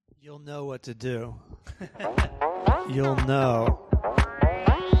You'll know what to do. You'll know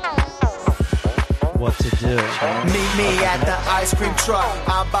what to do. Meet me at the ice cream truck.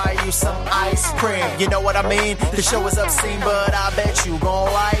 I'll buy you some ice cream. You know what I mean? The show is obscene, but I bet you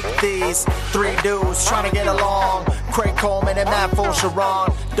gon' like these three dudes trying to get along. Craig Coleman and Matt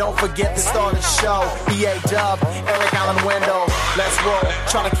Sharon. Don't forget to start the show. EA Dub, Eric Allen Wendell. Let's roll.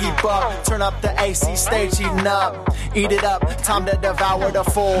 Trying to keep up. Turn up the AC stage, eating up. Eat it up. Time to devour the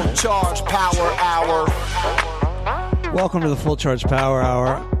full charge power hour. Welcome to the Full Charge Power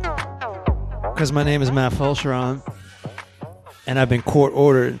Hour. Because my name is Matt Fulcheron, and I've been court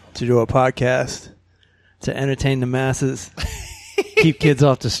ordered to do a podcast to entertain the masses, keep kids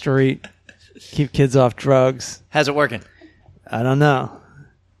off the street, keep kids off drugs. How's it working? I don't know.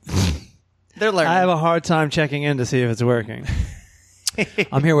 They're learning. I have a hard time checking in to see if it's working.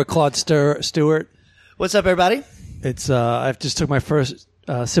 I'm here with Claude Stuart. What's up, everybody? It's I just took my first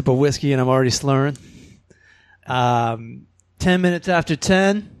sip of whiskey, and I'm already slurring. 10 minutes after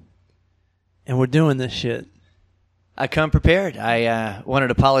 10. And we're doing this shit. I come prepared. I wanted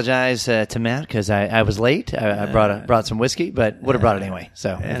to apologize to Matt because I was late. I brought some whiskey, but would have brought it anyway.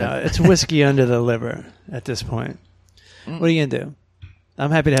 So it's whiskey under the liver at this point. What are you gonna do?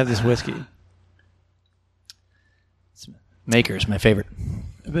 I'm happy to have this whiskey. Maker's my favorite.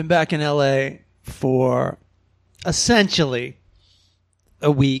 I've been back in LA for essentially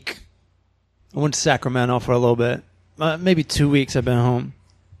a week. I went to Sacramento for a little bit. Maybe 2 weeks I've been home.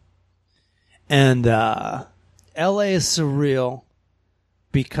 And LA is surreal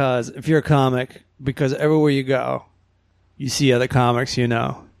because if you're a comic, because everywhere you go, you see other comics, you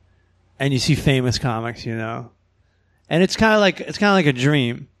know, and you see famous comics, you know, and it's kind of like a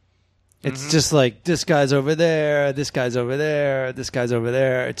dream. It's just like this guy's over there, this guy's over there, this guy's over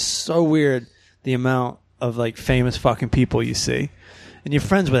there. It's so weird the amount of like famous fucking people you see, and you're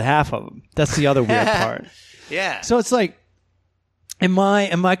friends with half of them. That's the other weird part. Yeah. So it's like in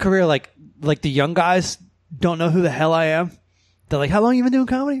my career, like the young guys don't know who the hell I am. They're like, how long you been doing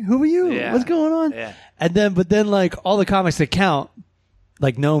comedy? Who are you? Yeah. What's going on? Yeah. But then like all the comics that count,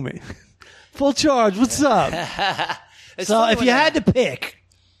 like know me. Full charge. What's up? So if you had to pick,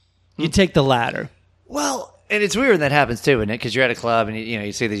 you'd take the latter. Well, and it's weird when that happens too, isn't it? Because you're at a club and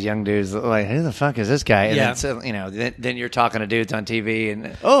you see these young dudes like, who the fuck is this guy? And Yeah. then you're talking to dudes on TV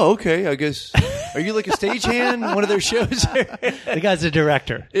and okay, I guess. Are you like a stagehand? One of their shows? The guy's a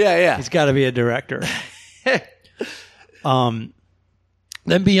director. Yeah. He's got to be a director.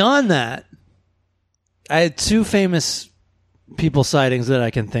 Then beyond that, I had two famous people sightings that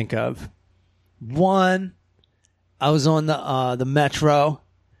I can think of. One, I was on the Metro,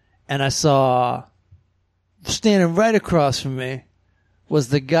 and I saw standing right across from me was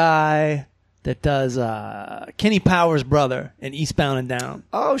the guy that does Kenny Powers' brother in Eastbound and Down.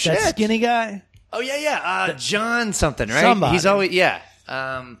 Oh, shit. That skinny guy. Oh, yeah. John something, right? Somebody. He's always,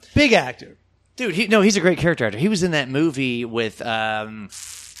 Big actor. dude, he's a great character actor. He was in that movie with Helen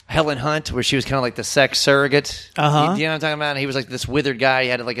Hunt where she was kind of like the sex surrogate. Uh-huh. You know what I'm talking about? And he was like this withered guy. He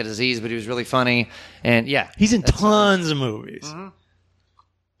had like a disease, but he was really funny. And yeah. He's in tons of movies.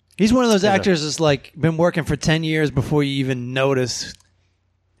 He's one of those actors that's like been working for 10 years before you even notice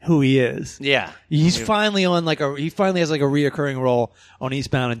who he is. Yeah. He's finally on he finally has like a reoccurring role on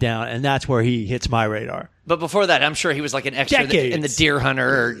Eastbound and Down, and that's where he hits my radar. But before that, I'm sure he was like an extra Decades. in the Deer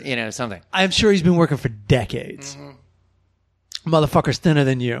Hunter or something. I'm sure he's been working for decades. Motherfucker's thinner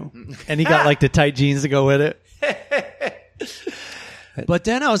than you. And he got like the tight jeans to go with it. But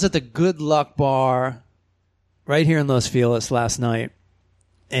then I was at the Good Luck Bar right here in Los Feliz last night.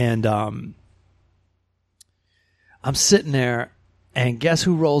 And I'm sitting there, and guess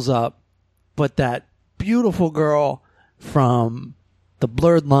who rolls up but that beautiful girl from the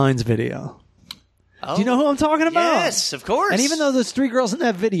Blurred Lines video. Oh, Do you know who I'm talking about? Yes, of course. And even though there's three girls in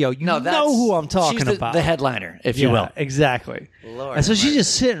that video, you know who I'm talking she's about. The headliner, if you will. Exactly. Lord and so she's mercy.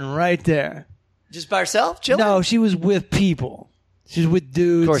 just sitting right there. Just by herself? Chilling? No, she was with people. She was with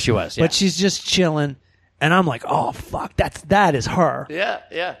dudes. Of course she was, yeah. But she's just chilling. And I'm like, oh, fuck, that is her.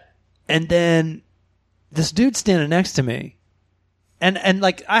 Yeah. And then this dude standing next to me. And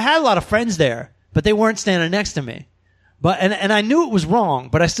like, I had a lot of friends there, but they weren't standing next to me. But and I knew it was wrong,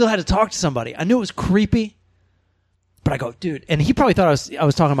 but I still had to talk to somebody. I knew it was creepy. But I go, dude, and he probably thought I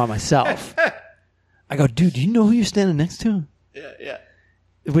was talking about myself. I go, dude, do you know who you're standing next to? Yeah.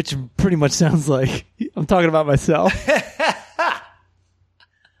 Which pretty much sounds like I'm talking about myself.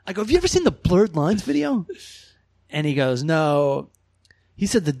 I go, have you ever seen the Blurred Lines video? And he goes, no. He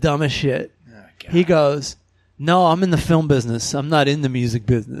said the dumbest shit. Oh, God. He goes, no, I'm in the film business. I'm not in the music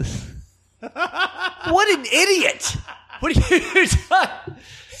business. What an idiot! What are you talking?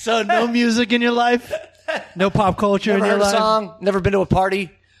 So no music in your life? No pop culture Never in your heard a life? song? Never been to a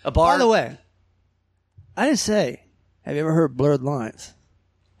party? A bar? By the way, I didn't say, have you ever heard Blurred Lines?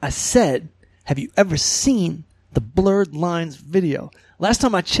 I said, have you ever seen the Blurred Lines video? Last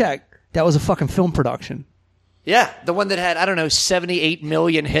time I checked, that was a fucking film production. Yeah, the one that had, I don't know, 78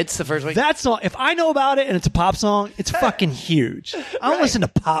 million hits the first week. That song, if I know about it and it's a pop song, it's fucking huge. I don't listen to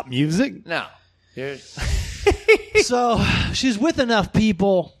pop music. No. So she's with enough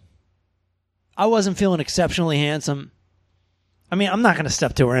people. I wasn't feeling exceptionally handsome. I mean, I'm not going to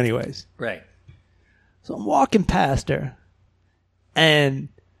step to her anyways. Right. So I'm walking past her, and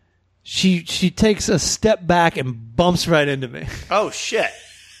she takes a step back and bumps right into me. Oh, shit.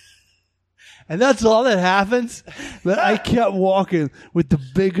 And that's all that happens. But I kept walking with the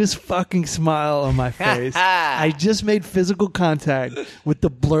biggest fucking smile on my face. I just made physical contact with the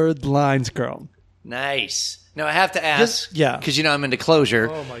Blurred Lines girl. Nice. Now, I have to ask, yeah. because you know I'm into closure.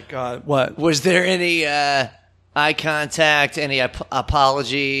 Oh, my God. What? Was there any eye contact, any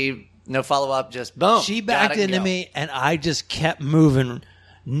apology, no follow-up, just boom? She backed into me, and I just kept moving,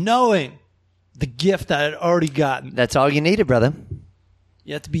 knowing the gift that I had already gotten. That's all you needed, brother.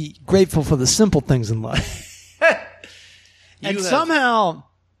 You have to be grateful for the simple things in life. And somehow,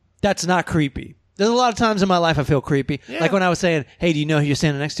 that's not creepy. There's a lot of times in my life I feel creepy. Yeah. Like when I was saying, hey, do you know who you're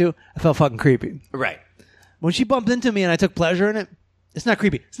standing next to? I felt fucking creepy. Right. When she bumped into me and I took pleasure in it, it's not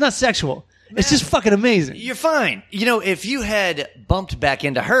creepy. It's not sexual. Man, it's just fucking amazing. You're fine. You know, if you had bumped back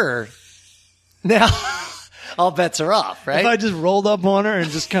into her, now all bets are off, right? If I just rolled up on her and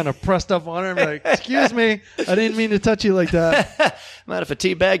just kind of pressed up on her and be like, excuse me, I didn't mean to touch you like that. Mind if I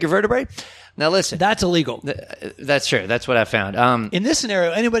teabag your vertebrae? Now listen. That's illegal. That's true. That's what I found. In this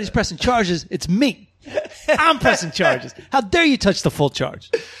scenario, anybody's pressing charges, it's me. I'm pressing charges. How dare you touch the full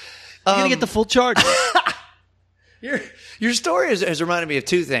charge? You're going to get the full charge. Your story has reminded me of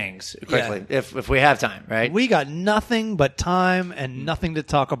two things quickly, if we have time, right? We got nothing but time and nothing to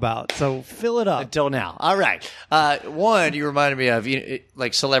talk about, so fill it up. Until now. All right. One, you reminded me of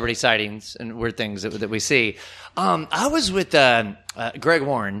like celebrity sightings and weird things that we see. I was with Greg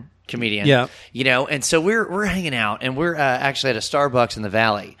Warren, comedian. Yeah. You know, and so we're hanging out, and we're actually at a Starbucks in the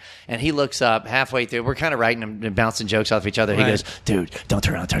Valley, and he looks up halfway through. We're kind of writing and bouncing jokes off each other. Right. He goes, dude, don't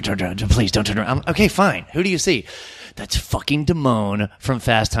turn around. Please don't turn around. I'm, okay, fine. Who do you see? That's fucking Damone from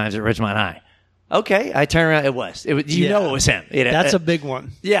Fast Times at Ridgemont High. Okay, I turn around. It was you know it was him. You know, that's a big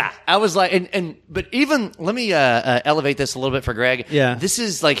one. Yeah, I was like, but even let me elevate this a little bit for Greg. Yeah, this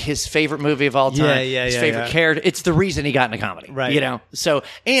is like his favorite movie of all time. His favorite character. It's the reason he got into comedy. Right. You know. So,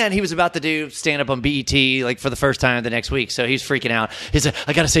 and he was about to do stand up on BET like for the first time the next week. So he's freaking out. He's like,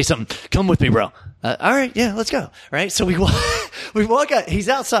 I got to say something. Come with me, bro. All right, yeah, let's go. Right. So we walk out. He's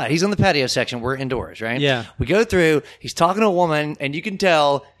outside. He's on the patio section. We're indoors. Right. Yeah. We go through. He's talking to a woman, and you can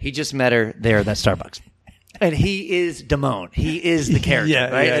tell he just met her there at that Starbucks. And he is Damone. He is the character,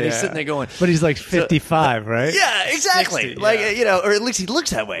 right? And he's sitting there going... But he's like 55, right? Yeah, exactly. 60, like, you know, or at least he looks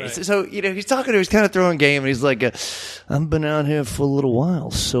that way. Right. So, you know, he's talking to her, he's kind of throwing game, and he's like, I've been out here for a little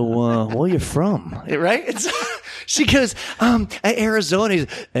while, so where you from? Right? It's, she goes, Arizona. He's,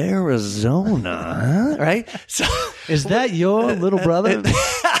 Arizona, huh? Right? So, is that your little brother?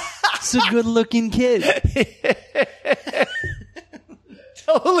 It's a good-looking kid.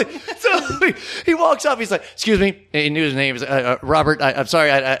 Totally. He walks up. He's like, "Excuse me." He knew his name was Robert. I'm sorry.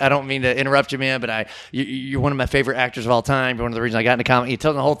 I don't mean to interrupt you, man, but you're one of my favorite actors of all time. You're one of the reasons I got into comedy. He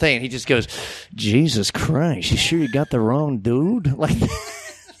tells him the whole thing. And he just goes, "Jesus Christ, you sure you got the wrong dude?" Like,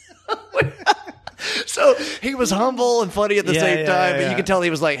 so he was humble and funny at the same time, but you can tell he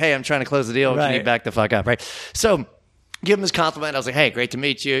was like, "Hey, I'm trying to close the deal. Can you back the fuck up?" Right? So. Give him this compliment. I was like, hey, great to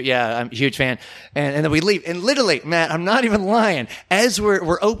meet you. Yeah, I'm a huge fan. And then we leave. And literally, Matt, I'm not even lying. As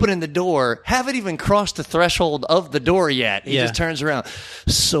we're opening the door, haven't even crossed the threshold of the door yet. He just turns around.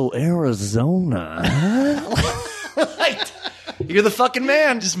 So Arizona, huh? Like, you're the fucking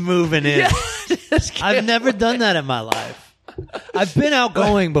man. Just moving in. Yeah, I've never done that in my life. I've been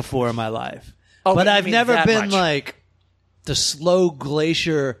outgoing before in my life. But I've never been like the slow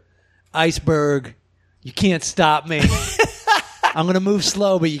glacier iceberg. You can't stop me. I'm going to move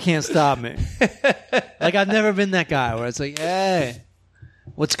slow, but you can't stop me. Like, I've never been that guy where it's like, hey,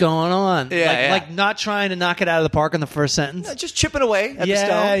 what's going on? Like not trying to knock it out of the park in the first sentence. Just chipping away at the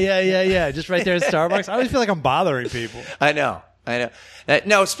stone. Yeah. Just right there at Starbucks. I always feel like I'm bothering people. I know. I know.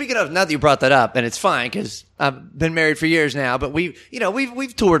 No, speaking of, now that you brought that up, and it's fine because I've been married for years now, but we've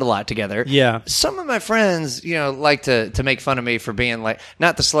toured a lot together. Yeah. Some of my friends, like to make fun of me for being like,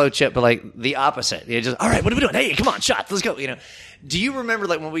 not the slow chip, but like the opposite. Just, all right, what are we doing? Hey, come on, shots, let's go. Do you remember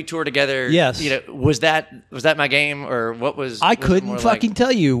like when we toured together? Yes. Was that my game or what was? I couldn't fucking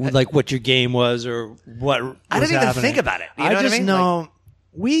tell you like what your game was or what. I didn't even happening. think about it. You know I just what I mean? know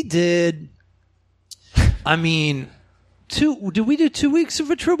we did. I mean, did we do 2 weeks of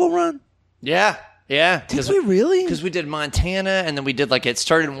a triple run? Yeah. Did we really? Because we did Montana, and then we did it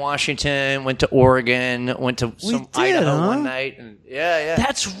started in Washington, went to Oregon, went to Idaho one night, and yeah.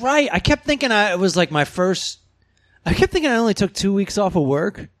 That's right. I kept thinking it was like my first. I kept thinking I only took 2 weeks off of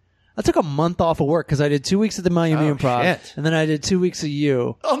work. I took a month off of work because I did 2 weeks at the Miami Improv, shit. and then I did 2 weeks of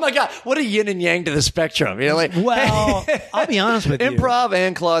you. Oh my God! What a yin and yang to the spectrum. Well, I'll be honest with you. Improv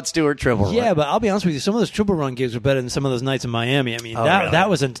and Claude Stuart triple run. Yeah, but I'll be honest with you. Some of those triple run gigs were better than some of those nights in Miami. I mean, really? that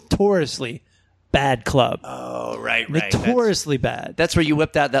was a notoriously bad club. Oh, right. Notoriously bad. That's where you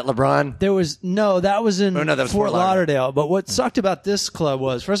whipped out that LeBron? That was in that was Fort Lauderdale. But what sucked about this club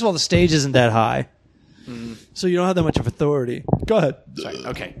was, first of all, the stage isn't that high. So you don't have that much of authority. Go ahead. Sorry.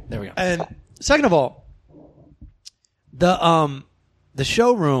 Okay, there we go. And second of all, the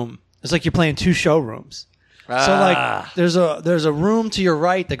showroom is like you're playing two showrooms. So like there's a room to your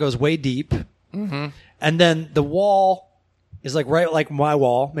right that goes way deep, and then the wall is like right like my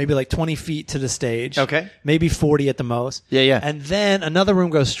wall, maybe like 20 feet to the stage. Okay, maybe 40 at the most. Yeah. And then another room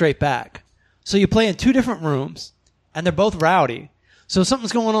goes straight back. So you play in two different rooms, and they're both rowdy. So if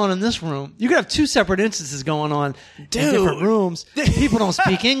something's going on in this room, you could have two separate instances going on in different rooms. People don't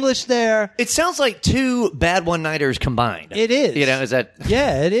speak English there. It sounds like two bad one-nighters combined. It is. Is that?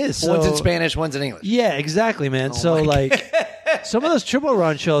 Yeah, it is. One's in Spanish, one's in English. Yeah, exactly, man. So like, some of those triple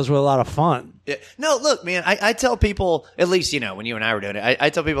run shows were a lot of fun. Yeah. No, look, man, I tell people, at least, when you and I were doing it, I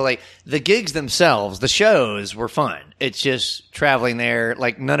tell people, like, the gigs themselves, the shows were fun. It's just traveling there,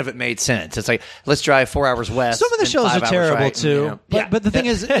 like, none of it made sense. It's like, let's drive 4 hours west. Some of the shows are terrible, too. And, But the thing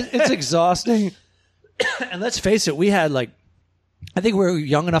is, it's exhausting. And let's face it, we had, like, I think we were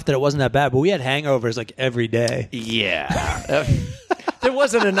young enough that it wasn't that bad, but we had hangovers, like, every day. Yeah. There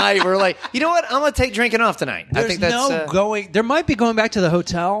wasn't a night where we're like, you know what? I'm going to take drinking off tonight. I think that's going. There might be going back to the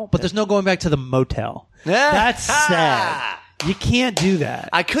hotel, but there's no going back to the motel. That's sad. You can't do that.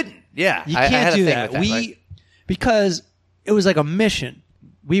 I couldn't. Yeah, you can't do that. Because it was like a mission.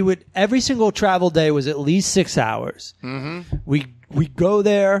 We would every single travel day was at least 6 hours. Mm-hmm. We go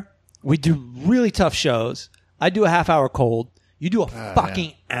there. We do really tough shows. I do a half hour cold. You do a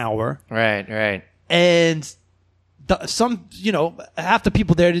fucking hour. Right. And half the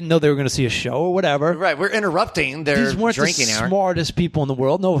people there didn't know they were going to see a show or whatever. Right, we're interrupting their These weren't drinking the hour. Smartest people in the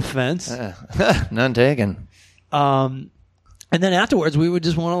world. No offense. None taken. And then afterwards, we would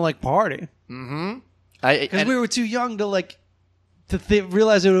just want to like party. Mm-hmm. Because we were too young to like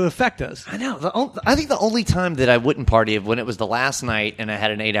realize it would affect us. I know. I think the only time that I wouldn't party when it was the last night and I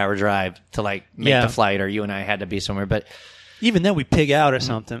had an 8-hour drive to like make the flight, or you and I had to be somewhere, but. Even then, we pig out or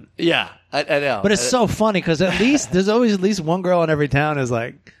something. Yeah, I know. But it's so funny because at least there's always at least one girl in every town is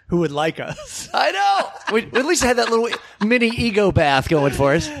like who would like us. I know. We at least had that little mini ego bath going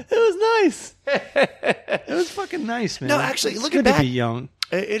for us. It was nice. It was fucking nice, man. No, actually, it's looking good back, to be young.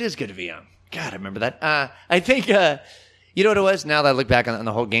 It is good to be young. God, I remember that. I think. You know what it was? Now that I look back on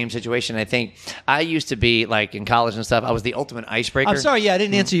the whole game situation, I think I used to be, like, in college and stuff, I was the ultimate icebreaker. I'm sorry, I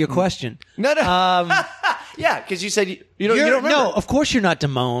didn't answer your question. No. Yeah, because you said you don't remember. No, of course you're not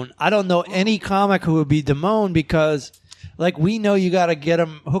Damone. I don't know any comic who would be Damone because, like, we know you got to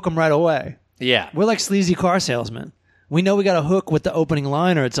hook them right away. Yeah. We're like sleazy car salesmen. We know we got to hook with the opening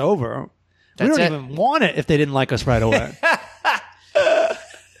line or it's over. We don't even want it if they didn't like us right away.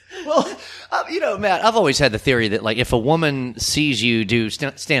 Well, Matt, I've always had the theory that, like, if a woman sees you do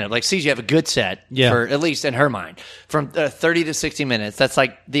stand-up, like, sees you have a good set, for at least in her mind, from 30 to 60 minutes, that's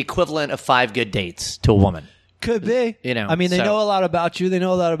like the equivalent of 5 good dates to a woman. Could be. I mean, they know a lot about you. They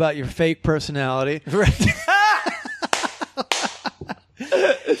know a lot about your fake personality. Right.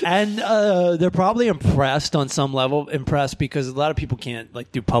 And they're probably impressed on some level. Impressed because a lot of people can't,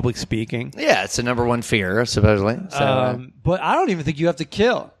 like, do public speaking. Yeah, it's the number one fear, supposedly. So, but I don't even think you have to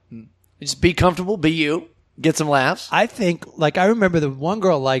kill. Just be comfortable, be you, get some laughs. I think, like, I remember the one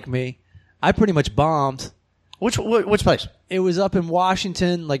girl liked me. I pretty much bombed. Which place? It was up in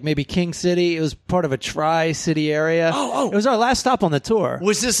Washington, like maybe King City. It was part of a tri-city area. Oh. It was our last stop on the tour.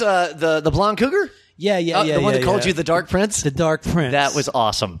 Was this the blonde cougar? Yeah. The one that called you the Dark Prince? The Dark Prince. That was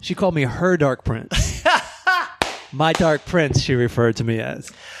awesome. She called me her Dark Prince. My Dark Prince, she referred to me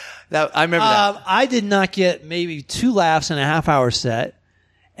as. I remember that. I did not get maybe 2 laughs in a half-hour set,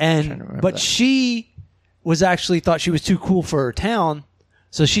 but she was actually thought she was too cool for her town,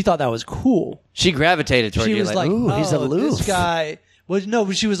 so she thought that was cool. She gravitated toward you. She was like, ooh, he's aloof. This guy. Well, no,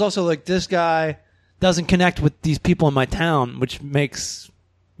 but she was also like, this guy doesn't connect with these people in my town, which made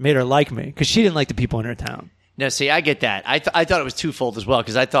her like me because she didn't like the people in her town. No, see, I get that. I thought it was twofold as well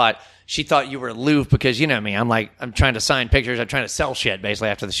because I thought she thought you were aloof because you know me. I'm trying to sign pictures. I'm trying to sell shit basically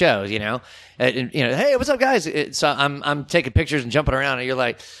after the shows. You know, hey, what's up, guys? So I'm taking pictures and jumping around, and you're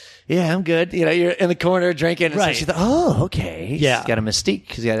like, yeah, I'm good. You know, you're in the corner drinking. And right. So she thought, oh, okay. Yeah. She's got a mystique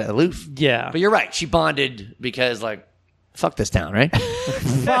because you got aloof. Yeah. But you're right. She bonded because like, fuck this town, right?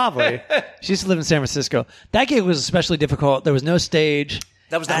 Probably. She used to live in San Francisco. That gig was especially difficult. There was no stage.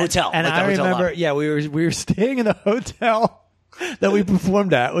 That was the hotel. And like I remember, we were staying in the hotel that we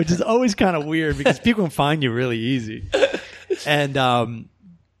performed at, which is always kind of weird because people can find you really easy. And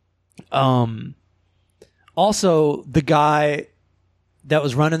also the guy that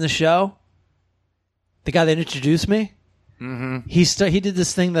was running the show, the guy that introduced me, he did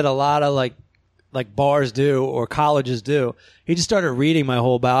this thing that a lot of like bars do or colleges do. He just started reading my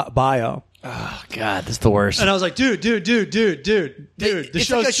whole bio. Oh God, that's the worst. And I was like, dude, the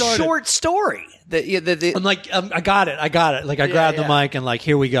show's like a started. short story. I'm like, I got it. Like I grabbed the mic and like,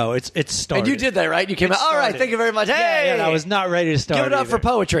 here we go. It's started. And you did that, right? You came out. All right, thank you very much. Hey, and I was not ready to start. Give it up for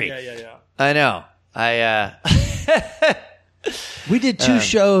poetry. Yeah. I know. We did 2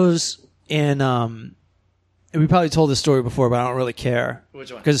 shows in. We probably told this story before, but I don't really care.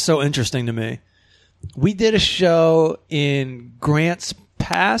 Which one? Because it's so interesting to me. We did a show in Grants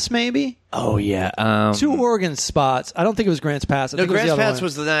Pass, maybe. Oh yeah, 2 Oregon spots. I don't think it was Grants Pass. I think Grants it was the other Pass one.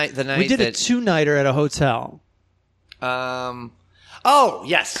 was the night. We did a 2-nighter at a hotel. Oh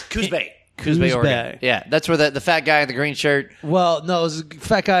yes, Coos Bay. Coos Bay, Oregon. Yeah, that's where the fat guy in the green shirt. Well, no, it was a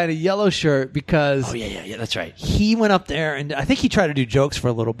fat guy in a yellow shirt because. Oh yeah, that's right. He went up there and I think he tried to do jokes for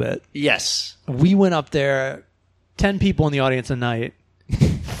a little bit. Yes. We went up there, 10 people in the audience a night.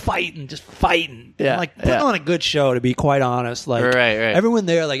 fighting. Yeah, like putting on a good show, to be quite honest. Like right. Everyone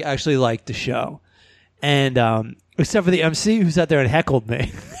there like actually liked the show, and except for the MC who sat there and heckled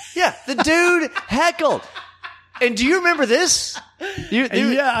me. Yeah, the dude heckled. And do you remember this?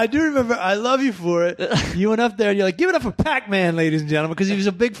 Yeah, I do remember. I love you for it. You went up there and you're like, give it up for Pac-Man, ladies and gentlemen, because he was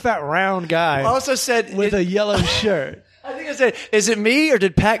a big fat round guy. I also said with a yellow shirt. I think I said, is it me or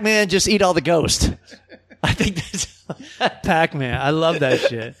did Pac-Man just eat all the ghost? I think that's Pac-Man. I love that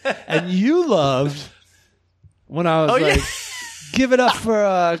shit. And you loved when I was give it up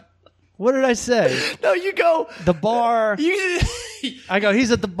for, what did I say? No, you go. The bar. I go,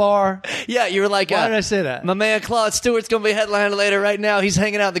 he's at the bar. Yeah, you were like, why did I say that? My man Claude Stuart's going to be headlining later right now. He's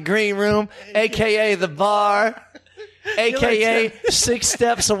hanging out in the green room, a.k.a. the bar, a.k.a. 6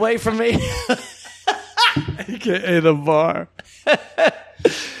 steps away from me. A.k.a. the bar.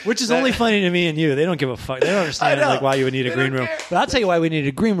 Which is only funny to me and you. They don't give a fuck. They don't understand like why you would need a green room. But I'll tell you why we needed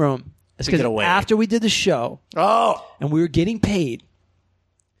a green room. It's because after we did the show, and we were getting paid,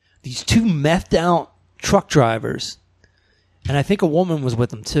 these 2 methed out truck drivers, and I think a woman was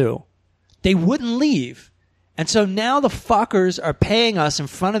with them too, they wouldn't leave. And so now the fuckers are paying us in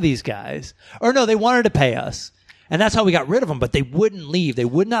front of these guys. Or no, they wanted to pay us. And that's how we got rid of them, but they wouldn't leave. They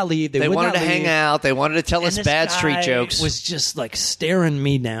would not leave. They wanted to hang out. They wanted to tell us bad street jokes. Was just like staring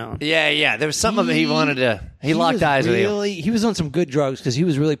me down. Yeah. There was some of it he wanted to. He locked eyes with you. He was on some good drugs because he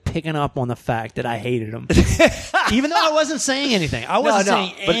was really picking up on the fact that I hated him. Even though I wasn't saying anything. I wasn't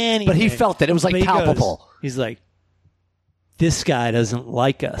saying anything. But he felt it. It was like palpable. He's like, this guy doesn't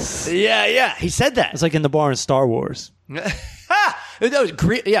like us. Yeah. He said that. It's like in the bar in Star Wars. That was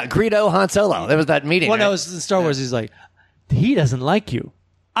Greedo, Han Solo. There was that meeting. Well, no, it was in Star Wars. He's like, he doesn't like you.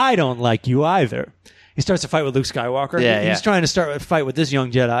 I don't like you either. He starts to fight with Luke Skywalker. He's trying to start a fight with this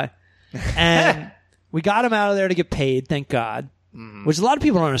young Jedi. And we got him out of there to get paid, thank God. Which a lot of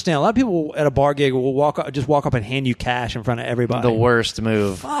people don't understand. A lot of people at a bar gig will walk up and hand you cash in front of everybody. The worst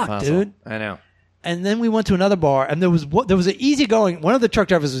move. Fuck, possible. dude. I know. And then we went to another bar, and there was an easygoing. One of the truck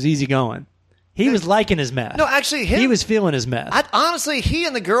drivers was easygoing. He was liking his meth. No, actually, he was feeling his meth. Honestly, he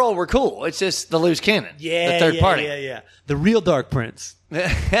and the girl were cool. It's just the loose cannon. Yeah, the third party. Yeah. The real Dark Prince.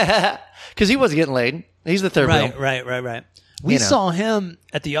 Because he wasn't getting laid. He's the third wheel. Right. We saw him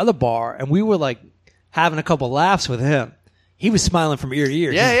at the other bar, and we were like having a couple laughs with him. He was smiling from ear to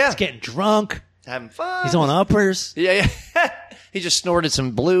ear. He's getting drunk. Having fun. He's on uppers. Yeah. He just snorted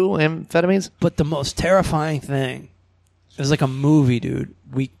some blue amphetamines. But the most terrifying thing, it was like a movie, dude.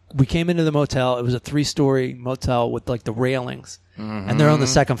 We came into the motel. It was a 3-story motel with like the railings. And they're on the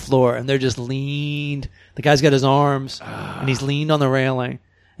second floor, and they're just leaned. The guy's got his arms, and he's leaned on the railing.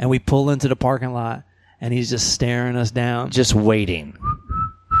 and we pull into the parking lot, and he's just staring us down. Just waiting.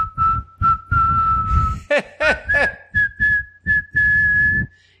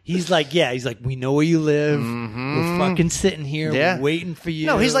 He's like, we know where you live. We're fucking sitting here waiting for you.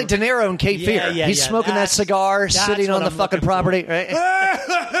 No, he's like De Niro in Cape Fear. He's smoking that cigar, sitting on the fucking property. Right?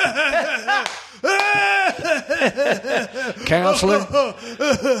 Counselor.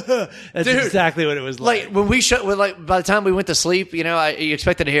 That's exactly what it was like. Like when we by the time we went to sleep, you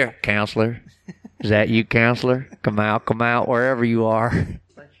expected to hear, "Counselor, is that you, counselor? Come out, wherever you are."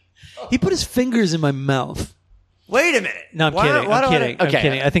 He put his fingers in my mouth. Wait a minute. No, I'm kidding. I'm kidding. Okay. I'm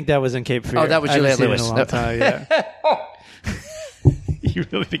kidding. I think that was in Cape Fear. Oh, that was Juliette Lewis. In a long time, yeah. You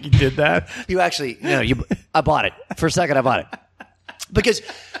really think he did that? You actually, I bought it. For a second, I bought it. Because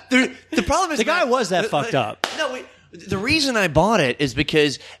the problem is... The guy was that fucked up. No, the reason I bought it is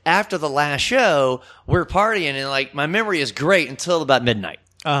because after the last show, we're partying, and like my memory is great until about midnight.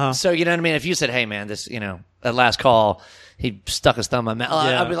 Uh-huh. So, you know what I mean? If you said, hey, man, this, that last call, he stuck his thumb in my mouth,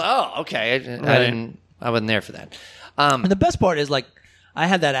 I'd be like, oh, okay. I wasn't there for that. And the best part is, like, I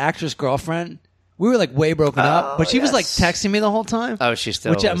had that actress girlfriend. We were, like, way broken up. But she was, like, texting me the whole time. Oh, she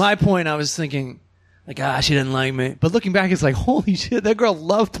still Which, at my point, I was thinking, like, she didn't like me. But looking back, it's like, holy shit, that girl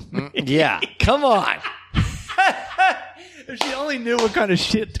loved me. Yeah. Come on. If she only knew what kind of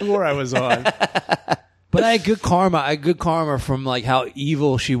shit tour I was on. But I had good karma. I had good karma from, like, how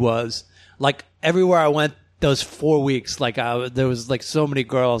evil she was. Like, everywhere I went, those 4 weeks, like there was like so many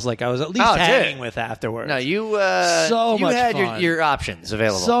girls, like I was at least hanging with afterwards. No, you much had fun. your options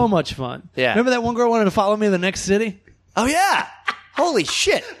available. So much fun. Yeah. Remember that one girl wanted to follow me to the next city? Oh yeah. Holy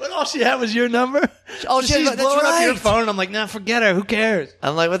shit. But all she had was your number. Oh, so she's that's blowing up your right. phone. And I'm like, nah, forget her. Who cares?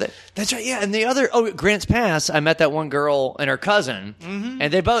 I'm like, what? That's right. Yeah. And the other, Grants Pass, I met that one girl and her cousin,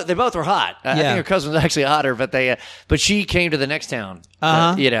 and they both were hot. I think her cousin was actually hotter, but she came to the next town,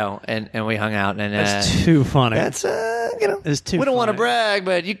 and we hung out. And that's too funny. That's it's too. We don't want to funny. brag,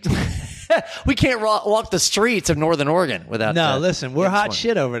 but you. We can't walk the streets of Northern Oregon without. No, listen, we're hot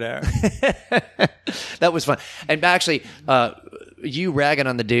shit over there. That was fun, and actually, you ragging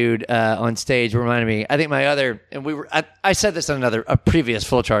on the dude on stage reminded me. I think my other, and we were. I said this on a previous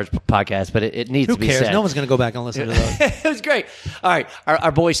Full Charge podcast, but it needs Who to be cares? said. No one's going to go back and listen to those. It was great. All right,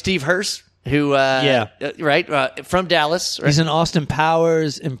 our boy Steve Hurst, who from Dallas. Right? He's an Austin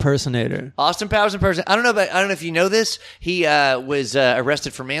Powers impersonator. Austin Powers impersonator. I don't know if you know this. He was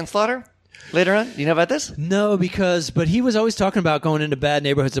arrested for manslaughter. Later on, you know about this? No, but he was always talking about going into bad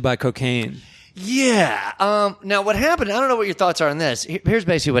neighborhoods to buy cocaine. Yeah. Now, what happened, I don't know what your thoughts are on this. Here's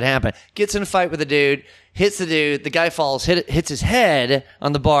basically what happened. Gets in a fight with a dude, hits the dude, the guy falls, hits his head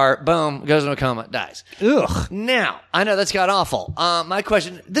on the bar, boom, goes into a coma, dies. Ugh. Now, I know that's got awful. My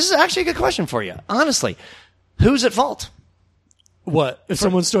question, this is actually a good question for you. Honestly, who's at fault? What? If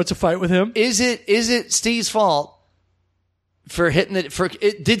someone starts a fight with him? Is it Steve's fault for hitting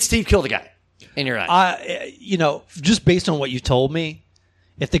did Steve kill the guy in your eyes? Just based on what you told me,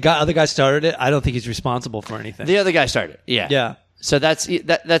 if the other guy started it, I don't think he's responsible for anything. The other guy started it. Yeah. Yeah. So that's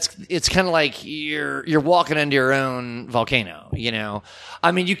it's kind of like you're walking into your own volcano,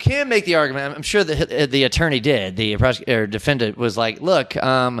 I mean, you can make the argument. I'm sure the attorney did. The defendant was like, look,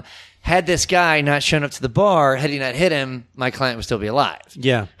 had this guy not shown up to the bar, had he not hit him, my client would still be alive.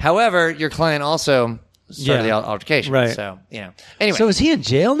 Yeah. However, your client also started the altercation. Right. So, Anyway. So is he in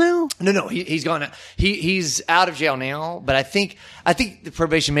jail now? No, he's gone. He's out of jail now, but I think the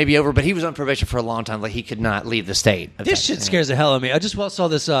probation may be over, but he was on probation for a long time. Like, he could not leave the state. This shit scares the hell out of me. I just saw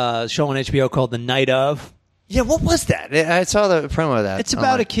this show on HBO called The Night Of. Yeah, what was that? I saw the promo of that. It's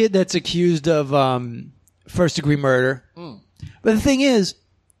about a kid that's accused of first-degree murder. Mm. But the thing is,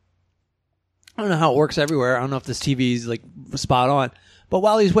 I don't know how it works everywhere. I don't know if this TV is like spot on. But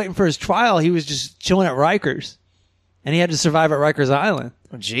while he was waiting for his trial, he was just chilling at Rikers. And he had to survive at Rikers Island.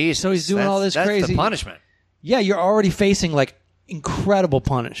 Oh, geez. So he's doing all this crazy. That's the punishment. Yeah, you're already facing like incredible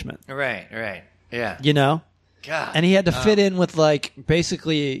punishment. Right. Yeah. God. And he had to fit in with like he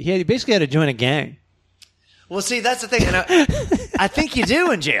had to join a gang. Well, see, that's the thing. And I think you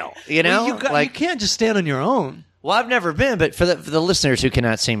do in jail, Well, you can't just stand on your own. Well, I've never been, but for the listeners who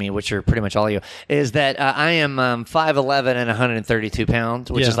cannot see me, which are pretty much all of you, is that I am 5'11" and 132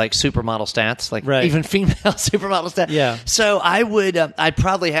 pounds, which is like supermodel stats, like even female supermodel stats. Yeah. So I would, I'd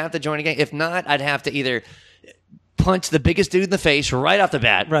probably have to join a gang. If not, I'd have to either punch the biggest dude in the face right off the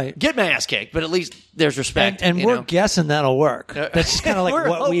bat, get my ass kicked, but at least there's respect. And we're guessing that'll work. That's just kind of like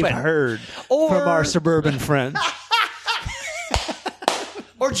what we've heard from our suburban friends.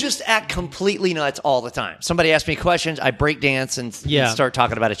 Or just act completely nuts all the time. Somebody asks me questions, I break dance and start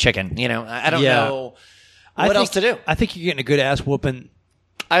talking about a chicken. I don't know what else to do. I think you're getting a good ass whooping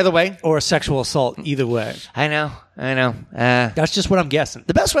Either way. or a sexual assault. Either way. I know. That's just what I'm guessing.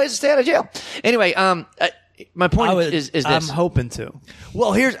 The best way is to stay out of jail. Anyway, my point is this. I'm hoping to.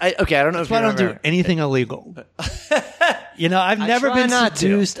 Well, I don't know if I don't do anything illegal. I've never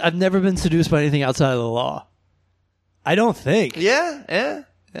been seduced by anything outside of the law. I don't think. Yeah.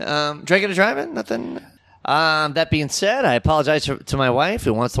 Drinking and driving, nothing. That being said, I apologize to my wife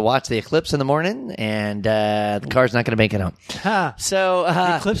who wants to watch the eclipse in the morning, and the car's not going to make it home. So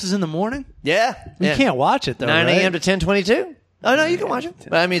the eclipse is in the morning. Yeah, you can't watch it though. 9 right? a.m. to 10:22. Oh no, you can watch it.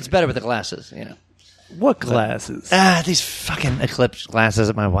 But I mean, it's better with the glasses. What glasses? These fucking eclipse glasses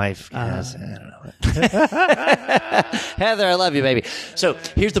that my wife has. I don't know. Heather, I love you, baby. So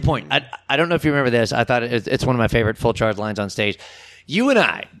here's the point. I don't know if you remember this. I thought it's one of my favorite full charge lines on stage. You and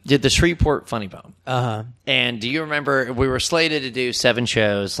I did the Shreveport Funny Bone. And do you remember we were slated to do 7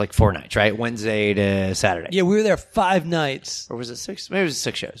 shows, like 4 nights, right? Wednesday to Saturday. Yeah, we were there 5 nights. Or was it 6? Maybe it was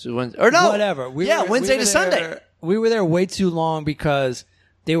 6 shows. Whatever. Wednesday to Sunday. We were there way too long because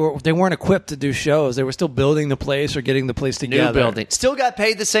they weren't equipped to do shows. They were still building the place or getting the place together. New building. Still got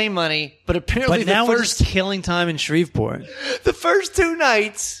paid the same money, but apparently now we're just killing time in Shreveport. The first 2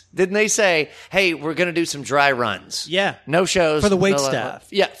 nights, didn't they say, hey, we're going to do some dry runs? Yeah. No shows. For the wait staff.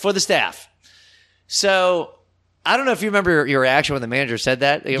 Yeah, for the staff. So, I don't know if you remember your reaction when the manager said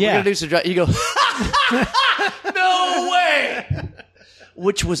that. We're going to do some dry... You go, no way!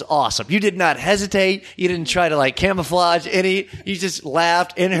 Which was awesome. You did not hesitate. You didn't try to camouflage any. You just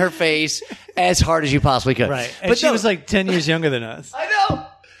laughed in her face as hard as you possibly could. Right. And she was 10 years younger than us. I know.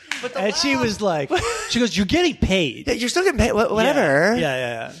 But she was she goes, you're getting paid. Yeah, you're still getting paid. Whatever.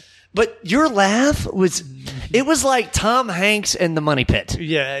 Yeah. But your laugh it was like Tom Hanks in The Money Pit.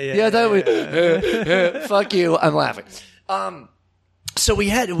 Yeah. Fuck you. I'm laughing. So we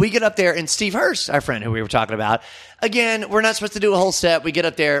get up there, and Steve Hurst, our friend who we were talking about, again, we're not supposed to do a whole set. We get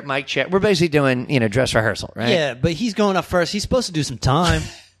up there, mic check. We're basically doing, dress rehearsal, right? Yeah, but he's going up first. He's supposed to do some time.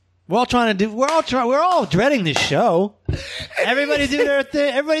 We're all dreading this show. Everybody do their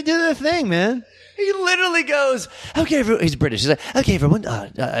thing. Everybody do their thing, man. He literally goes, okay, everyone. He's British. He's like, okay, everyone,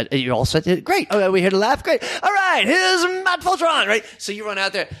 you're all set. Great. Okay, we're here to laugh. Great. All right, here's Matt Fultron, right? So you run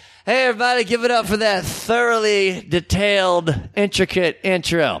out there. Hey, everybody, give it up for that thoroughly detailed, intricate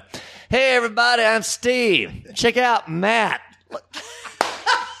intro. Hey, everybody, I'm Steve. Check out Matt.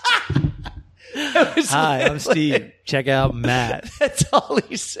 Hi, I'm Steve. Check out Matt. That's all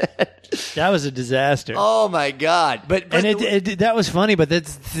he said. That was a disaster. Oh, my God. But that was funny, but it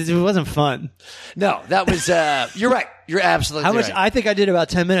wasn't fun. No, that was, you're right. You're absolutely right. I think I did about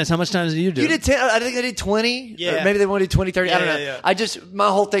 10 minutes. How much time did you do? You did 10. I think I did 20. Yeah. Or maybe they wanted 20, 30. Yeah, I don't know. yeah. My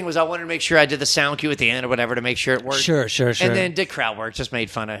whole thing was I wanted to make sure I did the sound cue at the end or whatever to make sure it worked. Sure. And then did crowd work, just made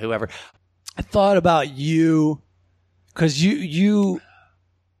fun of whoever. I thought about you because you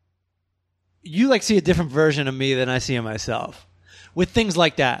see a different version of me than I see of myself. With things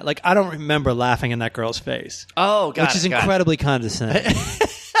like that. I don't remember laughing in that girl's face. Oh, God. Which is incredibly condescending.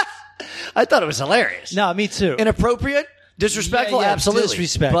 I thought it was hilarious. No, me too. Inappropriate? Disrespectful? Yeah, absolutely.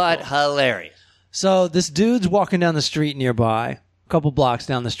 Disrespectful. But hilarious. So this dude's walking down the street nearby, a couple blocks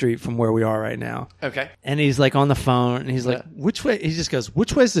down the street from where we are right now. Okay. And he's on the phone, and he's like, which way? He just goes,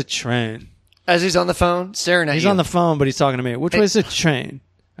 which way's the train? As he's on the phone, staring at you. He's on the phone, but he's talking to me. Which way's the train?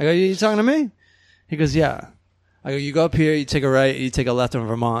 I go, you talking to me? He goes, yeah. I go, you go up here, you take a right, you take a left in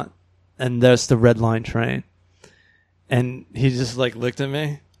Vermont, and there's the red line train. And he just looked at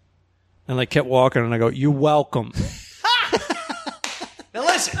me and kept walking, and I go, you're welcome. Now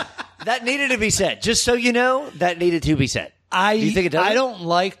listen, that needed to be said. Just so you know, that needed to be said. Do you think it does? I don't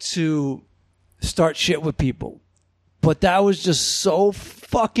like to start shit with people, but that was just so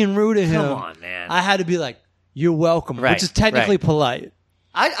fucking rude of him. Come on, man. I had to be like, you're welcome, right, which is technically polite.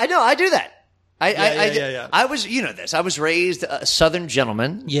 I know, I do that. Yeah. I was, this. I was raised a Southern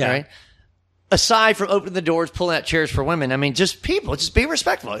gentleman. Yeah. Right? Aside from opening the doors, pulling out chairs for women, I mean, just people, just be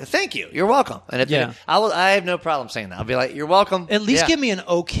respectful. Thank you. You're welcome. And I have no problem saying that. I'll be like, you're welcome. At least give me an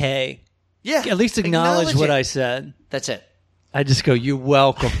okay. Yeah. At least acknowledge what I said. That's it. I just go, you're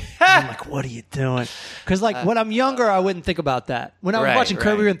welcome. I'm like, what are you doing? Because when I'm younger, I wouldn't think about that. When I was watching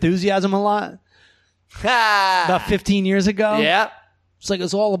Curb Your Enthusiasm a lot, about 15 years ago. Yeah. It's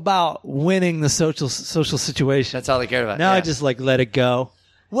it's all about winning the social situation. That's all they cared about. Now I just let it go.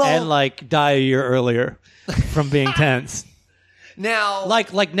 Well, and die a year earlier from being tense. Now,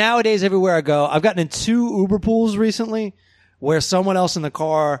 nowadays, everywhere I go, I've gotten in 2 Uber pools recently where someone else in the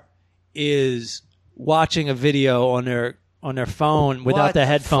car is watching a video on their phone without the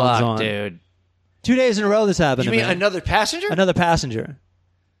headphones on. Dude. 2 days in a row this happened. You mean another passenger? Another passenger.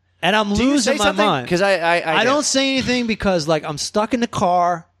 And I'm Do you losing say my something? mind. Because I don't say anything because like I'm stuck in the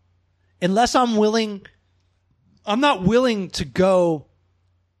car unless I'm not willing to go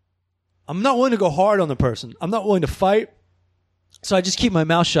hard on the person. I'm not willing to fight. So I just keep my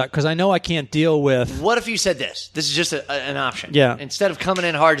mouth shut because I know I can't deal with. What if you said this? This is just an option. Yeah. Instead of coming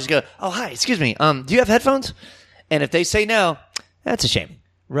in hard, just go, oh, hi, excuse me. Do you have headphones? And if they say no, that's a shame.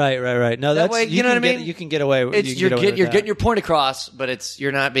 Right. No, That that's way, you know what I mean? You can get away with You're getting your point across, but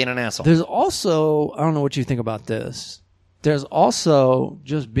you're not being an asshole. There's also, I don't know what you think about this. There's also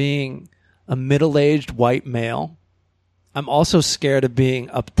just being a middle-aged white male. I'm also scared of being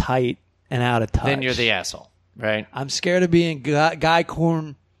uptight and out of touch. Then you're the asshole, right? I'm scared of being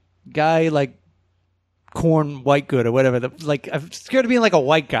corn white good or whatever. I'm scared of being like a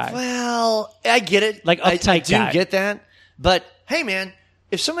white guy. Well, I get it. Like uptight I guy. do get that. But hey, man,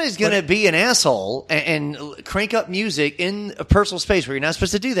 if somebody's going to be an asshole and crank up music in a personal space where you're not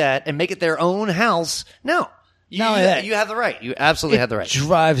supposed to do that and make it their own house, no. You have the right. You absolutely have the right. It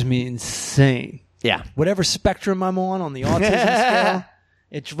drives me insane. Yeah. Whatever spectrum I'm on the autism scale,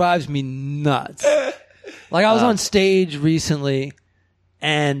 it drives me nuts. Like I was on stage recently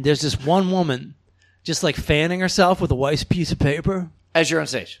and there's this one woman just like fanning herself with a white piece of paper. As you're on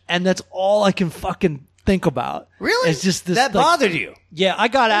stage. And that's all I can fucking think about. Really? It's just this. That bothered you? Yeah, I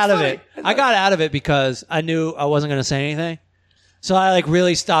got out of it. I got out of it because I knew I wasn't going to say anything. So I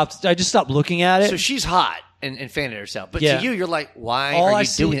really stopped. I just stopped looking at it. So she's hot and fanning herself. But Yeah. to you, you're like, why all are you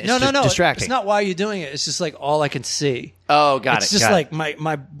doing it? No. Distracting. It's not why you're doing it. It's just like all I can see. Oh, got it. It's just like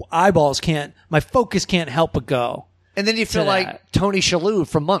my eyeballs my focus can't help but go. And then you feel to like that. Tony Shalhoub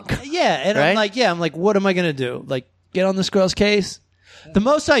from Monk. Yeah, and Right? I'm like, what am I going to do? Like, get on this girl's case? The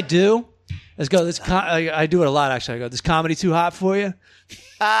most I do is go, I do it a lot, actually. I go, this comedy too hot for you?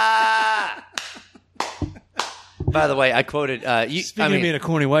 Ah! By the way, I quoted... Speaking of being a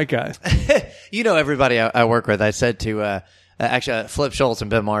corny white guy. You know everybody I work with. I said to... actually, Flip Schultz and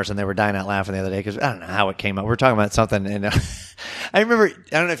Ben Morrison, they were dying out laughing the other day because I don't know how it came up. We were talking about something, and I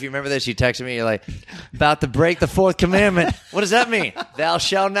don't know if you remember this. You texted me, you're like, about to break the fourth commandment. What does that mean? Thou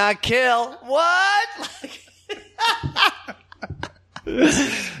shalt not kill. What?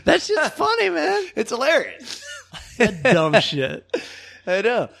 That's just funny, man. It's hilarious. That dumb shit. I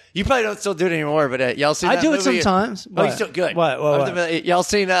know. You probably don't still do it anymore, but y'all seen I that do it movie? sometimes. Oh, you still good. What? Y'all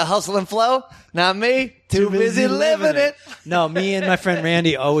seen Hustle and Flow? Not me. Too busy living it. No, me and my friend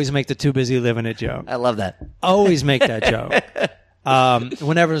Randy always make the too busy living it joke. I love that. Always make that joke.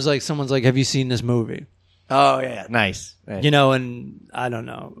 Whenever it's like someone's like, have you seen this movie? Oh, yeah. Nice. Right. You know, and I don't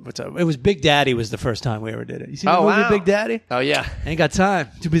know. It was Big Daddy was the first time we ever did it. You seen the movie wow. Big Daddy? Oh, yeah. Ain't got time.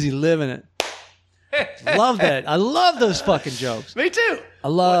 Too busy living it. Love that. I love those fucking jokes. Me too. I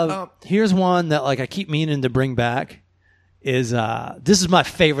love. Here's one that like I keep meaning to bring back. Is this is my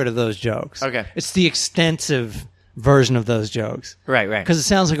favorite of those jokes? Okay. It's the extensive version of those jokes. Right. Because it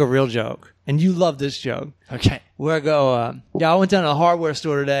sounds like a real joke, and you love this joke. Okay. Where I go, I went down to the hardware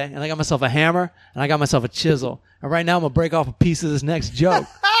store today, and I got myself a hammer, and I got myself a chisel, and right now I'm gonna break off a piece of this next joke.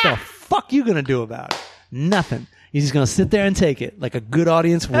 What the fuck you gonna do about it? Nothing. You're just gonna sit there and take it like a good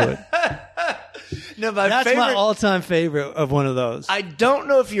audience would. No, That's my all-time favorite of one of those. I don't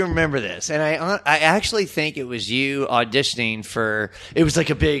know if you remember this, and I actually think it was you auditioning for. It was like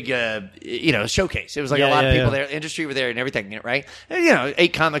a big, showcase. It was like a lot of people there, industry were there, and everything, right? And,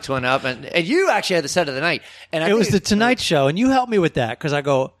 8 comics went up, and you actually had the set of the night. And it was the Tonight Show, and you helped me with that because I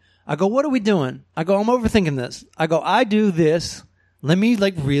go, what are we doing? I go, I'm overthinking this. I go, I do this. Let me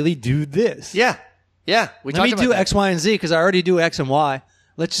really do this. Yeah. Let me do X, Y, and Z because I already do X and Y.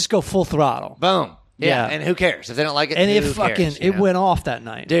 Let's just go full throttle. Boom. Yeah. Yeah. And who cares? If they don't like it, And it went off that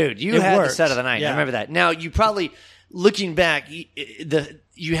night. Dude, you had the set of the night. Yeah. I remember that. Now, you probably, looking back,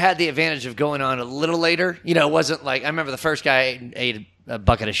 you had the advantage of going on a little later. You know, it wasn't like, I remember the first guy ate a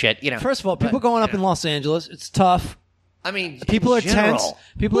bucket of shit, First of all, people going up in Los Angeles, it's tough. I mean, people are general. tense.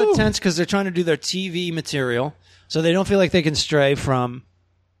 People are tense because they're trying to do their TV material, so they don't feel like they can stray from.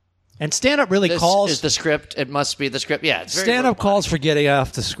 And stand-up really This calls... is the script. It must be the script. Yeah, it's very stand-up robotic. calls for getting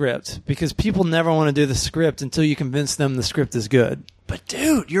off the script because people never want to do the script until you convince them the script is good. But,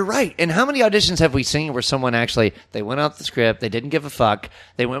 dude, you're right. And how many auditions have we seen where someone actually, they went off the script, they didn't give a fuck,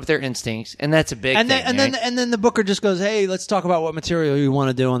 they went with their instincts, and that's a big thing. And then the booker just goes, hey, let's talk about what material you want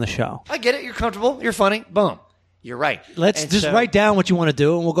to do on the show. I get it. You're comfortable. You're funny. Boom. You're right. Let's just write down what you want to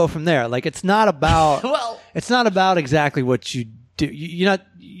do, and we'll go from there. Like, it's not about... it's not about exactly what you do.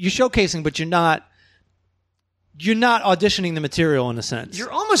 You're showcasing, but you're not auditioning the material in a sense.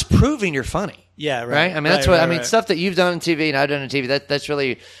 You're almost proving you're funny. Yeah, right. Right? I mean, that's what I mean. Stuff that you've done on TV and I've done on TV. That's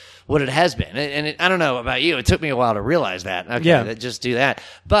really what it has been. And I don't know about you. It took me a while to realize that. Okay, Yeah. just do that.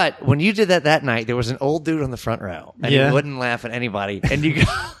 But when you did that night, there was an old dude on the front row, and he wouldn't laugh at anybody. And you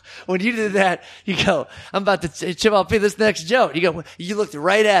go, when you did that, you go, I'm about to chip off this next joke. You looked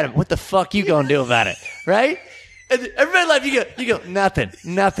right at him. What the fuck you gonna do about it? Right? And everybody laughed. You go, nothing.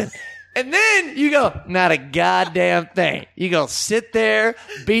 And then you go, not a goddamn thing. You go, sit there,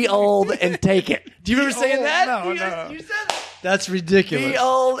 be old, and take it. Do you remember saying that? No. You said that. That's ridiculous. Be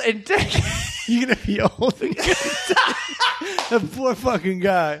old and take it. You're going to be old and that poor fucking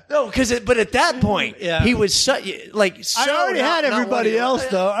guy. No, but at that point, he was so I already had everybody else,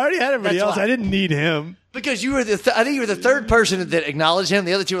 though. I already had everybody else. I didn't need him. Because you were I think you were the third person that acknowledged him.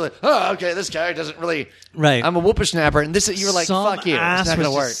 The other two were like, oh, okay, this guy doesn't really. Right. I'm a whippersnapper. And you were like, fuck you. Ass It's not going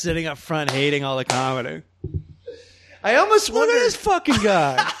to was work. just sitting up front hating all the comedy. I almost Look wondered. at this fucking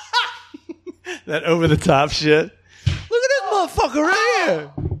guy. That over the top shit. Look at this motherfucker right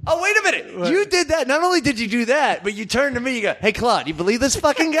here. Oh, wait a minute. What? You did that. Not only did you do that, but you turned to me. You go, hey, Claude, you believe this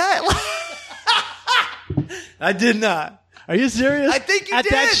fucking guy? I did not. Are you serious? I think you At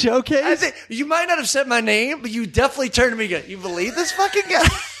did. that showcase? I think you might not have said my name, but you definitely turned to me and go, you believe this fucking guy?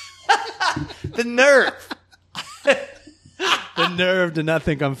 The nerve. The nerve to not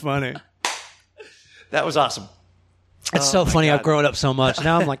think I'm funny. That was awesome. It's so funny. God. I've grown up so much.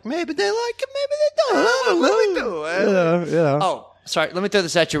 Now I'm like, maybe they like it, maybe they don't. I don't know. Yeah. Oh, sorry. Let me throw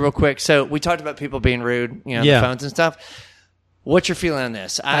this at you real quick. So we talked about people being rude, on the phones and stuff. What's your feeling on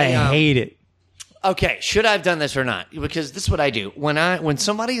this? I hate it. Okay, should I have done this or not? Because this is what I do. When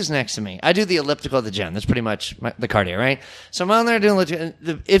somebody is next to me, I do the elliptical at the gym. That's pretty much the cardio, right? So I'm on there doing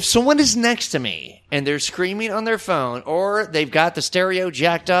elliptical. If someone is next to me and they're screaming on their phone or they've got the stereo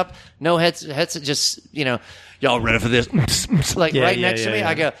jacked up, no headset, just, y'all ready for this? Like right next to me,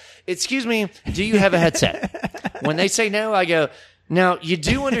 I go, excuse me, do you have a headset? When they say no, I go, now, you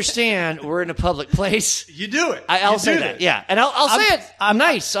do understand we're in a public place. You do it. I'll say that. Yeah. And I'll say it. I'm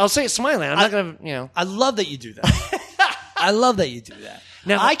nice. I'll say it smiling. I'm not going to, I love that you do that. I love that you do that.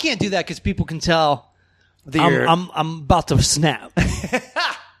 Now, I can't do that because people can tell I'm about to snap.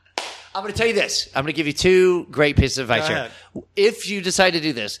 I'm going to tell you this. I'm going to give you two great pieces of advice here. If you decide to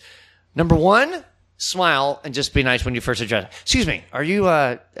do this, number one, smile and just be nice when you first address. Excuse me, are you?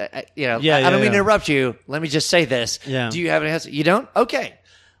 I don't mean to interrupt you. Let me just say this. Yeah. Do you have any headset? You don't? Okay.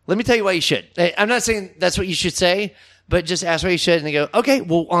 Let me tell you why you should. I'm not saying that's what you should say, but just ask why you should, and they go, okay.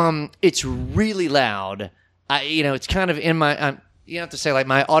 Well, it's really loud. It's kind of in my. You don't have to say like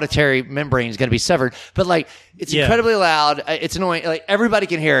my auditory membrane is going to be severed, but like it's incredibly loud. It's annoying. Like everybody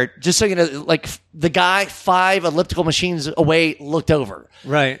can hear it. Just so you know, like the guy 5 elliptical machines away looked over.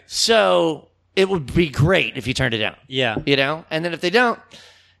 Right. So. It would be great if you turned it down. Yeah. And then if they don't,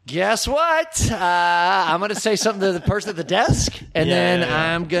 guess what? I'm going to say something to the person at the desk, and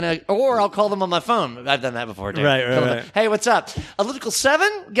I'm going to, or I'll call them on my phone. I've done that before, too. Right. Hey, what's up? Elliptical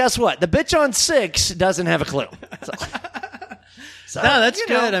 7? Guess what? The bitch on 6 doesn't have a clue. So, no, that's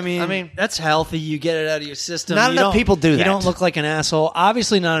good. I mean, that's healthy. You get it out of your system. Not enough people do that. You don't look like an asshole.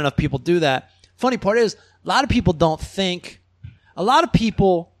 Obviously, not enough people do that. Funny part is, a lot of people don't think, a lot of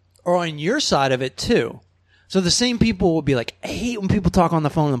people are on your side of it too. So the same people will be like, I hate when people talk on the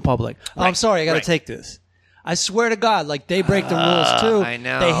phone in public. Oh, I'm sorry, I got to take this. I swear to God, like they break the rules too. I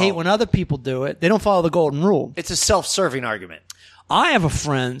know. They hate when other people do it. They don't follow the golden rule. It's a self-serving argument. I have a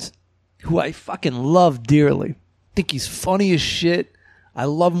friend who I fucking love dearly. Think he's funny as shit. I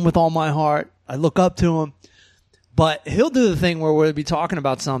love him with all my heart. I look up to him. But he'll do the thing where we'll be talking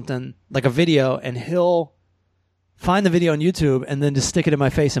about something, like a video, and he'll find the video on YouTube and then just stick it in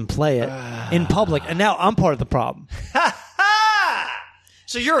my face and play it in public. And now I'm part of the problem.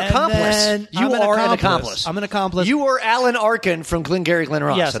 So you're accomplice. You are an accomplice. I'm an accomplice. You are Alan Arkin from Glengarry Glen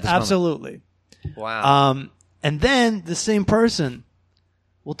Ross. Yes, at this absolutely. Moment. Wow. And then the same person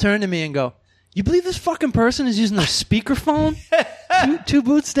will turn to me and go, you believe this fucking person is using their speakerphone two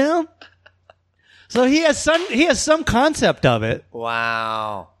boots down? So he has some concept of it.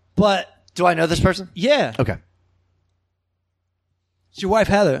 Wow. But do I know this person? Yeah. Okay. It's your wife,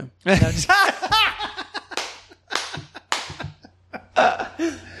 Heather.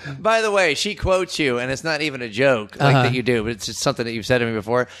 By the way, she quotes you, and it's not even a joke like that you do, but it's just something that you've said to me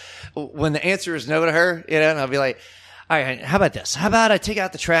before. When the answer is no to her, and I'll be like, all right, how about this? How about I take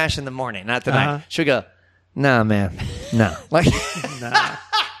out the trash in the morning, not tonight? She'll go, nah, man. No. Like,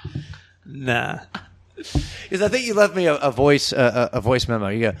 Nah. Because I think you left me a voice memo.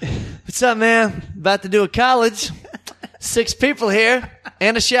 You go, what's up, man? About to do a college. 6 people here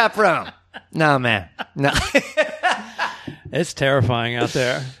and a chaperone. No, man. No. It's terrifying out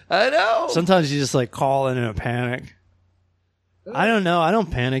there. I know. Sometimes you just like call in a panic. I don't know. I don't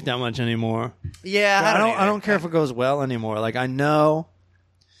panic that much anymore. Yeah, I don't care if it goes well anymore. Like I know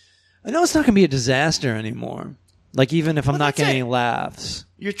it's not going to be a disaster anymore. Like even if I'm not getting any laughs,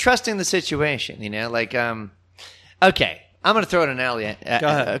 you're trusting the situation. You know, like okay, I'm going to throw an analogy.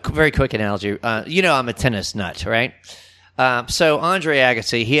 A very quick analogy. I'm a tennis nut, right? So Andre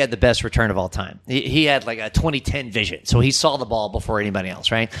Agassi, he had the best return of all time. He had like a 2010 vision, so he saw the ball before anybody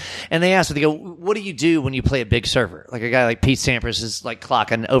else, right? And they asked him, they go, "What do you do when you play a big server?" Like a guy like Pete Sampras is like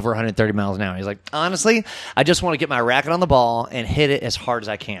clocking over 130 miles an hour. He's like, "Honestly, I just want to get my racket on the ball and hit it as hard as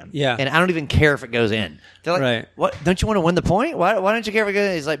I can. Yeah, and I don't even care if it goes in." They're like, right. "What? Don't you want to win the point? Why don't you care if it goes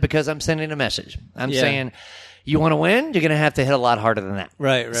in?" He's like, "Because I'm sending a message. I'm saying." You want to win? You're going to have to hit a lot harder than that.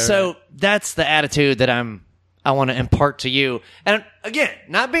 Right. So that's the attitude that I want to impart to you. And again,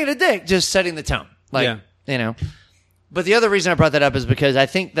 not being a dick, just setting the tone. Like, you know. But the other reason I brought that up is because I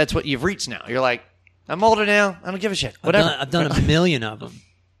think that's what you've reached now. You're like, I'm older now. I don't give a shit. Whatever. I've done a million of them.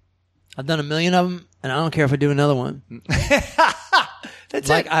 And I don't care if I do another one. That's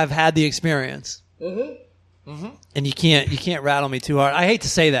like it. I've had the experience. And you can't rattle me too hard. I hate to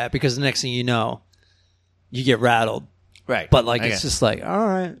say that because the next thing you know, you get rattled. Right. But like it's just like, all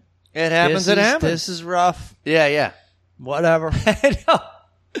right. It happens. This is rough. Yeah. Whatever. I know.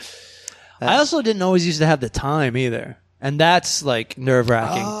 I also didn't always used to have the time either. And that's like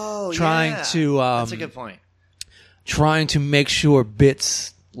nerve-wracking. Oh, trying to that's a good point. Trying to make sure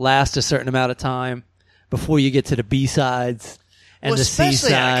bits last a certain amount of time before you get to the B-sides and the C-sides.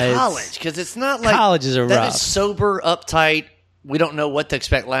 Especially at college, because it's not like colleges are that rough. is sober, uptight. We don't know what to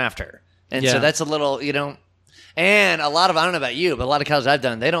expect laughter. And so that's a little, and a lot of, I don't know about you, but a lot of colleges I've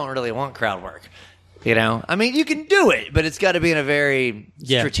done, they don't really want crowd work. I mean, you can do it, but it's got to be in a very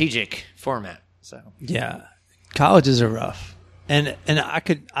strategic format. So yeah, colleges are rough, and I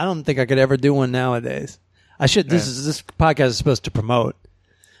don't think I could ever do one nowadays. I should. This podcast is supposed to promote,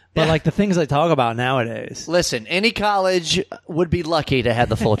 but like the things I talk about nowadays. Listen, any college would be lucky to have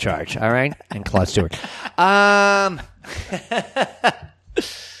the full charge. All right, and Claude Stuart.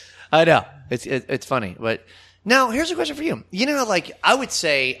 I know. It's funny. But now, here's a question for you. Like I would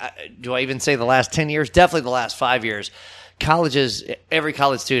say, do I even say the last 10 years? Definitely the last 5 years. Colleges, every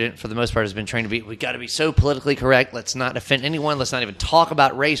college student, for the most part, has been trained to be, we got to be so politically correct. Let's not offend anyone. Let's not even talk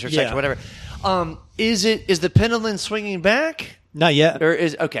about race or sex or whatever. Is the pendulum swinging back? Not yet. Or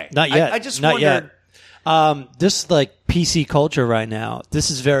okay. Not yet. I just not wondered. Yet. This like PC culture right now.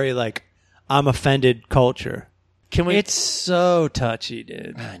 This is very like I'm offended culture. It's so touchy,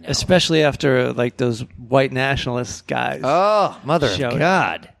 dude. I know. Especially after like those white nationalist guys. Oh, mother of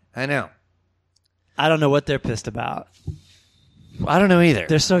God. I know. I don't know what they're pissed about. I don't know either.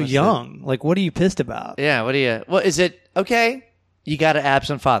 They're so young. Like, what are you pissed about? Yeah, well, is it okay? You got an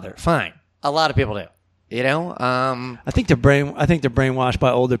absent father. Fine. A lot of people do. I think they're brainwashed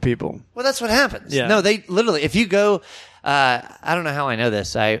by older people. Well, that's what happens. Yeah. No, they literally, if you go, I don't know how I know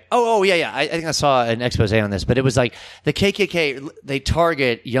this. Yeah. I think I saw an expose on this, but it was like the KKK, they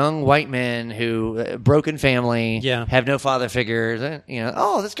target young white men who, broken family, have no father figures.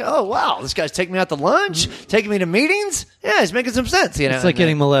 This guy, oh, wow, this guy's taking me out to lunch, taking me to meetings. Yeah, it's making some sense. It's like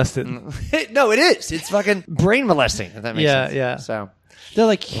getting molested. No, it is. It's fucking brain molesting, if that makes sense. Yeah. So. They're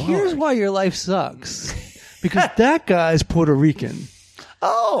like, here's why your life sucks. Because that guy's Puerto Rican.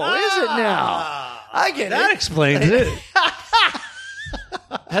 Oh, is it now? I get that it. Explains it.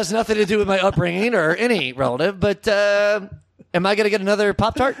 Has nothing to do with my upbringing or any relative, but am I going to get another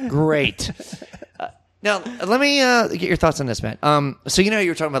Pop-Tart? Great. Now, let me get your thoughts on this, Matt. So you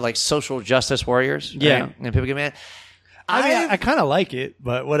were talking about like social justice warriors, right? Yeah. And people get mad. I kind of like it,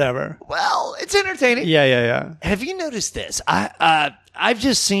 but whatever. Well, it's entertaining. Yeah. Have you noticed this? I've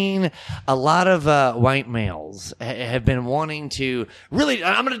just seen a lot of white males have been wanting to really.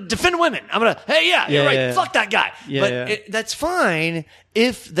 I'm going to defend women. I'm going to. Hey, you're right. Yeah. Fuck that guy. That's fine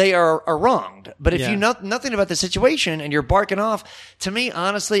if they are wronged. But if you know nothing about the situation and you're barking off, to me,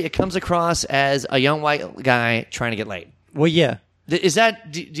 honestly, it comes across as a young white guy trying to get laid. Well, yeah. Is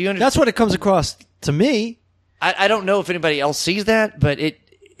that? Do you understand? That's what it comes across to me. I don't know if anybody else sees that, but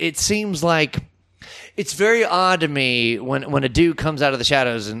it seems like it's very odd to me when a dude comes out of the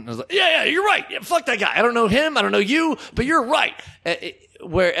shadows and is like, yeah, you're right. Yeah, fuck that guy. I don't know him. I don't know you, but you're right.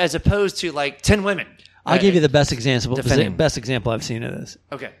 Where as opposed to like 10 women. I'll give you the best example. Defending. Best example I've seen of this.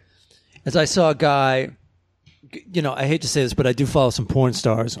 Okay. As I saw a guy, I hate to say this, but I do follow some porn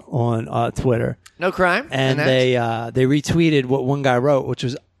stars on Twitter. No crime. And they retweeted what one guy wrote, which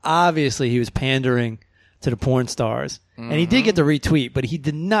was obviously he was pandering to the porn stars. And he did get the retweet, but he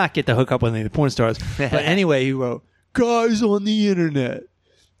did not get the hook up with any of the porn stars. But anyway, he wrote, guys on the internet,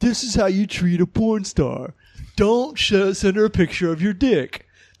 this is how you treat a porn star. Don't send her a picture of your dick.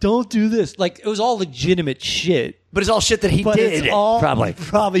 Don't do this. Like, it was all legitimate shit. But it's all shit that he did.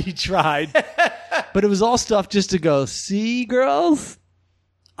 Probably he tried. But it was all stuff just to go, see, girls,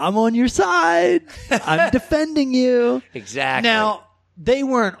 I'm on your side. I'm defending you. Exactly. Now, they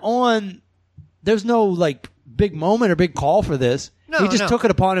weren't on. There's no, like, big moment or big call for this. No, he just took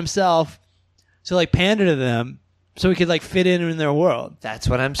it upon himself to, like, pander to them so he could, like, fit in their world. That's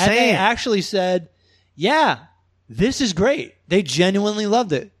what I'm saying. And they actually said, yeah, this is great. They genuinely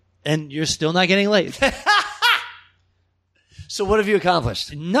loved it. And you're still not getting laid. So what have you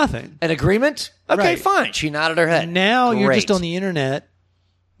accomplished? Nothing. An agreement? Okay, Right. fine. She nodded her head. Now you're Great. just on the internet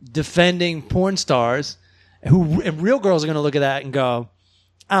defending porn stars and real girls are going to look at that and go,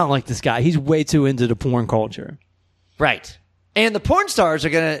 I don't like this guy. He's way too into the porn culture. Right. And the porn stars are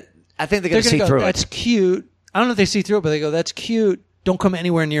going to, I think they're going to see through it. That's cute. I don't know if they see through it, but they go, that's cute. Don't come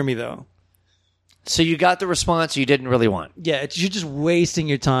anywhere near me, though. So you got the response you didn't really want. Yeah, you're just wasting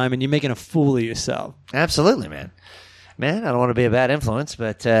your time and you're making a fool of yourself. Absolutely, man. Man, I don't want to be a bad influence,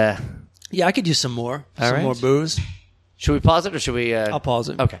 but... yeah, I could use some more. Some more booze. Should we pause it or should we... I'll pause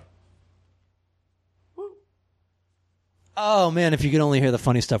it. Okay. Oh, man, if you could only hear the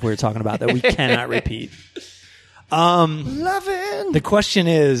funny stuff we were talking about that we cannot repeat. Loving. The question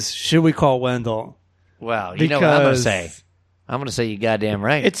is, should we call Wendell? Wow, you know what I'm going to say. I'm going to say you goddamn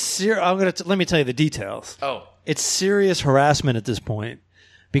right. It's let me tell you the details. Oh. It's serious harassment at this point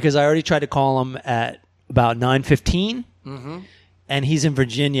because I already tried to call him at about 9:15, and he's in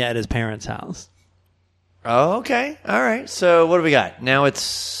Virginia at his parents' house. Oh, okay. All right. So what do we got? Now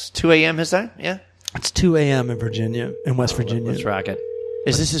it's 2 a.m. his time? Yeah? It's 2 a.m. in Virginia, in West Virginia. Let's rock it.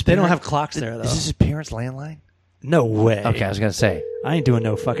 Is this his They don't parent- have clocks there, though. Is this his parents' landline? No way. Okay, I was going to say. I ain't doing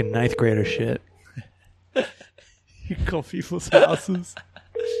no fucking ninth grader shit. You call people's houses.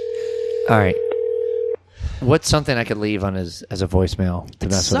 All right. What's something I could leave on his as a voicemail to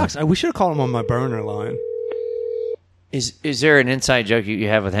It mess sucks. with him? We should have called him on my burner line. Is there an inside joke you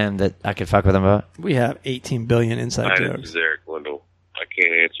have with him that I could fuck with him about? We have 18 billion inside Hi, jokes. this is Eric Wendell. I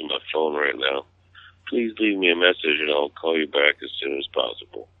can't answer my phone right now. Please leave me a message and I'll call you back as soon as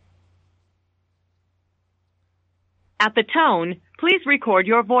possible. At the tone, please record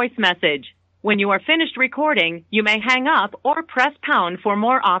your voice message. When you are finished recording, you may hang up or press pound for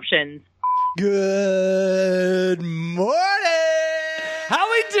more options. Good morning. How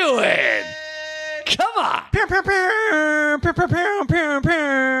we doing? Come on.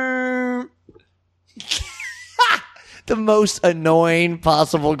 The most annoying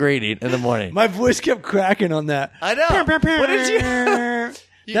possible greeting in the morning. My voice kept cracking on that. I know. What did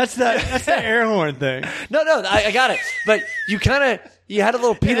you? That's the air horn thing. No, I got it. But you had a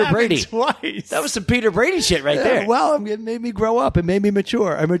little Peter Brady. Twice. That was some Peter Brady shit right there. Well, it made me grow up. It made me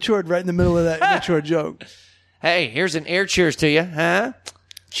mature. I matured right in the middle of that immature joke. Hey, here's an air cheers to you, huh?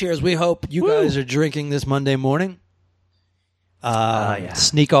 Cheers. We hope you guys are drinking this Monday morning. Yeah.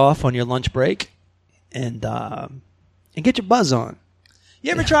 Sneak off on your lunch break and get your buzz on.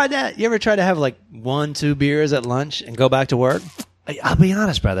 You ever tried that? You ever try to have like 1-2 beers at lunch and go back to work? I'll be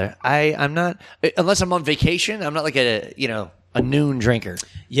honest, brother. I'm not, unless I'm on vacation, I'm not like a noon drinker.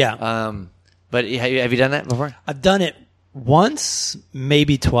 Yeah. But have you done that before? I've done it once,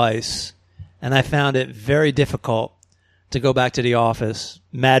 maybe twice, and I found it very difficult to go back to the office,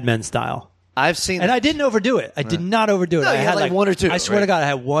 Mad Men style. I've seen, and I didn't overdo it. I did not overdo it. No, I you had like 1 or 2. I swear to God, I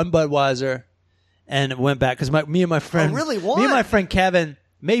had one Budweiser, and went back because me and my friend, really, one? Me and my friend Kevin,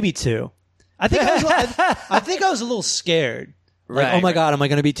 maybe 2. I think I think I was a little scared. Like, Right. oh my God, am I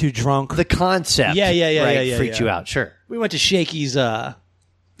going to be too drunk? the concept. Yeah, freaked you out. Sure. We went to Shakey's.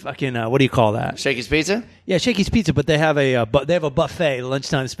 Fucking what do you call that? Shakey's Pizza? Yeah, Shakey's Pizza, but they have a buffet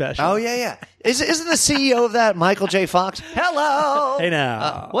lunchtime special. Oh, yeah. Isn't the CEO of that Michael J. Fox? Hello. Hey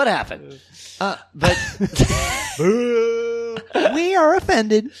now. What happened? But We are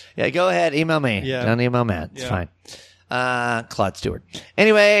offended. yeah, go ahead. Email me. Yeah. Don't email Matt. It's Yeah. fine. Claude Stuart.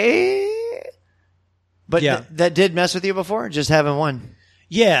 Anyway, but Yeah. that did mess with you before? Just having one.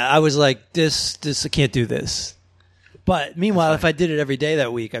 Yeah, I was like, this, I can't do this. But meanwhile, if I did it every day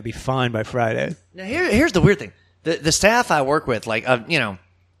that week, I'd be fine by Friday. Now, here's the weird thing. The staff I work with, like,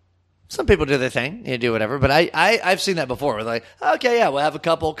 some people do their thing, you do whatever, but I've seen that before. We're like, okay, yeah, we'll have a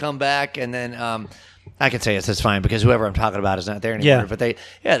couple come back, and then I can say it's fine because whoever I'm talking about is not there anymore. Yeah. But they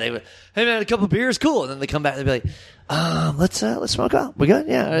would, hey man, a couple beers, cool, and then they come back and they'd be like, let's smoke up. We good?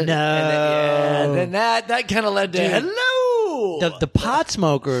 Yeah. No. And then that kind of led to hello. The pot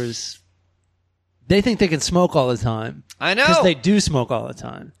smokers, they think they can smoke all the time. I know. Because they do smoke all the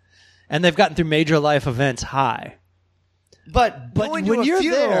time. And they've gotten through major life events high. But going to when a you're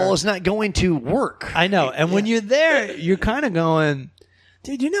funeral there, is not going to work. I know. And when you're there, you're kind of going,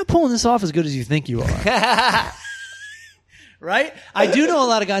 dude, you're not pulling this off as good as you think you are. Right? I do know a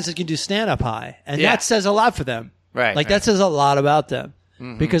lot of guys that can do stand-up high, and that says a lot for them. Right. Like, that says a lot about them.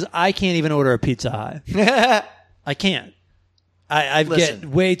 Because I can't even order a pizza high. I can't. I get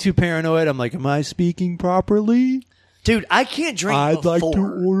way too paranoid. I'm like, am I speaking properly? Dude, I can't drink I'd before. like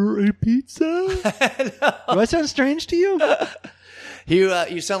to order a pizza. Do I sound strange to you?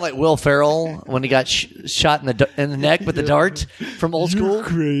 You sound like Will Ferrell when he got shot in the neck with the dart from Old School. You're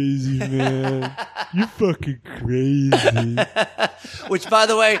crazy, man. You're fucking crazy. Which, by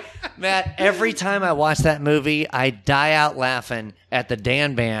the way, Matt, every time I watch that movie, I die out laughing at the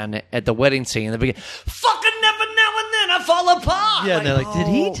Dan band at the wedding scene in the beginning. Fucking never now and then I fall apart. Yeah, and they're like, did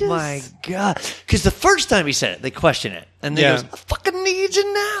he just... Oh, my God. Because the first time he said it, they question it. And then he goes, I fucking need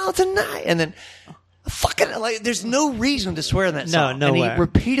you now, tonight. And then... Fucking like, there's no reason to swear in that song. No and way. he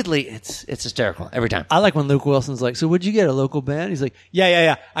repeatedly, it's hysterical every time. I like when Luke Wilson's like, so what'd you get, a local band? He's like,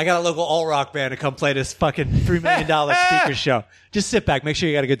 yeah. I got a local alt-rock band to come play this fucking $3 million speaker show. Just sit back. Make sure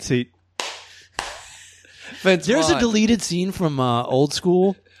you got a good seat. There's a deleted scene from Old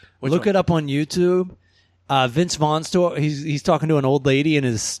School. Look it up on YouTube. Vince Vaughn's store. He's talking to an old lady in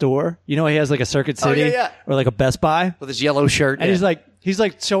his store. You know, he has like a Circuit City or like a Best Buy with his yellow shirt. And he's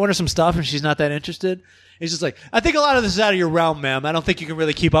like showing her some stuff, and she's not that interested. He's just like, I think a lot of this is out of your realm, ma'am. I don't think you can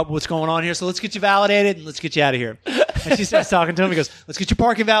really keep up with what's going on here. So let's get you validated and let's get you out of here. And she starts talking to him. He goes, let's get your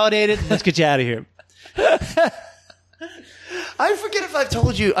parking validated and let's get you out of here. I forget if I've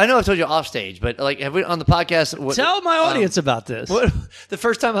told you. I know I've told you off stage, but like, have we on the podcast? Tell my audience about this. The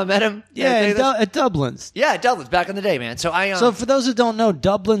first time I met him, at Dublin's. Yeah, at Dublin's back in the day, man. So So for those who don't know,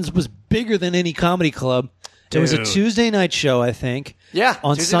 Dublin's was bigger than any comedy club. Dude. It was a Tuesday night show, I think. Yeah,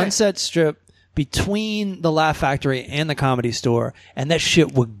 on Tuesday Sunset Strip between the Laugh Factory and the Comedy Store, and that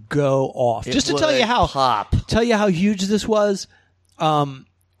shit would go off. Just to tell you how huge this was.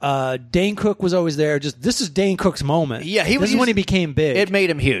 Dane Cook was always there. This is Dane Cook's moment. Yeah, this is when he became big. It made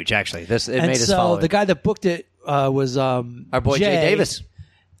him huge, actually. Made his following. The guy that booked it was our boy Jay Davis.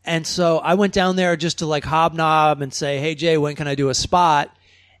 And so I went down there just to like hobnob and say, "Hey Jay, when can I do a spot?"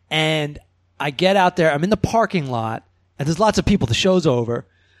 And I get out there. I'm in the parking lot, and there's lots of people. The show's over.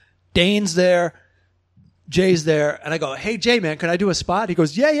 Dane's there. Jay's there. And I go, "Hey, Jay, man, can I do a spot?" He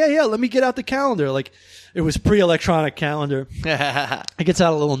goes, Yeah. Let me get out the calendar. Like, it was pre-electronic calendar. He gets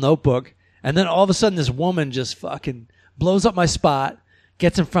out a little notebook. And then all of a sudden, this woman just fucking blows up my spot,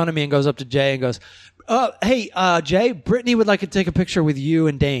 gets in front of me and goes up to Jay and goes, hey, Jay, Brittany would like to take a picture with you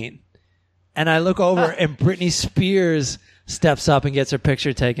and Dane. And I look over and Britney Spears steps up and gets her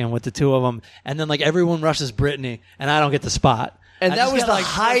picture taken with the two of them. And then like everyone rushes Britney and I don't get the spot. And that was the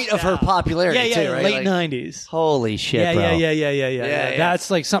height of her popularity too, right? Late 90s. Holy shit, bro. Yeah. That's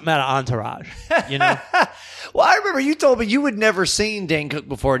like something out of Entourage, you know? Well, I remember you told me you had never seen Dane Cook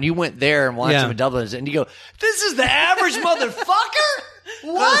before, and you went there and watched him in Dublin, and you go, "This is the average motherfucker."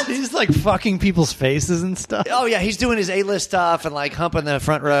 What? He's like fucking people's faces and stuff. Oh yeah, he's doing his A-list stuff and like humping the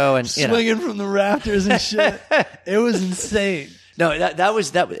front row and swinging from the rafters and shit. It was insane. No, that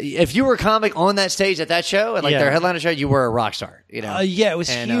was. If you were a comic on that stage at that show and like their headliner show, you were a rock star. You know? Yeah, it was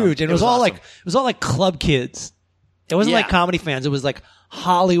huge, and it was all awesome. like club kids. It wasn't like comedy fans. It was like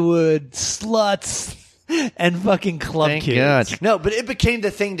Hollywood sluts. And fucking club kids. God. No, but it became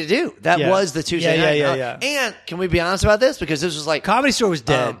the thing to do. That was the Tuesday night. Yeah. And can we be honest about this? Because this was like... Comedy Store was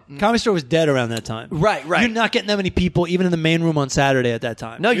dead. Comedy Store was dead around that time. Right. You're not getting that many people, even in the main room on Saturday at that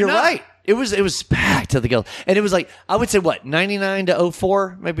time. No, you're right. It was packed to the gills. And it was like, I would say what, 99 to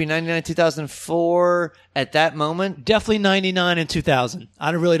 04? Maybe 99, 2004 at that moment? Definitely 99 and 2000.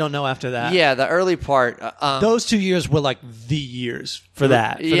 I really don't know after that. Yeah, the early part. Those 2 years were like the years for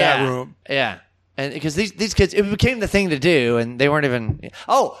that room. Yeah. And because these kids, it became the thing to do, and they weren't even.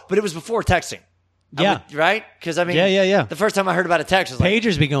 Oh, but it was before texting. Yeah. Right? Because I mean, yeah. The first time I heard about a text was like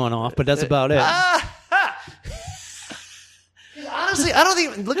pagers be going off, but that's about it. Honestly, I don't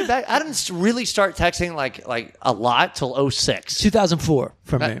think. Looking back, I didn't really start texting like a lot till 06. 2004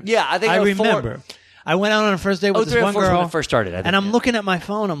 for me. Yeah, I think I 04. remember. I went out on a first date with this one girl. When it first started, I think, and I'm looking at my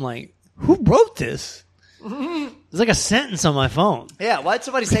phone. I'm like, who wrote this? There's like a sentence on my phone. Yeah, why'd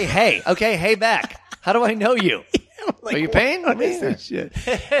somebody say, hey? Okay, hey back. How do I know you? Like, are you paying? What is this shit?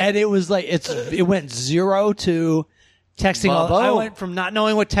 And it was like, it went 0 to texting. I went from not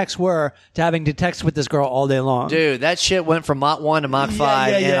knowing what texts were to having to text with this girl all day long. Dude, that shit went from Mach 1 to Mach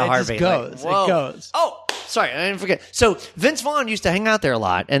 5 in a heartbeat. It goes. Like, it goes. Oh, sorry, I didn't forget. So Vince Vaughn used to hang out there a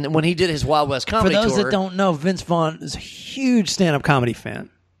lot. And when he did his Wild West comedy tour. For those that don't know, Vince Vaughn is a huge stand-up comedy fan.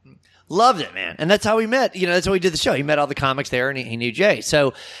 Loved it, man. And that's how we met. That's how we did the show. He met all the comics there, and he knew Jay.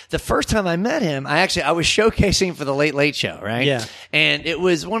 So the first time I met him, I was showcasing for the Late Late Show, right? Yeah. And it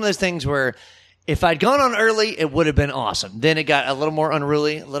was one of those things where if I'd gone on early, it would have been awesome. Then it got a little more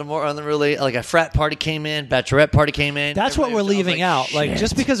unruly. Like a frat party came in, bachelorette party came in. That's what we're leaving out. Like,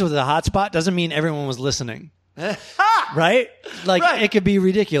 just because it was a hot spot doesn't mean everyone was listening. Right? Like, Right. it could be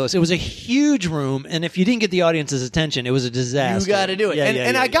ridiculous. It was a huge room, and if you didn't get the audience's attention, it was a disaster. You got to do it.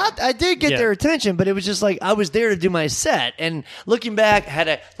 I did get their attention, but it was just like I was there to do my set. And looking back,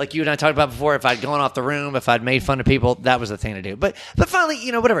 like you and I talked about before, if I'd gone off the room, if I'd made fun of people, that was the thing to do. But finally,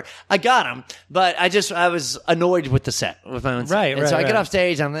 whatever. I got them, but I was annoyed with the set, with my own set. Right, and so I get right. off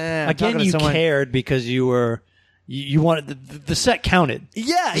stage, I'm Again, talking to you someone. cared because you were... You wanted the set counted.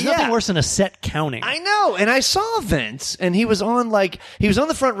 Yeah, There's yeah. nothing worse than a set counting. I know, and I saw Vince, and he was on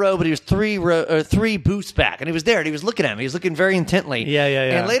the front row, but he was three booths back, and he was there, and he was looking at me. He was looking very intently. Yeah.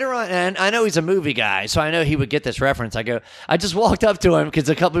 And later on, and I know he's a movie guy, so I know he would get this reference. I just walked up to him because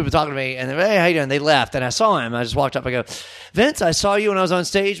a couple people were talking to me, and they were, hey, how you doing? They left, and I saw him. I just walked up. I go, Vince, I saw you when I was on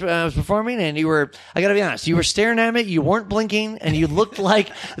stage when I was performing, and I got to be honest, you were staring at me, you weren't blinking, and you looked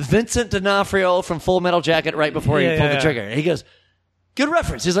like Vincent D'Onofrio from Full Metal Jacket right before he pulled the trigger. He goes, good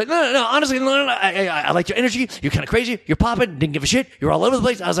reference. He's like, no, honestly, no. I like your energy. You're kind of crazy. You're popping. Didn't give a shit. You're all over the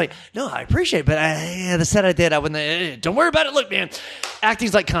place. I was like, no, I appreciate it, but the set I did, I wouldn't. Don't worry about it. Look, man,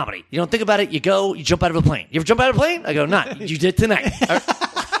 acting's like comedy. You don't think about it. You go. You jump out of a plane. You ever jump out of a plane? I go, not. You did tonight.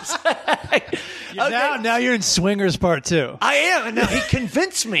 Okay. Now you're in Swingers Part 2. I am. And now he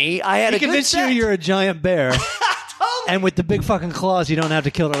convinced me I had He a good convinced you set. you're a giant bear. And with the big fucking claws, you don't have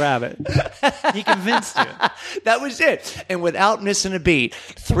to kill the rabbit. He convinced you. That was it. And without missing a beat,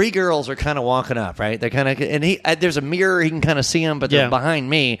 three girls are kind of walking up, right? They're kind of, and there's a mirror, he can kind of see them, but they're behind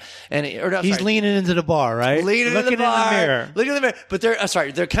me. And he's leaning into the bar, right? Leaning Looking in the bar, mirror. looking in the mirror. But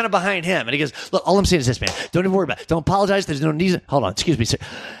they're kind of behind him. And he goes, look, all I'm saying is this, man. Don't even worry about it. Don't apologize. There's no need. Hold on. Excuse me, sir.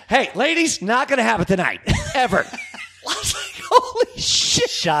 Hey, ladies, not going to happen tonight. Ever. I was like, holy shit.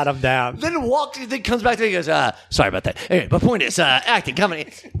 Shot him down. Then comes back to me and goes, sorry about that. Anyway, my point is, acting,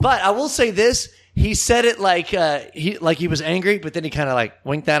 comedy. But I will say this. He said it like he was angry, but then he kind of like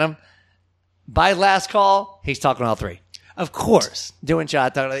winked at him. By last call, he's talking to all three. Of course. Doing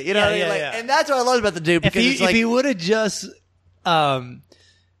shot, talking, you know what I mean? Yeah. And that's what I love about the dude. Because if he would have just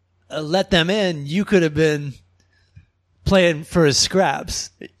let them in, you could have been playing for his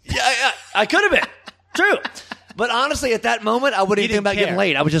scraps. Yeah, I could have been. True. But honestly, at that moment, I wouldn't even think about getting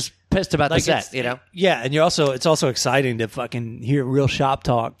late. I was just pissed about the set, you know? Yeah, and it's also exciting to fucking hear real shop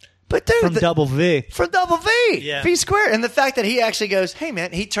talk. But dude, from Double V. From Double V. Yeah. V squared. And the fact that he actually goes, hey,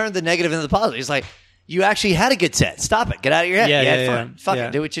 man, he turned the negative into the positive. He's like, you actually had a good set. Stop it. Get out of your head. Yeah, you had yeah, fun. yeah. Fuck Yeah.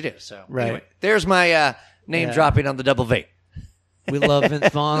 it. Do what you do. So, Right. Anyway, there's my name dropping on the Double V. We love Vince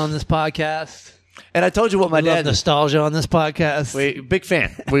Vaughn on this podcast. And I told you what my We love dad... nostalgia on this podcast. Big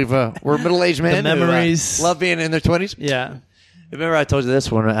fan. We're middle-aged men. The memories. Who, love being in their 20s. Yeah. Remember I told you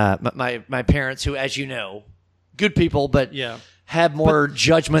this one, my parents, who, as you know, good people, but have more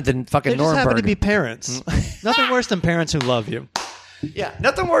judgment than fucking They just Nuremberg. happen to be parents. Nothing worse than parents who love you. Yeah,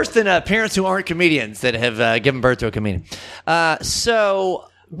 nothing worse than parents who aren't comedians that have given birth to a comedian. So...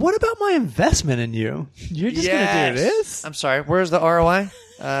 What about my investment in you? You're just going to do this? I'm sorry. Where's the ROI?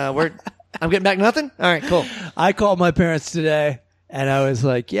 I'm getting back nothing? All right, cool. I called my parents today, and I was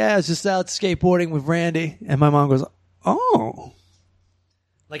like, yeah, I was just out skateboarding with Randy. And my mom goes, oh.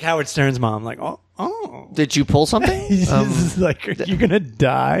 Like Howard Stern's mom, like, oh. Did you pull something? He's like, are you going to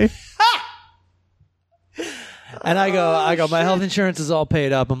die? And I go, my health insurance is all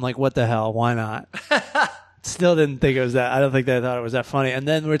paid up. I'm like, what the hell? Why not? Still didn't think it was that. I don't think they thought it was that funny. And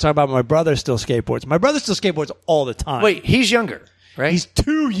then we were talking about my brother still skateboards. My brother still skateboards all the time. Wait, he's younger, right? He's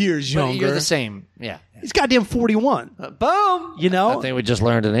 2 years But younger. you're the same. Yeah. He's goddamn 41. Boom. You know? I think we just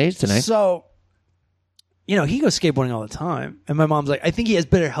learned an age tonight. So, he goes skateboarding all the time. And my mom's like, I think he has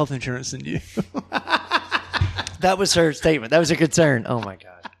better health insurance than you. That was her statement. That was her concern. Oh, my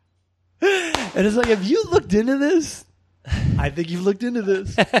God. And it's like, have you looked into this? I think you've looked into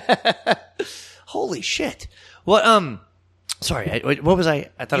this. Holy shit. What, sorry, what was I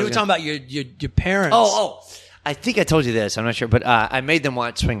thought You I were was talking about your parents. Oh, I think I told you this. I'm not sure, but I made them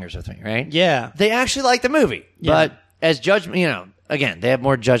watch Swingers with me, right? Yeah. They actually like the movie, Yeah. but as judgment, again, they have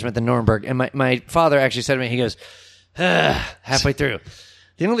more judgment than Nuremberg. And my father actually said to me, he goes, halfway through,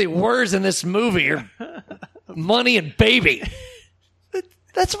 the only words in this movie are money and baby.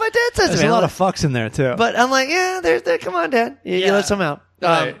 That's what my dad says to There's me. a lot of fucks in there, too. But I'm like, there. Come on, Dad. You let some out.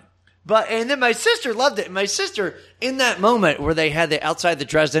 Right. And then my sister loved it. My sister, in that moment where they had the outside the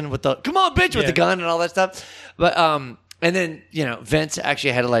Dresden with the come on bitch with the gun and all that stuff. But And then, Vince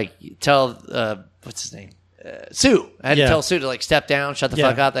actually had to like tell, what's his name? Sue. I had to tell Sue to like step down, shut the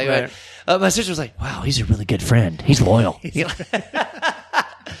fuck up. Right. My sister was like, wow, he's a really good friend. He's loyal. And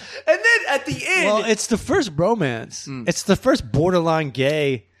then at the end. Well, it's the first bromance. It's the first borderline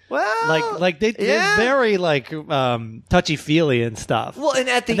gay. Well, they're very touchy feely and stuff. Well, and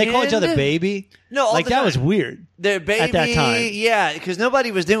at the they end, call each other baby. No, that was weird. Their baby at that time. Yeah, because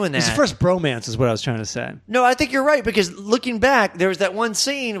nobody was doing that. It's the first bromance, is what I was trying to say. No, I think you're right because looking back, there was that one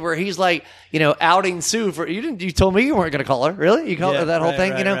scene where he's like, outing Sue for you told me you weren't going to call her, really? You called her that whole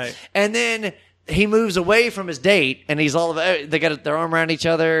thing, right. and then. He moves away from his date, and he's all about. They got their arm around each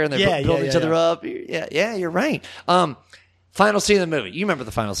other, and they're building each other up. Yeah, you're right. Final scene of the movie. You remember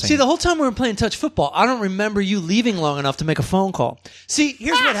the final scene? See, the whole time we were playing touch football, I don't remember you leaving long enough to make a phone call. See,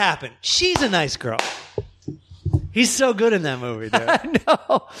 here's what happened. She's a nice girl. He's so good in that movie, dude. I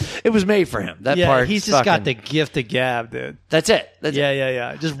know. It was made for him. That part. He's just got the gift of gab, dude. That's it.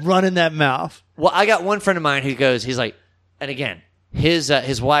 Yeah. Just running that mouth. Well, I got one friend of mine who goes, he's like, and again,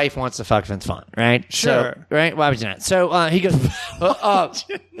 his wife wants to fuck Vince Vaughn, right? Sure. So, right? Why would you not? So he goes,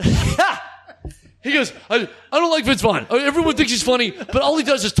 he goes, I don't like Vince Vaughn. Everyone thinks he's funny, but all he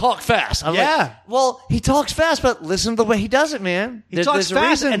does is talk fast. I'm like, well, he talks fast, but listen to the way he does it, man. He talks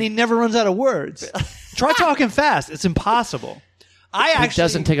fast and he never runs out of words. Try talking fast. It's impossible. I actually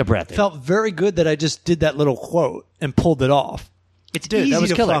doesn't take a breath. Felt very good that I just did that little quote and pulled it off. It's easy that was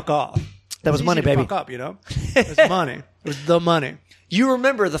to killer. fuck off. That was money, baby. Fuck up, It was money. It was the money. You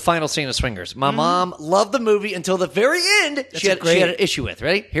remember the final scene of Swingers. My mom loved the movie until the very end. She had an issue with,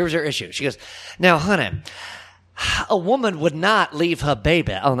 right? Here's her issue. She goes, now, honey, a woman would not leave her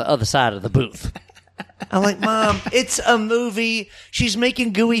baby on the other side of the booth. I'm like, Mom, it's a movie. She's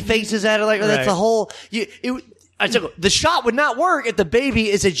making gooey faces at her. Like, that's the whole... I said, the shot would not work if the baby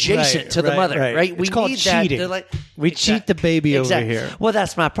is adjacent to the mother, right? It's called cheating. We cheat the baby over here. Well,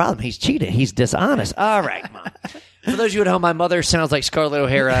 that's my problem. He's cheated. He's dishonest. All right, Mom. For those of you at home, my mother sounds like Scarlett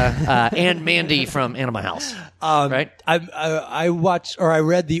O'Hara and Mandy from Animal House. Right? I watched or I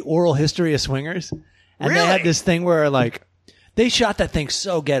read the oral history of Swingers, and they had this thing where they shot that thing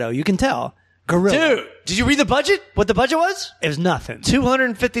so ghetto, you can tell. Gorilla. Dude, did you read the budget? What the budget was? It was nothing.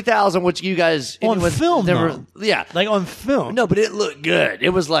 $250,000, which you guys on film. Yeah, like on film. No, but it looked good. It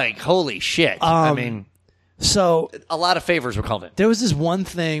was like holy shit. I mean, so a lot of favors were called in. There was this one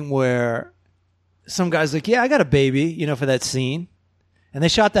thing where some guy's like, "Yeah, I got a baby," for that scene, and they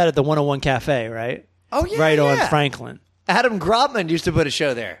shot that at the 101 Cafe, right? Oh yeah, right on Franklin. Adam Grobman used to put a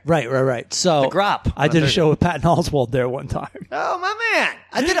show there. Right. So the Grop. I did a show with Patton Oswalt there one time. Oh my man!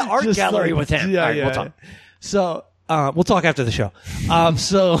 I did an art gallery with him. Yeah, All right, we'll talk. So we'll talk after the show.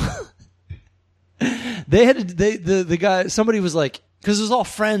 So they had the guy. Somebody was like, because it was all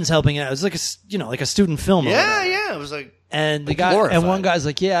friends helping out. It was like like a student film. Yeah. It was like and the guy glorified. And one guy's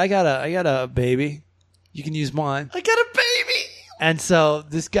like, yeah, I got a baby. You can use mine. I got a baby. And so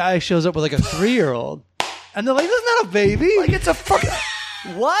this guy shows up with like a 3-year-old. And they're like, that's not a baby. Like, it's a fucking...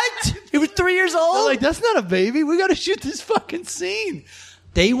 What? He was 3 years old? They're like, that's not a baby. We got to shoot this fucking scene.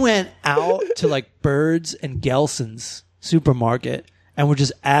 They went out to like Birds and Gelson's supermarket and were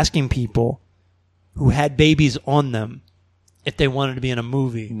just asking people who had babies on them if they wanted to be in a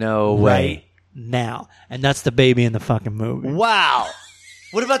movie. No way. Right now. And that's the baby in the fucking movie. Wow.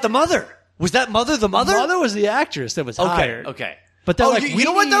 What about the mother? Was that mother the mother? The mother was the actress that was hired. Okay. But they're like, you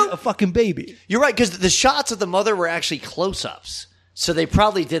know what, though? A fucking baby. You're right, because the shots of the mother were actually close-ups. So they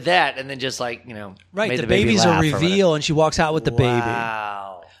probably did that and then just right, made the baby's a reveal and she walks out with the baby.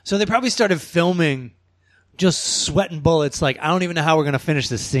 Wow. So they probably started filming just sweating bullets like, I don't even know how we're going to finish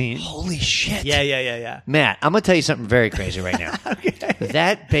this scene. Holy shit. Yeah. Matt, I'm going to tell you something very crazy right now. Okay.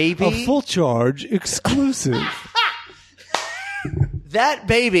 That baby... A full charge exclusive. That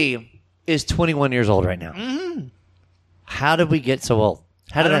baby is 21 years old right now. Mm-hmm. How did we get so old?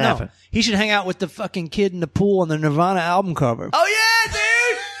 How did that happen? He should hang out with the fucking kid in the pool on the Nirvana album cover. Oh, yeah,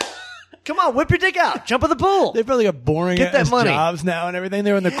 dude! Come on, whip your dick out. Jump in the pool. They probably got boring Get that money. jobs now and everything.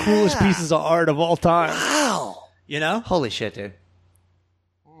 They're in the coolest pieces of art of all time. Wow. Holy shit, dude.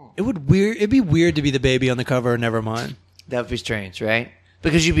 It'd be weird to be the baby on the cover of Nevermind. That would be strange, right?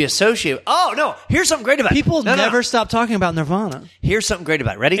 Because you'd be associated. Oh, no. Here's something great about it. People never stop talking about Nirvana. Here's something great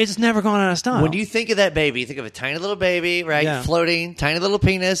about it. Ready? It's never gone out of style. When you think of that baby, you think of a tiny little baby, right? Yeah. Floating, tiny little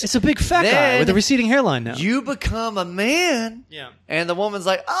penis. It's a big fat guy with a receding hairline now. You become a man. Yeah. And the woman's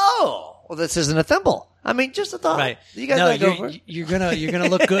like, oh, well, this isn't a thimble. I mean, just a thought. Right. You guys go for it. You're gonna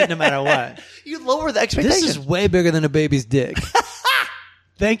look good no matter what. You lower the expectations. This is way bigger than a baby's dick.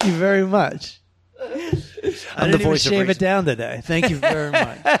 Thank you very much. I didn't even shave it down today. Thank you very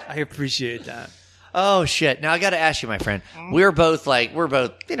much. I appreciate that. Oh shit! Now I got to ask you, my friend. We're both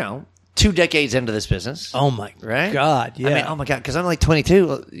 2 decades into this business. Oh my God! Yeah. I mean, oh my God, because I'm like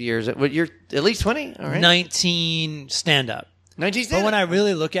 22 years. You're at least 20. All right. 19 stand up. 19 But when I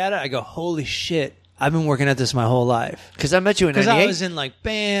really look at it, I go, holy shit! I've been working at this my whole life. Because I met you in 98. Because I was in like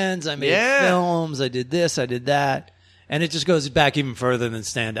bands, I made films, I did this, I did that. And it just goes back even further than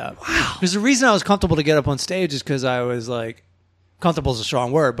stand-up. Wow. Because the reason I was comfortable to get up on stage is because I was like, comfortable is a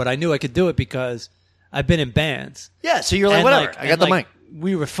strong word, but I knew I could do it because I've been in bands. Yeah, so you're like, And whatever, I got the mic.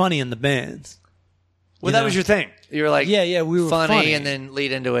 We were funny in the bands. Well, that was your thing. You were like, we were funny. and then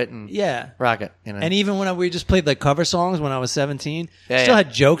lead into it and Yeah. rock it. You know? And even when we just played like cover songs when I was 17, Yeah, still yeah.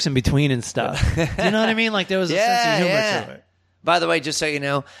 had jokes in between and stuff. Do you know what I mean? Like there was a sense of humor to it. By the way, just so you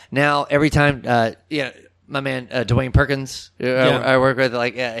know, now every time, my man Dwayne Perkins, I work with,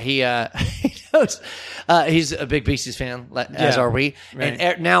 he knows. He's a big Beasties fan, as are we. Right.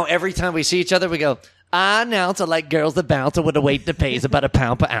 And now every time we see each other, we go, I announce I like girls that bounce and with a weight that pays about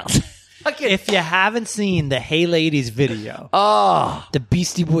 £1 per ounce. If you haven't seen the Hey Ladies video, the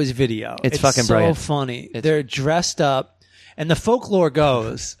Beastie Boys video, it's fucking so brilliant. funny. They're dressed up, and the folklore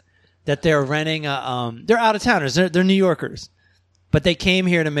goes that they're renting they're out of towners. They're New Yorkers, but they came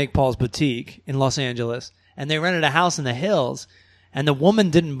here to make Paul's Boutique in Los Angeles, and they rented a house in the hills, and the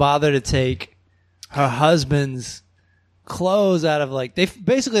woman didn't bother to take her husband's clothes out of they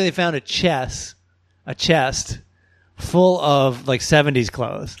found a chest full of 70s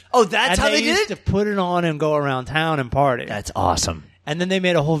clothes. Oh, that's how they used did to put it on and go around town and party. That's awesome. And then they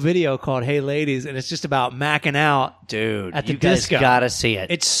made a whole video called Hey Ladies, and it's just about macking out Dude, at the you guys disco. gotta see it.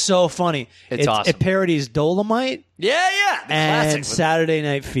 It's so funny. It's awesome. It parodies Dolomite the and classic. Saturday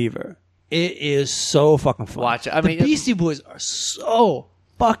Night Fever. It is so fucking fun. Watch it. I mean, the Beastie Boys are so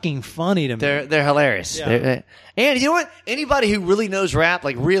fucking funny to me. They're hilarious. Yeah. And you know what? Anybody who really knows rap,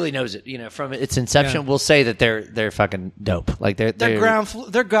 really knows it, from its inception, will say that they're fucking dope. They're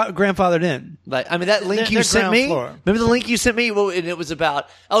grandfathered in. That link you they're sent ground me. floor. Remember the link you sent me? Well, and it was about.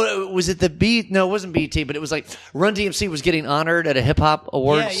 Oh, was it the B? No, it wasn't BT, but it was Run DMC was getting honored at a hip hop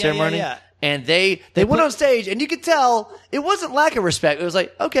awards ceremony. Yeah. And they went on stage, and you could tell it wasn't lack of respect. It was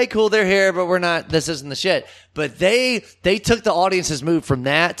like, okay, cool, they're here, but we're not. This isn't the shit. But they took the audience's mood from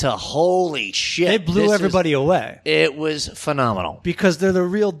that to holy shit. They blew everybody away. It was phenomenal Because they're the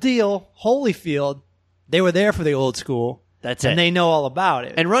real deal. Holyfield, they were there for the old school. That's it. And they know all about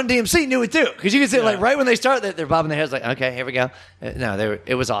it. And Run DMC knew it too, because you can see right when they start, they're bobbing their heads okay, here we go.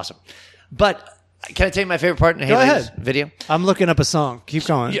 It was awesome. But can I tell you my favorite part in the Hey Ladies video? I'm looking up a song. Keep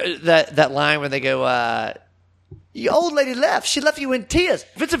going. That line where they go, your old lady left. She left you in tears.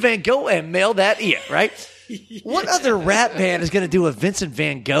 Vincent Van Gogh and mail that ear, right? What other rap band is going to do a Vincent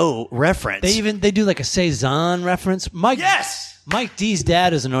Van Gogh reference? They do a Cezanne reference. Mike D's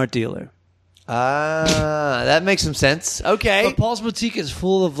dad is an art dealer. That makes some sense. Okay. But Paul's Boutique is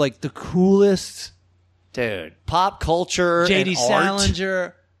full of the coolest dude, pop culture, J.D. and art.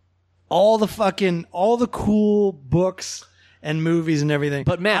 Salinger, all the cool books and movies and everything.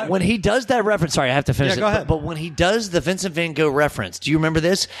 But Matt, when he does that reference, sorry, I have to finish it. Go ahead. But when he does the Vincent Van Gogh reference, do you remember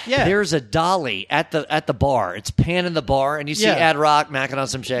this? Yeah. There's a dolly at the bar. It's panning the bar, and you see Ad Rock macking on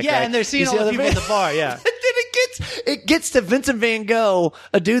some chick. Yeah, right? and they're seeing all the people in the bar. Yeah. And then it gets to Vincent Van Gogh,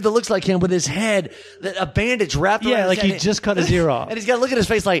 a dude that looks like him with his head, a bandage wrapped around his head. he just cut his ear off. And he's got to look at his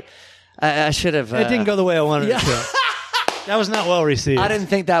face I should have. It didn't go the way I wanted it to. That was not well received. I didn't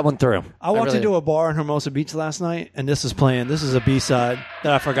think that one through. I walked into a bar in Hermosa Beach last night, and this is playing. This is a B-side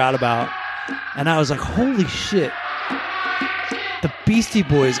that I forgot about. And I was like, holy shit. The Beastie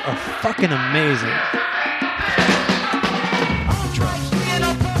Boys are fucking amazing.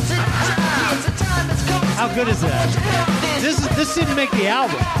 How good is that? This didn't make the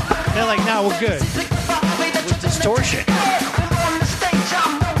album. They're like, nah, we're good. With distortion.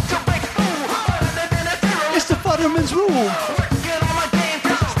 It's the Futterman's Rule.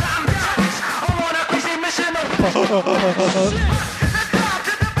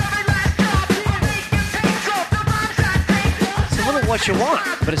 It's a little what you want,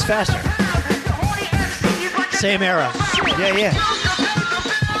 but it's faster. Same era. Yeah.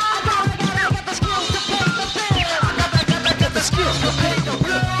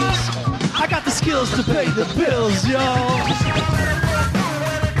 I got the skills to pay the bills, yo.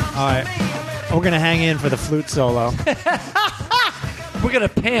 All right. We're going to hang in for the flute solo. We're going to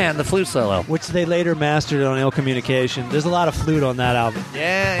pan the flute solo. Which they later mastered on Ill Communication. There's a lot of flute on that album.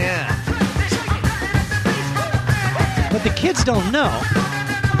 Yeah. But the kids don't know.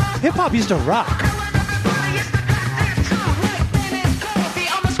 Hip-hop used to rock.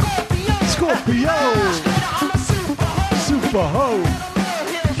 Scorpio. Super Ho.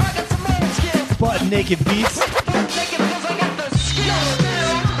 butt naked beats. But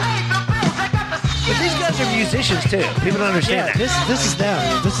these guys are musicians too. People don't understand that. This is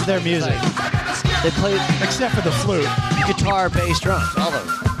them. This is their music. They play Except for the flute. guitar, bass, drums, all of them.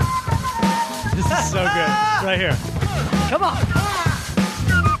 This is so good. Right here. Come on.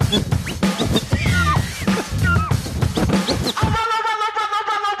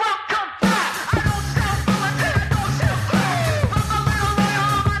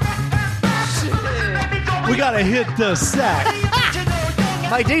 We gotta hit the sack.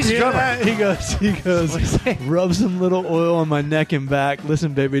 Mike D's a drummer. He goes, rub some little oil on my neck and back.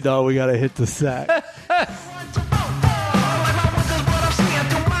 Listen, baby doll, we gotta hit the sack. That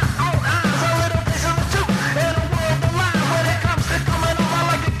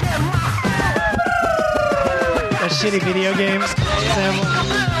shitty video games sample.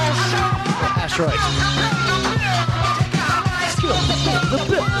 Asteroids.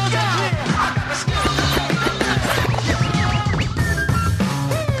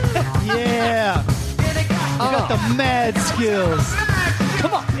 Yeah. You got the mad skills.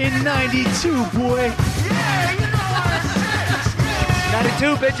 Come on. In 92, boy.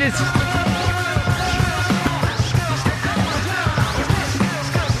 92, bitches.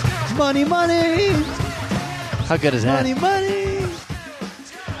 Money, money. How good is that? Money, money.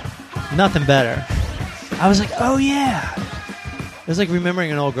 Nothing better. I was like, oh yeah. It was like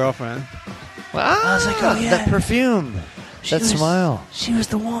remembering an old girlfriend. Wow. I was like, oh yeah. That perfume. That smile. She was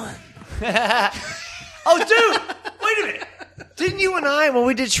the one. Oh, dude. Wait a minute. Didn't you and I, when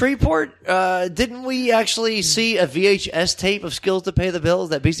we did Shreveport, didn't we actually see a VHS tape of Skills to Pay the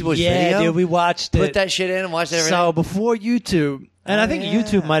Bills, that Beastie Boys video? Yeah, dude, we watched it. Put that shit in and watched everything. So before YouTube, and I think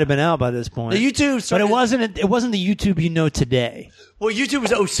YouTube might have been out by this point. The YouTube but it wasn't the YouTube you know today. Well, YouTube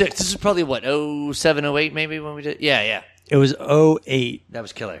was 06. This is probably what, 07, 08 maybe when we did? Yeah. It was 08. That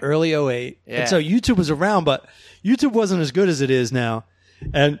was killer. Early 08. Yeah. And so YouTube was around, but YouTube wasn't as good as it is now.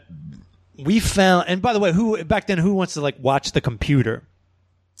 And we found, and by the way, back then, who wants to like watch the computer?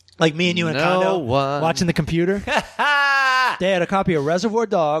 Like me and you in a condo watching the computer. They had a copy of Reservoir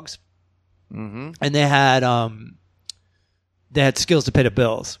Dogs, and they had Skills to Pay the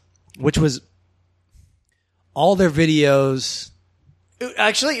Bills, which was all their videos.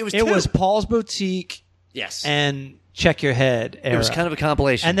 Actually, it was two. It was Paul's Boutique, yes, and Check Your Head era. It was kind of a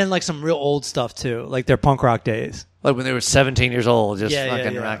compilation, and then like some real old stuff too, like their punk rock days, like when they were 17 years old, just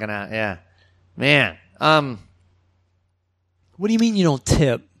fucking rocking out. Yeah, man. What do you mean you don't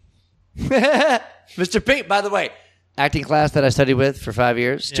tip? Mr. Pink, by the way, acting class that I studied with for 5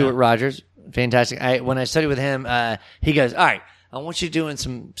 years, Stuart Rogers, fantastic. When I studied with him, he goes, all right, I want you doing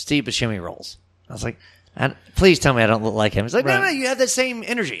some Steve Buscemi roles. I was like, please tell me I don't look like him. He's like, no, you have that same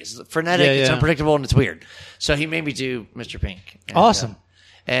energy. It's frenetic, it's unpredictable, and it's weird. So he made me do Mr. Pink. And, awesome.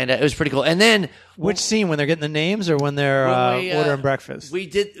 And it was pretty cool. And then... Which scene? When they're getting the names or when they're ordering breakfast? We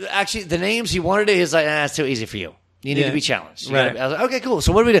did... Actually, the names, he wanted it. He's like, it's too easy for you. You need to be challenged. Right. I was like, okay, cool.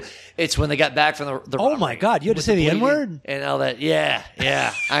 So what do we do? It's when they got back from the oh, my God. You had to say the N-word? And all that. Yeah.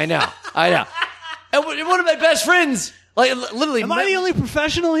 I know. And one of my best friends... Like literally, am I the only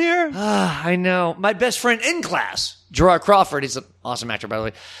professional here? I know. My best friend in class, Gerard Crawford. He's an awesome actor, by the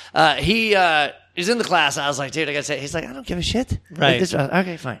way. He is in the class. I was like, dude, I gotta say. He's like, I don't give a shit. Right.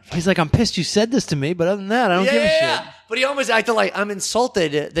 Okay, fine. He's like, I'm pissed you said this to me, but other than that, I don't give a shit. But he almost acted like I'm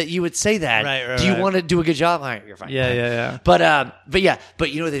insulted that you would say that. Right. Do you want to do a good job? All right, you're fine. Yeah. But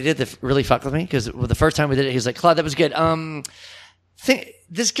you know what they did that really fucked with me? Because the first time we did it, he was like, Claude, that was good.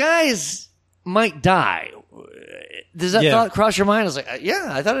 This guy might die. Does that thought cross your mind? I was like, yeah,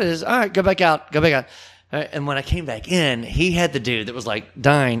 I thought it is. All right, go back out. All right, and when I came back in, he had the dude that was like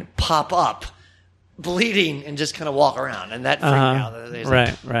dying pop up, bleeding, and just kind of walk around. And that freaked me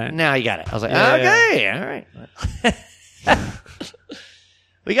out. Right. Now you got it. I was like, okay, all right.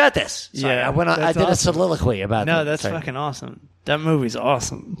 We got this. Sorry, I did a soliloquy about that. No, that's fucking awesome. That movie's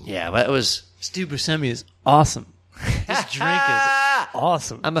awesome. Yeah, but it was... Steve Buscemi is awesome. This drink is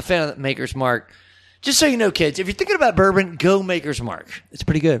awesome. I'm a fan of Maker's Mark. Just so you know, kids, if you're thinking about bourbon, go Maker's Mark. It's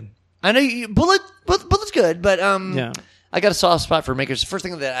pretty good. I know Bullet's good, but I got a soft spot for Maker's. The first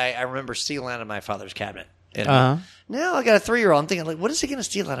thing that I remember stealing out of my father's cabinet. Now I got a 3-year-old. I'm thinking, like, what is he going to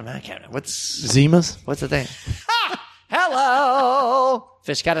steal out of my cabinet? Zimas? What's the thing? Hello,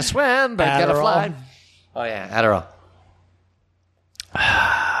 fish got to swim, but got to fly. Oh yeah, Adderall.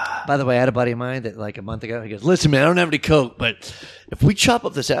 By the way, I had a buddy of mine that like a month ago. He goes, "Listen, man, I don't have any Coke, but if we chop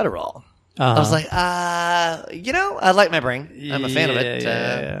up this Adderall." I was like, I like my brain. I'm a fan of it.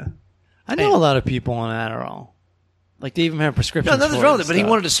 Yeah. I know a lot of people on Adderall. Like, they even have prescriptions. No, nothing's wrong with it, but he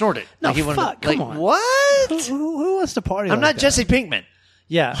wanted to snort it. No, like, he wanted come on. What? Who wants to party I'm like not that? Jesse Pinkman.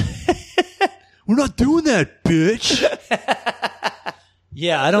 Yeah. We're not doing that, bitch.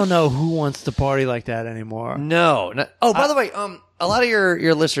 Yeah, I don't know who wants to party like that anymore. No. Oh, by the way, a lot of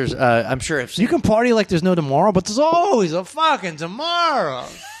your listeners, I'm sure have seen. You can party like there's no tomorrow, but there's always a fucking tomorrow.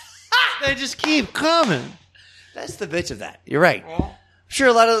 They just keep coming. That's the bitch of that. You're right. I'm sure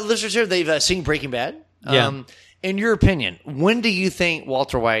a lot of listeners here, they've seen Breaking Bad. Yeah. In your opinion, when do you think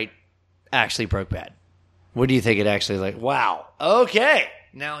Walter White actually broke bad? What do you think it actually like? Wow. Okay.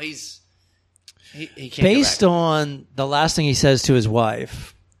 Now he can't Based on the last thing he says to his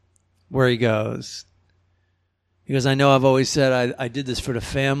wife, where he goes, I know I've always said I did this for the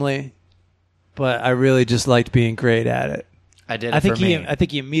family, but I really just liked being great at it. I did it for me. I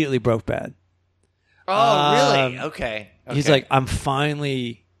think he immediately broke bad. Oh, really? Okay. He's like, I've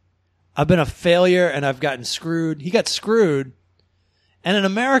been a failure and I've gotten screwed. He got screwed. And in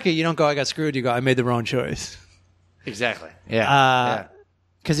America, you don't go, I got screwed. You go, I made the wrong choice. Exactly. Yeah.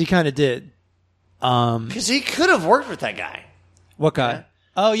 Because he kind of did. Because he could have worked with that guy. What guy? Yeah.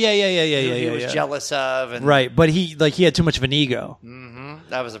 Oh, yeah. He was jealous of. And, right. But he had too much of an ego. Mm-hmm.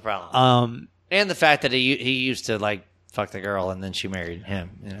 That was the problem. And the fact that he used to like fuck the girl and then she married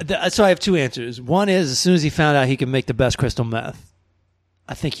him. You know? So I have two answers. One is as soon as he found out he could make the best crystal meth,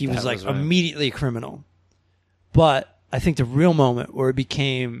 I think he was like immediately a criminal. But I think the real moment where it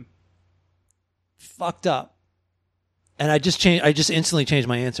became fucked up, and I just instantly changed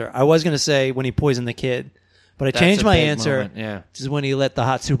my answer. I was going to say when he poisoned the kid, but I changed my answer. Moment, yeah. This is when he let the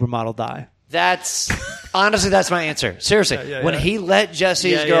hot supermodel die. Honestly, that's my answer. Seriously. When he let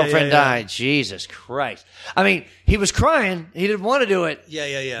Jesse's girlfriend die, Jesus Christ. I mean, he was crying. He didn't want to do it.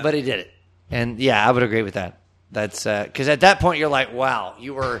 Yeah. But he did it. And yeah, I would agree with that. That's because at that point you're like, wow,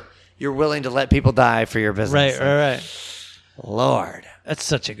 you're willing to let people die for your business. Right. Lord. That's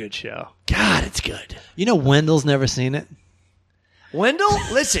such a good show. God, it's good. You know Wendell's never seen it? Wendell,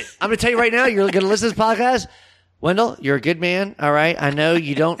 listen, I'm going to tell you right now, you're going to listen to this podcast. Wendell, you're a good man, all right? I know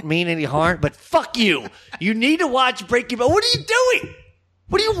you don't mean any harm, but fuck you. You need to watch Breaking Bad. What are you doing?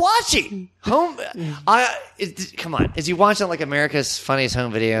 What are you watching? Come on. Is he watching like America's Funniest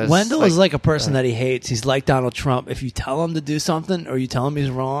Home Videos? Wendell is like a person that he hates. He's like Donald Trump. If you tell him to do something or you tell him he's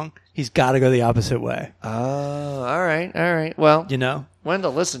wrong, he's got to go the opposite way. Oh, all right. Well,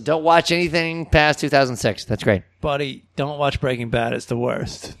 Wendell, listen, don't watch anything past 2006. That's great. Buddy, don't watch Breaking Bad. It's the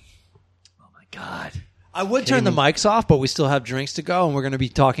worst. Oh, my God. I would turn the mics off, but we still have drinks to go, and we're going to be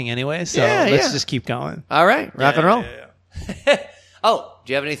talking anyway, so let's just keep going. All right. Rock and roll. Yeah. Oh,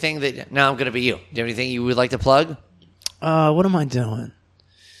 do you have anything that... Now I'm going to be you. Do you have anything you would like to plug? What am I doing?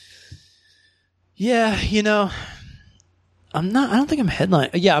 Yeah, I don't think I'm headlining.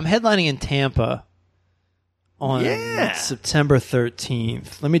 Yeah, I'm headlining in Tampa on September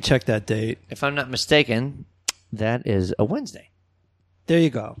 13th. Let me check that date. If I'm not mistaken, that is a Wednesday. There you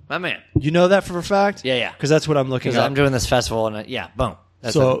go. My man. You know that for a fact? Yeah. Because that's what I'm looking at. Because I'm doing this festival, and boom.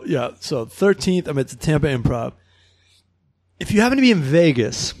 So 13th, I'm at the Tampa Improv. If you happen to be in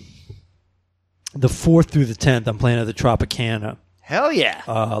Vegas, the 4th through the 10th, I'm playing at the Tropicana. Hell yeah.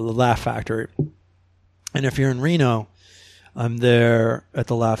 The Laugh Factory. And if you're in Reno, I'm there at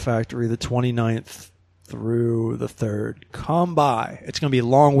the Laugh Factory the 29th through the 3rd. Come by. It's going to be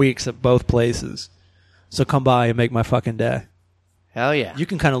long weeks at both places. So come by and make my fucking day. Hell yeah. You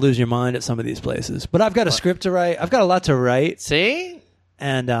can kind of lose your mind at some of these places. But I've got a script to write. I've got a lot to write. See?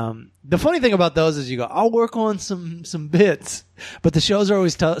 And the funny thing about those is you go, I'll work on some bits. But the shows are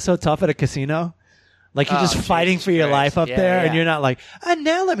always so tough at a casino. Like you're just fighting for your life up there. And you're not like, and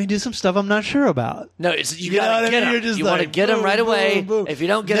now let me do some stuff I'm not sure about. No, you got to get them. You want to get them right away. Boom. If you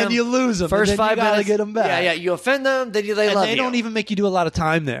don't get them, then you lose them. First 5 minutes. You get them back. Yeah. You offend them, then they love you. They don't even make you do a lot of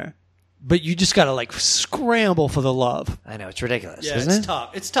time there. But you just got to like scramble for the love. I know. It's ridiculous, yeah, isn't it?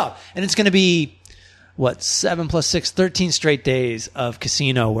 It's tough. And it's going to be, 7 + 6, 13 straight days of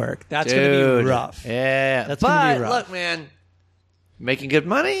casino work. That's going to be rough. Yeah. That's going to be rough. But look, man, making good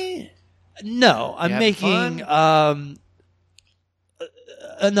money? No, I'm making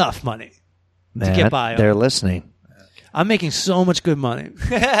enough money to get by. They're listening. I'm making so much good money.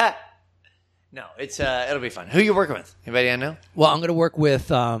 No, it'll be fun. Who are you working with? Anybody I know? Well, I'm going to work with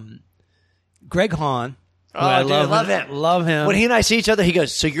Greg Hahn. Oh, I love him. Love him. When he and I see each other, he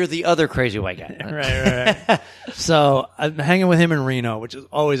goes, so you're the other crazy white guy. Right. So I'm hanging with him in Reno, which is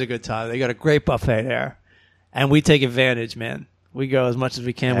always a good time. They got a great buffet there. And we take advantage, man. We go as much as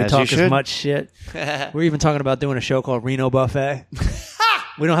we can. We talk as much shit. We're even talking about doing a show called Reno Buffet.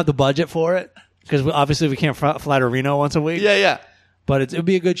 We don't have the budget for it because obviously we can't fly to Reno once a week. Yeah. But it'll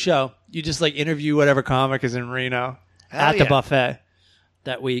be a good show. You just like interview whatever comic is in Reno at the buffet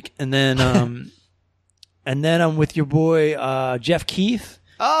that week. And then and then I'm with your boy Jeff Keith.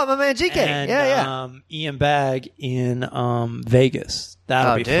 Oh, my man, GK. And, Ian Bagg in Vegas.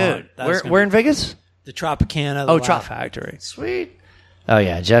 That'll be fun. We're in Vegas? The Tropicana, the Laugh Factory. Sweet. Oh,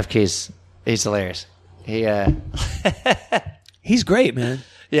 yeah. Jeff Keys, he's hilarious. He's great, man.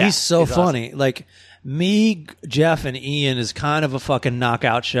 Yeah, he's so funny. Awesome. Like, me, Jeff, and Ian is kind of a fucking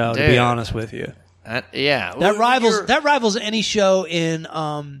knockout show, to be honest with you. That rivals any show in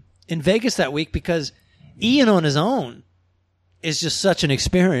Vegas that week because Ian on his own is just such an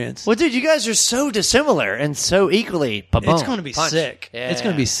experience. Well, dude, you guys are so dissimilar and so equally. It's going to be sick. Yeah. It's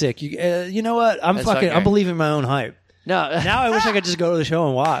going to be sick. You know what? I'm believing my own hype. No, now I wish I could just go to the show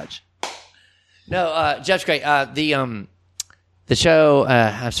and watch. No, Jeff's great. The show.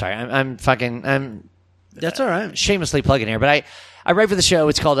 I'm sorry. I'm. That's all right. Shamelessly plugging here, but I write for the show.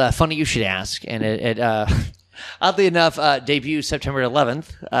 It's called Funny You Should Ask, and it oddly enough debuts September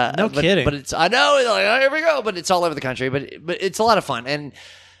 11th. No kidding. But it's I know like, oh, here we go. But it's all over the country. But it's a lot of fun. And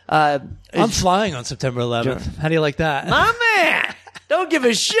I'm flying on September 11th. How do you like that? My man, don't give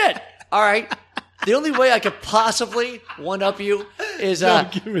a shit. All right. The only way I could possibly one up you is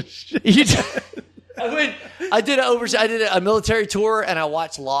don't give a shit. I did a military tour and I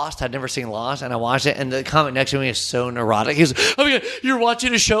watched Lost. I'd never seen Lost and I watched it and the comment next to me is so neurotic. He's you're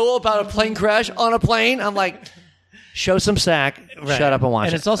watching a show about a plane crash on a plane? I'm like, show some sack, shut up and watch it.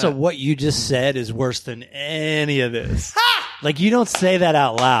 And it's also what you just said is worse than any of this. Like you don't say that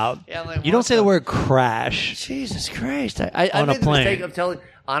out loud. Yeah, like, you don't say the word crash. Jesus Christ. I on made a plane. The mistake of telling,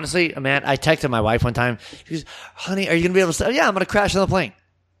 honestly, man, I texted my wife one time. She goes, honey, are you going to be able to stay? Yeah, I'm going to crash on the plane.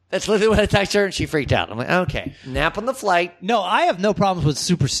 That's literally what I texted her, and she freaked out. I'm like, okay, nap on the flight. No, I have no problems with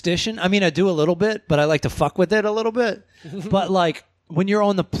superstition. I mean, I do a little bit, but I like to fuck with it a little bit. But like when you're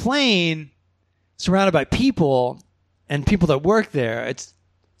on the plane, surrounded by people and people that work there, it's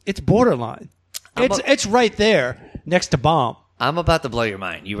borderline. It's right there next to bomb. I'm about to blow your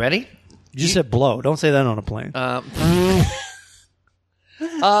mind. You ready? You said blow. Don't say that on a plane.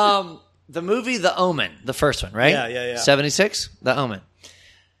 The movie The Omen, the first one, right? Yeah. 76, The Omen.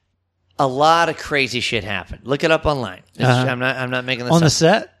 A lot of crazy shit happened. Look it up online. I'm not making this on up. the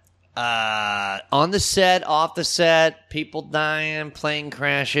set. On the set, off the set, people dying, plane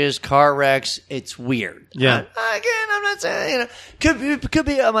crashes, car wrecks. It's weird. Yeah. I'm not saying could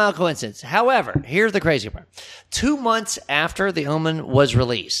be a mild coincidence. However, here's the crazy part: 2 months after The Omen was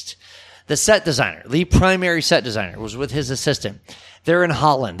released, the set designer, the primary set designer, was with his assistant. They're in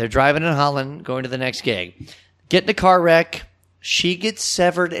Holland. They're driving in Holland, going to the next gig. Get in a car wreck. She gets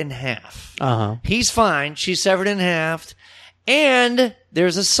severed in half. He's fine. She's severed in half. And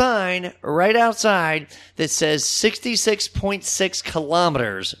there's a sign right outside that says 66.6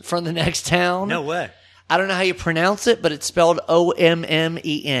 kilometers from the next town. No way. I don't know how you pronounce it, but it's spelled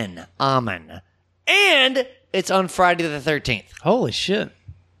O-M-M-E-N. Amen. And it's on Friday the 13th. Holy shit.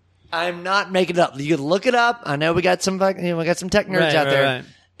 I'm not making it up. You can look it up. I know we got some tech nerds out there.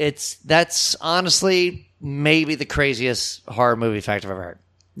 Right. That's honestly maybe the craziest horror movie fact I've ever heard.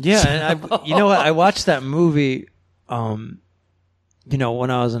 Yeah, and you know what? I watched that movie, when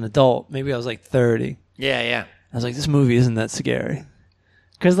I was an adult. Maybe I was like 30. Yeah. I was like, this movie isn't that scary.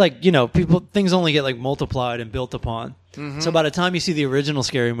 Because, things only get, multiplied and built upon. Mm-hmm. So by the time you see the original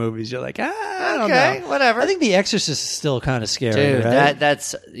scary movies, you're like, I don't know. Whatever. I think The Exorcist is still kind of scary, dude, right?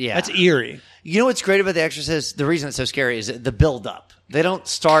 That's eerie. You know what's great about The Exorcist? The reason it's so scary is the build-up. They don't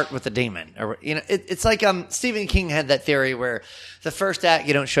start with the demon. It's like Stephen King had that theory where the first act,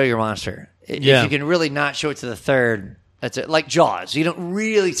 you don't show your monster. If you can really not show it to the third, that's it. Like Jaws. You don't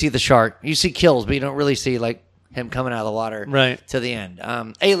really see the shark. You see kills, but you don't really see, him coming out of the water to the end.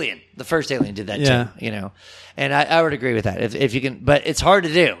 Alien. The first Alien did that too, And I would agree with that. If you can, but it's hard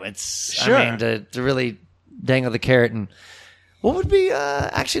to do. To really dangle the carrot. And what would be,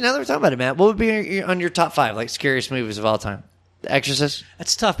 actually, now that we're talking about it, Matt, what would be on your top 5, scariest movies of all time? The Exorcist?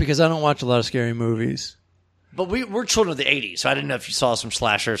 That's tough because I don't watch a lot of scary movies. But we're children of the 80s, so I didn't know if you saw some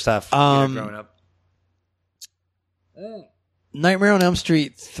slasher stuff growing up. Nightmare on Elm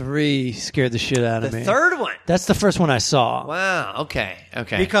Street 3 scared the shit out of me. The third one? That's the first one I saw. Wow, okay.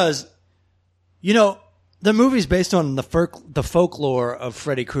 Because, the movie's based on the folklore of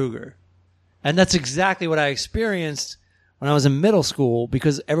Freddy Krueger. And that's exactly what I experienced when I was in middle school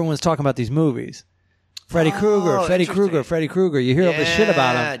because everyone's talking about these movies. Freddy Krueger. You hear all this shit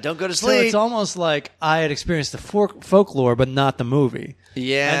about him. Don't go to sleep. So it's almost like I had experienced the folklore, but not the movie.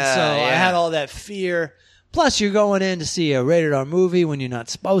 Yeah. And so I had all that fear. Plus, you're going in to see a rated R movie when you're not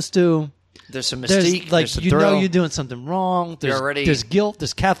supposed to. There's some mystique. There's some thrill. You're doing something wrong. There's guilt.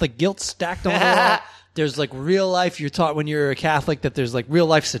 There's Catholic guilt stacked on the wall. There's real life. You're taught when you're a Catholic that there's real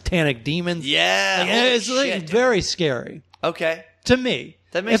life satanic demons. Yeah. It's very scary. Okay. To me.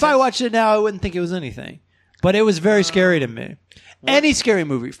 That makes If I sense. watched it now, I wouldn't think it was anything. But it was very scary to me. Any scary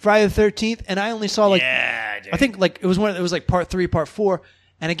movie, Friday the 13th, and I only saw like, dude. I think like it was like part 3, part 4,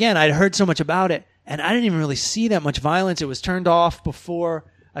 and again I'd heard so much about it, and I didn't even really see that much violence. It was turned off before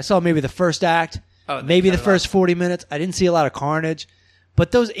I saw maybe the first act, maybe the first 40 minutes. I didn't see a lot of carnage,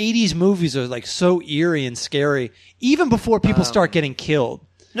 but those 80s movies are like so eerie and scary, even before people start getting killed.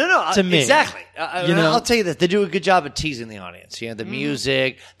 No, to me. Exactly. I'll tell you this: they do a good job of teasing the audience. You know, the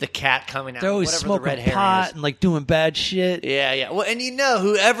music, the cat coming out. They're always whatever smoking the red hair pot is. and like doing bad shit. Yeah. Well, and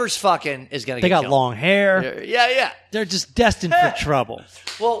whoever's fucking is gonna. They get got killed. long hair. Yeah. They're just destined for trouble.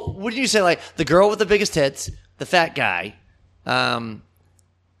 Well, wouldn't you say like the girl with the biggest tits, the fat guy,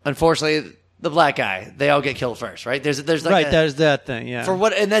 unfortunately, the black guy, they all get killed first, right? There's like Right, there's that thing. Yeah.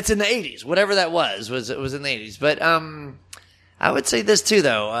 and that's in the 80s. Whatever that was in the 80s. But I would say this too,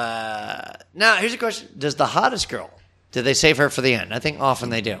 though. Now, here's a question: does the hottest girl? Do they save her for the end? I think often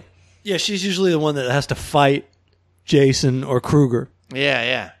they do. Yeah, she's usually the one that has to fight Jason or Kruger.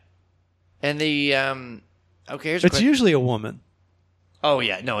 Yeah. And the okay, here's a It's question. usually a woman. Oh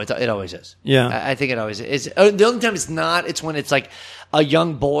yeah, no, it always is. Yeah. I think it always is. The only time it's not, it's when it's like a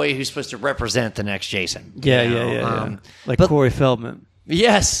young boy who's supposed to represent the next Jason. Yeah, you know? yeah. Like but- Corey Feldman.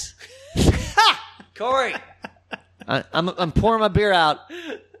 Yes, Corey. I'm pouring my beer out.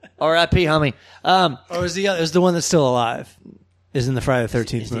 R.I.P. homie. Or is the one that's still alive? Is in the Friday the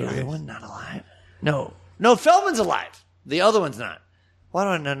 13th Is the movie. other one not alive? No, Feldman's alive. The other one's not. Why do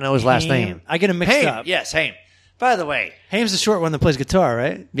I not know his last name? I get him mixed Haim. up. Yes, Haim. By the way, Haim's the short one that plays guitar,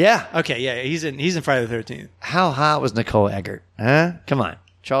 right? yeah. Okay, yeah, he's in Friday the 13th. How hot was Nicole Eggert? Huh? Come on.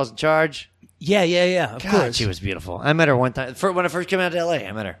 Charles in Charge? Yeah, of God, course. she was beautiful. I met her one time. When I first came out to L.A.,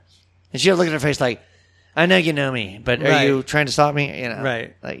 I met her. And she had a look at her face like, I know you know me, but are Right. you trying to stop me? You know,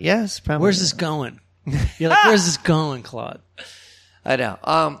 Right. Like, yes, probably. Where's this going? You're like, where's this going, Claude? I know.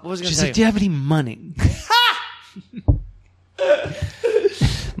 What was I going to She's say? like, do you have any money?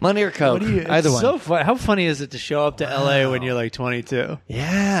 Money or Coke? Either one. So funny. How funny is it to show up to LA when you're like 22?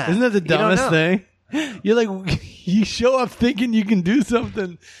 Yeah. Isn't that the You don't dumbest know. thing? You're like, you show up thinking you can do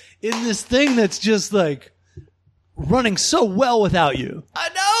something in this thing that's just like running so well without you. I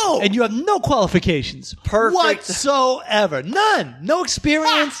know. And you have no qualifications. Perfect. Whatsoever. None. No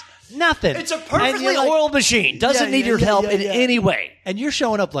experience. Nothing. It's a And perfectly you're like- oiled machine. Doesn't Yeah, need yeah, your yeah, help yeah, in yeah. any way. And you're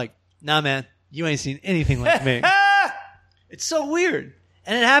showing up like, nah, man, you ain't seen anything like me. It's so weird.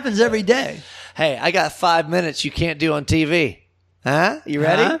 And it happens every day. Hey, I got 5 minutes you can't do on TV. Huh? You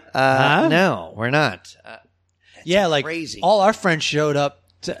ready? Huh? No, we're not. Yeah, like crazy. all our friends showed up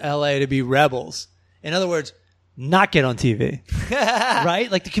to LA to be rebels. In other words, not get on TV. Right?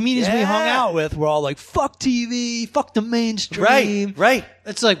 Like the comedians we hung Yeah. out with were all like, fuck TV, fuck the mainstream. Right.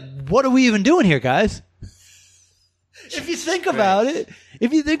 It's like, what are we even doing here, guys? If you think about it,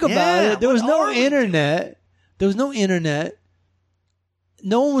 Yeah, there was what no are we internet. There was no internet.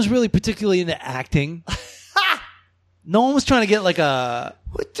 No one was really particularly into acting. No one was trying to get like a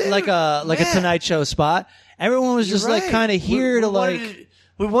Tonight Show spot. Everyone was just like kind of here to like.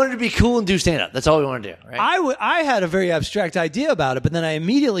 We wanted to be cool and do stand up. That's all we wanted to do, right? I had a very abstract idea about it, but then I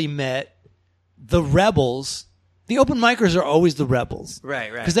immediately met the rebels. The open micers are always the rebels.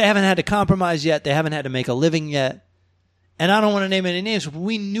 Right. Because they haven't had to compromise yet. They haven't had to make a living yet. And I don't want to name any names, but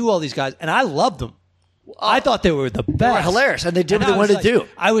we knew all these guys, and I loved them. I thought they were the best. They were hilarious, and they did what I they was wanted to like-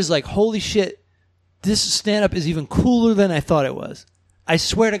 do. I was like, holy shit, this stand-up is even cooler than I thought it was. I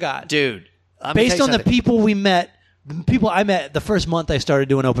swear to God. Dude. I'm gonna Based tell you on the something. people we met, the people I met the first month I started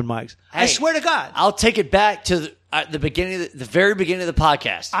doing open mics. I Hey, swear to God. I'll take it back to the beginning, the very beginning of the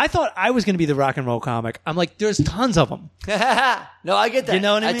podcast. I thought I was going to be the rock and roll comic. I'm like, there's tons of them. No, I get that. You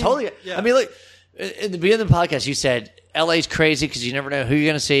know what I mean? totally. Yeah. I mean, look, in the beginning of the podcast, you said LA's crazy because you never know who you're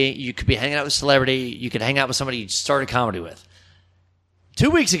going to see. You could be hanging out with a celebrity. You could hang out with somebody you started comedy with. 2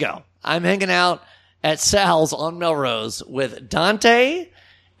 weeks ago, I'm hanging out at Sal's on Melrose with Dante,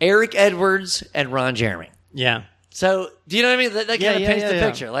 Eric Edwards, and Ron Jeremy. Yeah. So, do you know what I mean? That kind of paints the yeah.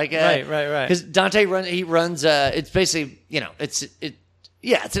 picture. Like, Right. Because Dante runs. It's basically,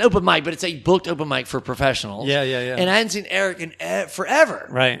 it's an open mic, but it's a booked open mic for professionals. Yeah. And I hadn't seen Eric in forever.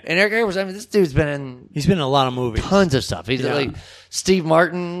 Right. And Eric Edwards, I mean, this dude's been in He's been in a lot of movies. tons of stuff. He's like Steve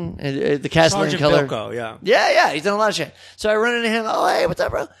Martin, the Castle and Sergeant Killer. Bilko, yeah. Yeah. He's done a lot of shit. So I run into him. Oh, hey, what's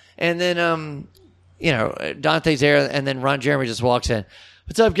up, bro? And then, Dante's there, and then Ron Jeremy just walks in.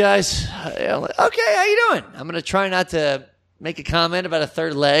 What's up, guys? I'm like, okay, how you doing? I'm going to try not to make a comment about a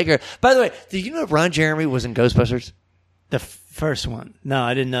third leg. By the way, did you know Ron Jeremy was in Ghostbusters? The first one. No,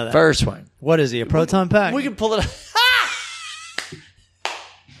 I didn't know that. First one. What is he, a proton pack? We can pull it up.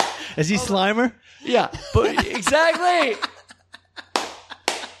 Is he Slimer? Yeah, but exactly.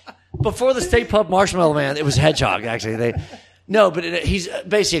 Before the State Pub Marshmallow Man, it was Hedgehog, actually. He's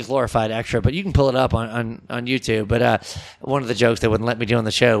basically a glorified extra, but you can pull it up on YouTube. But one of the jokes they wouldn't let me do on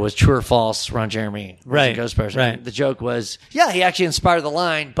the show was true or false, Ron Jeremy was a ghost person. Right. And the joke was, yeah, he actually inspired the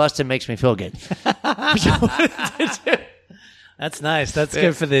line, Bustin' makes me feel good. That's nice. That's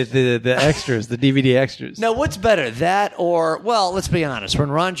good for the extras, the DVD extras. Now, what's better, that or, well, let's be honest.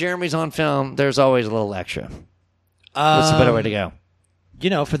 When Ron Jeremy's on film, there's always a little extra. What's the better way to go?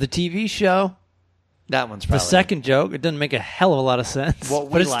 For the TV show, that one's probably... The second joke, it doesn't make a hell of a lot of sense,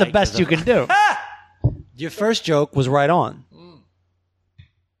 but it's the best you can do. Your first joke was right on.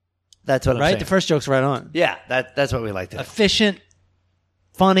 That's what I'm saying. The first joke's right on. Yeah, that's what we like to do. Efficient,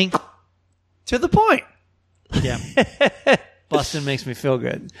 funny. To the point. Yeah. Bustin' makes me feel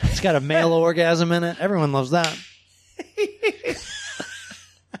good. It's got a male orgasm in it. Everyone loves that.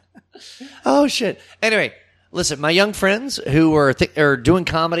 Oh, shit. Anyway, listen, my young friends who are doing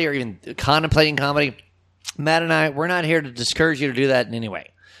comedy or even contemplating comedy, Matt and I, we're not here to discourage you to do that in any way.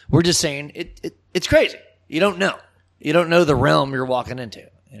 We're just saying it's crazy. You don't know. You don't know the realm you're walking into.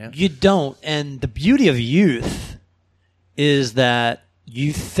 You don't. And the beauty of youth is that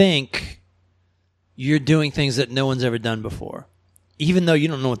you think you're doing things that no one's ever done before, even though you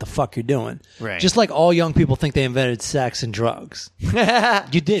don't know what the fuck you're doing. Right. Just like all young people think they invented sex and drugs. You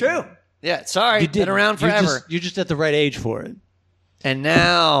did. True. Yeah, sorry. You've been around forever. You're just at the right age for it. And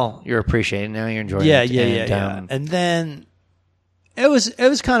now you're appreciating. Now you're enjoying it. Yeah. And then it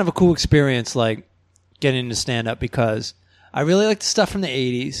was kind of a cool experience, like getting into stand up, because I really liked the stuff from the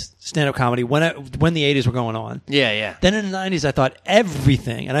 80s, stand up comedy, when the 80s were going on. Yeah. Then in the 90s, I thought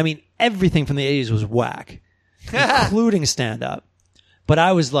everything, and I mean everything from the 80s was whack, including stand up. But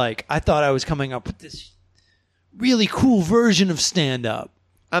I thought I was coming up with this really cool version of stand up.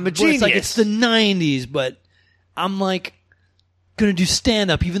 I'm a genius. It's the 90s, but I'm like going to do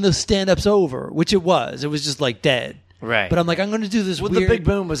stand up even though stand up's over, which it was. It was just like dead. Right. But I'm like, I'm going to do this weird... the big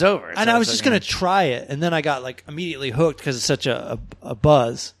boom was over. And I was just going to try it. And then I got like immediately hooked because it's such a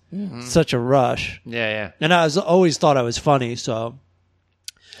buzz, such a rush. Yeah. And I always thought I was funny, so...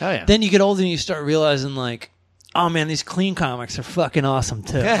 Oh, yeah. Then you get older and you start realizing like, oh man, these clean comics are fucking awesome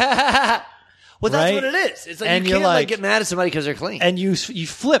too. Well, that's what it is. It's like and you can't like get mad at somebody because they're clean. And you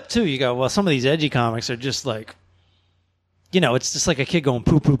flip too. You go, well, some of these edgy comics are just like, it's just like a kid going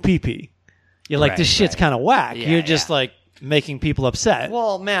poo poo pee pee. You're like, this shit's kind of whack. Yeah, you're just like making people upset.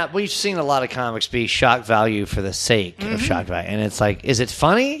 Well, Matt, we've seen a lot of comics be shock value for the sake of shock value, and it's like, is it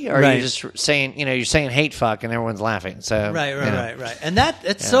funny, or are you just saying, you're saying hate fuck and everyone's laughing? So right. And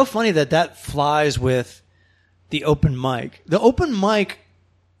it's so funny that flies with the open mic. The open mic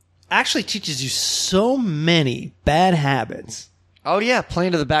actually teaches you so many bad habits. Oh, yeah.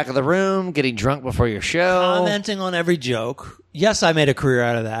 Playing to the back of the room, getting drunk before your show. Commenting on every joke. Yes, I made a career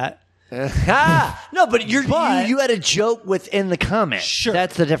out of that. No, but you had a joke within the comment. Sure.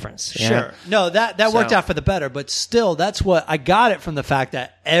 That's the difference. Sure. No, that worked out for the better, but still, that's what I got it from the fact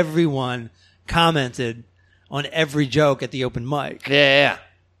that everyone commented on every joke at the open mic. Yeah.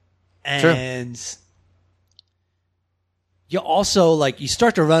 And... True. You also, you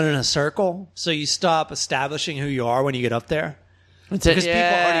start to run in a circle, so you stop establishing who you are when you get up there. Because people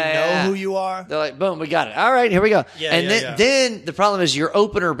already know who you are. They're like, boom, we got it. All right, here we go. Then the problem is your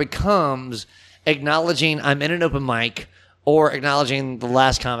opener becomes acknowledging I'm in an open mic or acknowledging the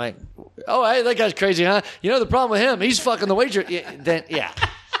last comic. Oh, hey, that guy's crazy, huh? The problem with him, he's fucking the waitress. Yeah.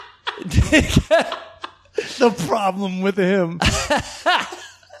 The problem with him.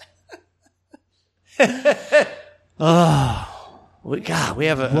 We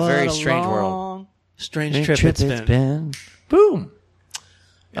have a very strange world. Strange trip it's been. Boom.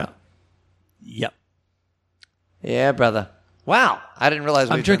 Yeah. Yep. Yeah, brother. Wow. I didn't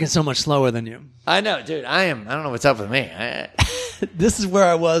realize I'm drinking so much slower than you. I know, dude. I am. I don't know what's up with me. This is where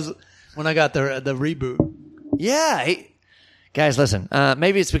I was when I got the reboot. Yeah. Guys, listen.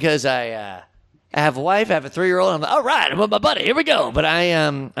 Maybe it's because I have a wife. I have a 3-year-old. I'm like, all right, I'm with my buddy. Here we go. But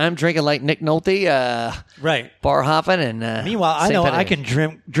I'm drinking like Nick Nolte, right, bar hopping, and meanwhile, I know I can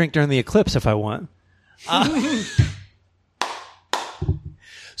drink during the eclipse if I want.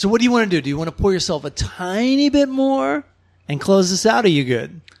 So, what do you want to do? Do you want to pour yourself a tiny bit more and close this out? Or are you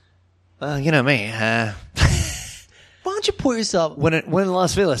good? You know me. Why don't you pour yourself when in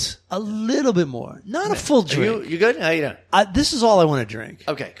Las Vegas a little bit more, not a full drink. You good? How you doing? This is all I want to drink.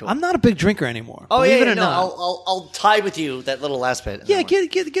 Okay, cool. I'm not a big drinker anymore. Oh yeah, no. I'll tie with you that little last bit. Yeah,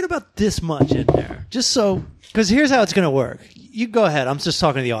 get about this much in there, just so. Because here's how it's going to work. You go ahead. I'm just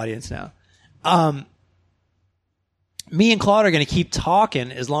talking to the audience now. Me and Claude are going to keep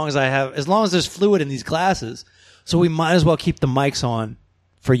talking as long as there's fluid in these glasses. So we might as well keep the mics on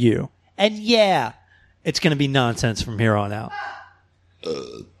for you. And yeah, it's going to be nonsense from here on out.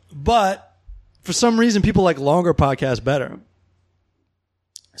 But for some reason, people like longer podcasts better.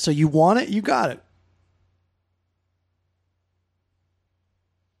 So you want it, you got it.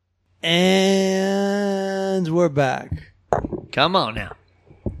 And we're back. Come on now.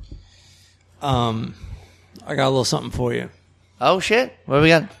 I got a little something for you. Oh, shit. What do we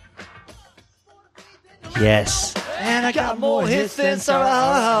got? Yes. And I got more hits than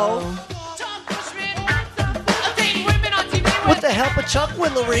Sorrow. What the hell, but Chuck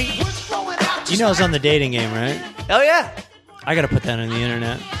Willery? You know it's on the dating game, right? Oh, yeah. I got to put that on the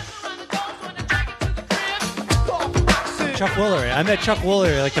internet. Chuck Willery. I met Chuck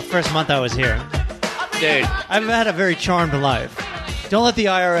Willery like the first month I was here. Dude. I've had a very charmed life. Don't let the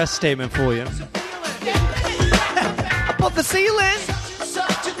IRS statement fool you. Above the ceiling.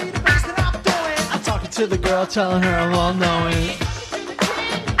 I'm talking to the girl, telling her I'm all knowing.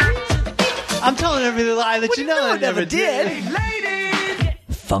 I'm telling every lie that you know I never did.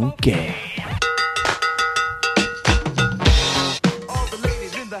 Funky.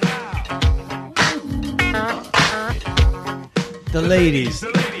 The ladies.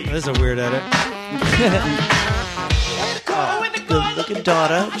 This is a weird edit. Good looking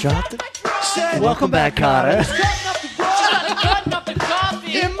daughter. Drop it. Welcome back, Carter.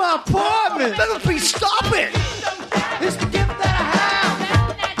 In my apartment. Better please stop it. It's the gift that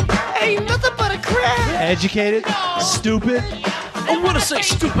I have. Ain't nothing but a crap. Educated. Stupid. I want to say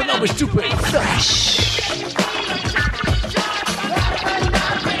stupid. I'm stupid. Fresh.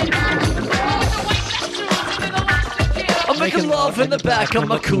 I'm making love in the back of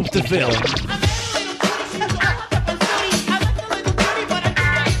my Coupe de Ville.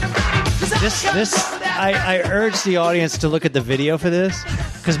 I urge the audience to look at the video for this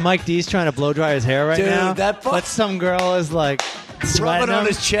because Mike D's trying to blow dry his hair right now. But some girl is like rubbing on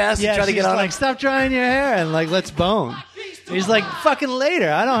his chest, yeah, trying to get on like, him. stop drying your hair and like let's bone. He's like, fucking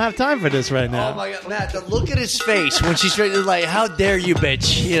later. I don't have time for this right now. Oh my god, Matt! The look at his face when she's straight like, "How dare you,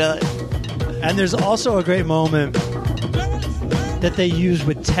 bitch!" You know. And there's also a great moment that they use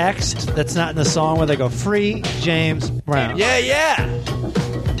with text that's not in the song where they go, "Free James Brown." Yeah.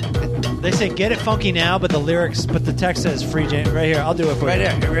 They say, "Get it funky now," but the text says, "Free James." Right here, I'll do it for Right you.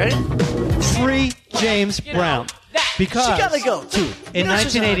 there. You ready? Free James Brown. Because She gotta go too. in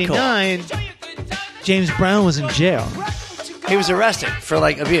 1989, James Brown was in jail. He was arrested for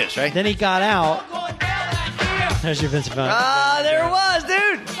like abuse, right? Then he got out. There's your Vincent Vaughn. Ah, there it was,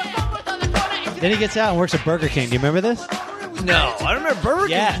 dude. Then he gets out and works at Burger King. Do you remember this? No, I don't remember Burger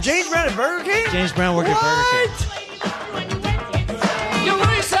King. Yes. James Brown at Burger King? James Brown worked at Burger King.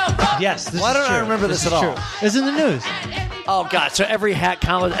 Yes, this Why is don't I true. remember this at is all? true. It's in the news. Oh, God. So every hat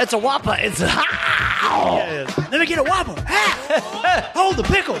comment, it's a Whopper. It's a... Yeah. Let me get a Whopper. Hold the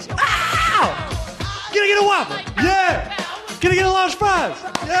pickles. Ow! Gonna get a Whopper. Yeah. Gonna get a large fries.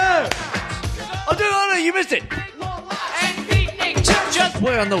 Yeah. Oh, dude, oh, no, you missed it. Just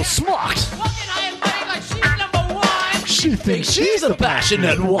wearing those smocks. She thinks She's a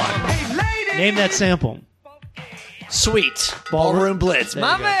passionate one. Name that sample. Sweet. Ballroom Blitz. There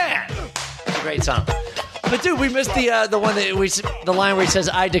My you go. man. It's a great song. But, dude, we missed the one the line where he says,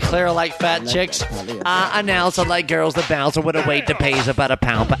 "I declare I like fat chicks. I announce I like girls that bounce or with a weight that pays about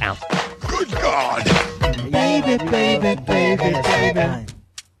 £1 per ounce." Good God. Baby.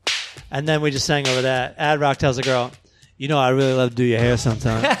 And then we just sang over that. Ad Rock tells the girl, "You know, I really love to do your hair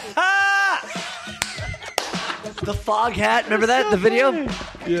sometimes." The fog hat. Remember that? The video? Yeah.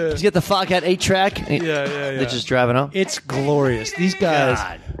 Did you get the fog hat 8-track? Yeah. They're just driving off. It's glorious. These guys,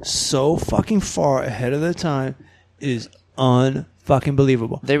 God. so fucking far ahead of their time, is unfucking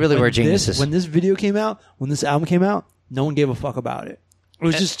believable. They really were geniuses. When this video came out, when this album came out, no one gave a fuck about it. It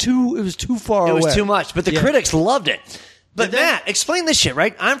was just too. It was too far It away. was too much, but the critics loved it. But And then- Matt, explain this shit,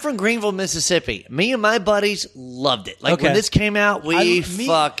 right? I'm from Greenville, Mississippi. Me and my buddies loved it. Like Okay. when this came out, we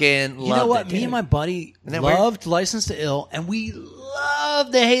fucking loved it. You know what? dude. Me and my buddy Isn't that weird? loved "License to Ill," and we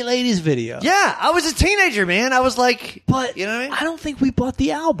loved the "Hate Ladies" video. Yeah, I was a teenager, man. I was like, but you know what I mean? I don't think we bought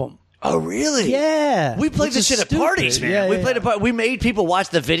the album. Oh, really? Yeah, We played Which this is shit at stupid. parties, man. Yeah, we yeah, played yeah. We made people watch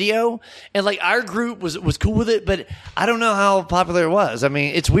the video, and like our group was cool with it, but I don't know how popular it was. I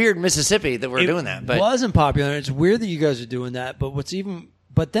mean, it's weird in Mississippi that we're doing that, but It wasn't popular. It's weird that you guys are doing that.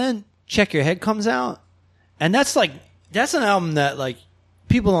 But then Check Your Head comes out, and that's an album that like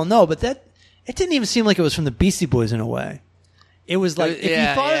people don't know, but it didn't even seem like it was from the Beastie Boys in a way. It was like if Yeah,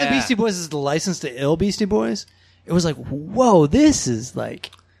 you thought of the yeah. Beastie Boys as the License to Ill Beastie Boys, it was like, whoa, this is like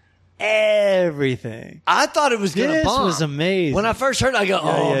everything. I thought it was going to This bomb. was amazing. When I first heard it, I go,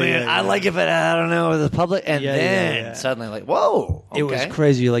 I like it, but I don't know the public. And then suddenly, like, whoa. Okay. It was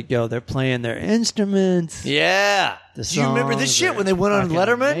crazy. Like, yo, they're playing their instruments. Yeah. Do you remember this shit when they went on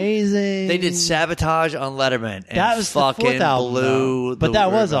Letterman? Amazing. They did Sabotage on Letterman. And that was fucking the fourth album, blew but the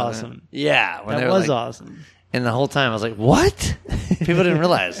that word was on awesome. it. Yeah. That was awesome. And the whole time I was like, what? People didn't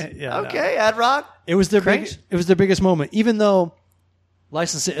realize. Okay, Ad Rock. It was their biggest moment. Even though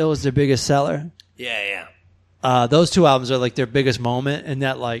License to Ill is their biggest seller. Yeah. Those two albums are like their biggest moment in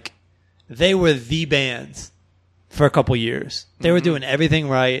that like they were the bands for a couple years. They were doing everything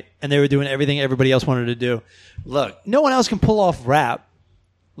right and they were doing everything everybody else wanted to do. Look, no one else can pull off rap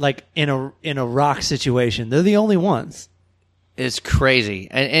like in a rock situation. They're the only ones. It's crazy.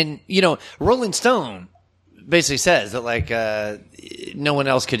 And you know, Rolling Stone basically says that like no one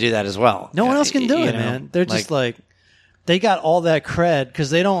else could do that as well. No one else can do it, man. They're just like they got all that cred because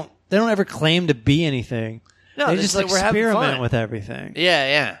they don't ever claim to be anything. No, they just like experiment with everything.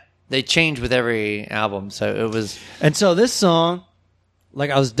 Yeah. They change with every album, so it was. And so this song,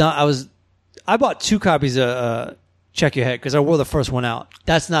 like I bought 2 copies of Check Your Head because I wore the first one out.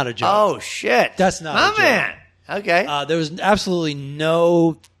 That's not a joke. Oh shit, that's not a joke. Man. Okay. There was absolutely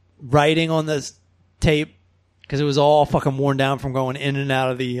no writing on this tape because it was all fucking worn down from going in and out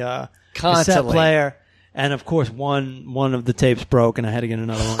of the cassette player. And of course, one of the tapes broke, and I had to get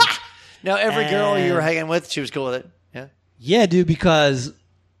another one. Now, every girl you were hanging with, she was cool with it. Yeah. Yeah, dude. Because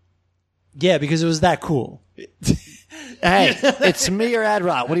it was that cool. Hey, it's me or Ad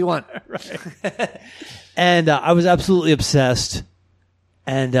Rock. What do you want? Right. And I was absolutely obsessed.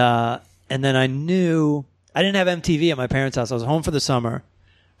 And then I knew I didn't have MTV at my parents' house. I was home for the summer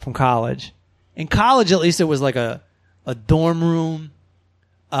from college. In college, at least, it was like a dorm room.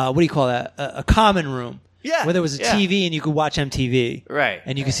 What do you call that? A common room. Yeah. Where there was a TV and you could watch MTV. Right.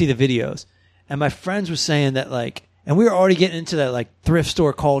 And you could see the videos. And my friends were saying that, like, and we were already getting into that, like, thrift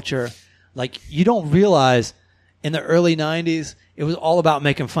store culture. Like, you don't realize in the early 90s, it was all about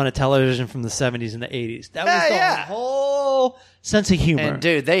making fun of television from the 70s and the 80s. That was the whole sense of humor. And,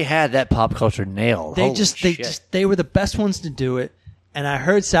 dude, they had that pop culture nailed. They were the best ones to do it. And I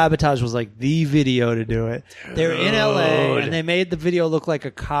heard Sabotage was like the video to do it. They were in LA and they made the video look like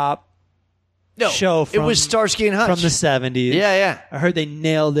a cop show it was Starsky and Hutch from the 70s. Yeah. I heard they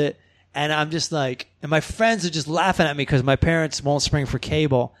nailed it. And I'm just like, and my friends are just laughing at me because my parents won't spring for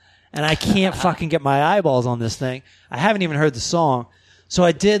cable. And I can't fucking get my eyeballs on this thing. I haven't even heard the song. So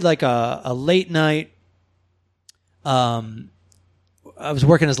I did like a late night. I was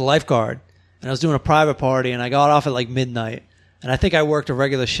working as a lifeguard and I was doing a private party and I got off at like midnight. And I think I worked a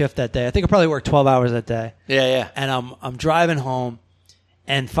regular shift that day. I think I probably worked 12 hours that day. Yeah. And I'm driving home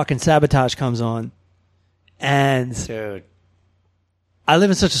and fucking Sabotage comes on. And dude, I live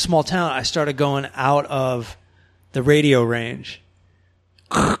in such a small town. I started going out of the radio range.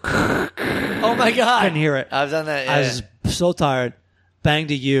 Oh my God. Couldn't hear it. I've done that. Yeah. I was so tired. Banged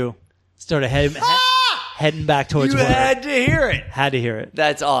to you. Started heading back towards work. You had to hear it. Had to hear it.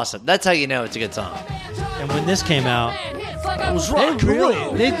 That's awesome. That's how you know it's a good song. And when this came out, it was rock.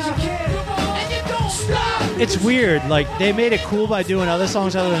 It's weird. Like, they made it cool by doing other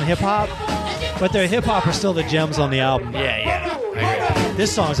songs other than hip hop, but their hip hop are still the gems on the album. Yeah. I agree.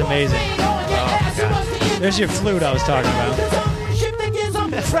 This song's amazing. Oh, there's your flute I was talking about.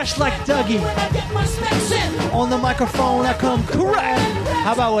 Fresh like Dougie. On the microphone, I come correct.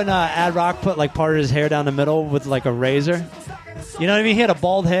 How about when Ad Rock put like part of his hair down the middle with like a razor? You know what I mean? He had a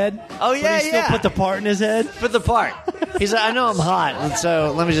bald head. Oh, yeah, but he still put the part in his head. Put the part. He's like, I know I'm hot, and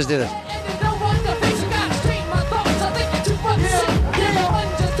so let me just do this.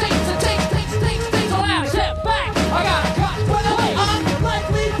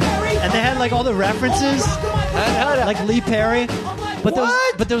 And they had like all the references, like Lee Perry, but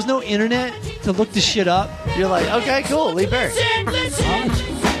there was no internet to look the shit up. You're like, okay, cool, Lee Perry.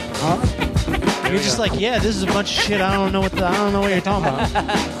 You're just like, yeah, this is a bunch of shit. I don't know what you're talking about.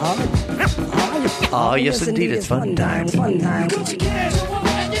 Oh, yes, indeed, it's fun time.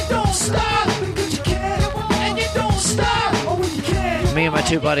 Me and my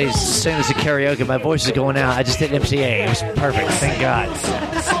 2 buddies, as soon as the karaoke, my voice is going out. I just did MCA. It was perfect. Thank God.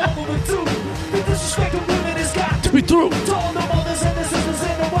 To be through.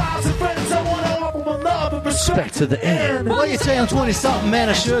 Respect to the end. Well, you say I'm 20-something, man.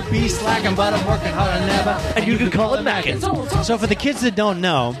 I should be slacking, but I'm working hard and never. And you could call it mackin'. So for the kids that don't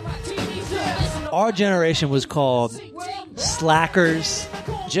know, our generation was called slackers,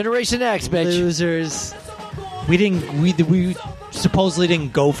 Generation X, bitch. losers. We supposedly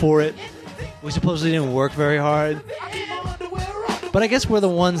didn't go for it. We supposedly didn't work very hard. But I guess we're the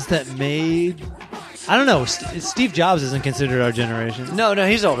ones that made. I don't know. Steve Jobs isn't considered our generation. No,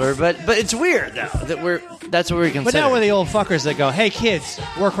 he's older, but it's weird though that that's what we're considered. But now we're the old fuckers that go, "Hey kids,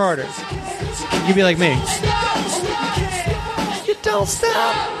 work harder." You be like me. You don't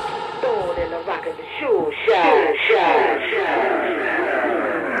stop.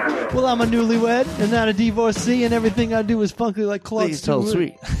 Well, I'm a newlywed and not a divorcee, and everything I do is funky like Claude Please tell Stuart.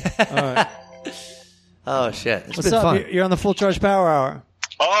 sweet. All right. Oh shit! It's What's been up? fun. You're on the Full Charge Power Hour.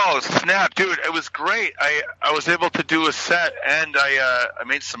 Oh snap, dude! It was great. I was able to do a set, and I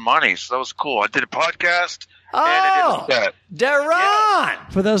made some money, so that was cool. I did a podcast, and I did a set. Deron! Yeah.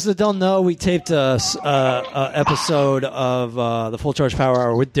 For those that don't know, we taped a episode of the Full Charge Power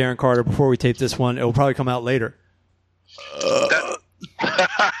Hour with Darren Carter before we taped this one. It will probably come out later.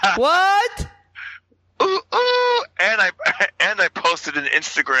 What? Ooh, and I posted an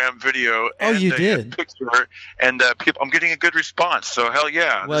Instagram video. Oh, and you a did? picture, and I'm getting a good response. So hell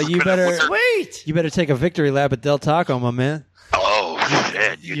yeah! Well, you better take a victory lap at Del Taco, my man. Oh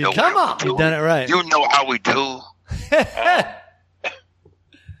shit! You know come on, you've done it right. You know how we do.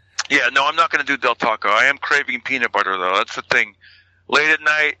 Yeah, no, I'm not going to do Del Taco. I am craving peanut butter though. That's the thing. Late at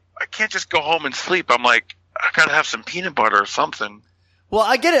night, I can't just go home and sleep. I'm like, I got to have some peanut butter or something. Well,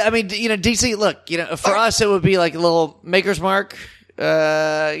 I get it. I mean, DC, look, for us, it would be like a little maker's mark.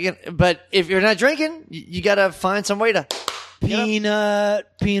 But if you're not drinking, you got to find some way to. Peanut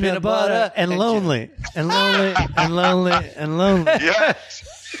butter, and lonely. Yes.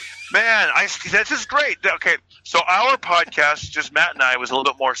 Man, this is great. Okay, so our podcast, just Matt and I, was a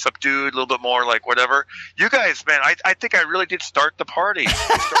little bit more subdued, a little bit more like whatever. You guys, man, I think I really did start the party.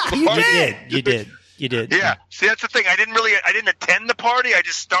 You did. Yeah. See, that's the thing. I didn't attend the party. I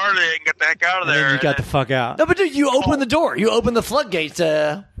just started it and got the heck out of And there. then you got the fuck out. No, but dude, you opened the door. You opened the floodgates.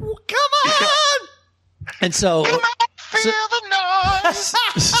 Come on! And so, feel the noise.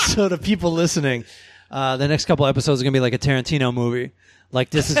 so to people listening, the next couple episodes are gonna be like a Tarantino movie. Like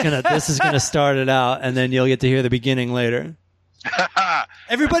this is gonna start it out, and then you'll get to hear the beginning later.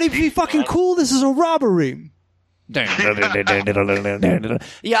 Everybody, be fucking cool. This is a robbery. Yeah, I'm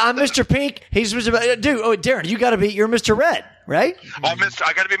Mr. Pink. He's Mr. Dude, Darren, you're Mr. Red, right? I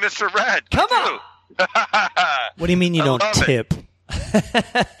got to be Mr. Red. Come on. What do you mean you don't tip?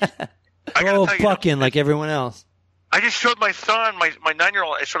 Throw a buck in like everyone else. I just showed my son, my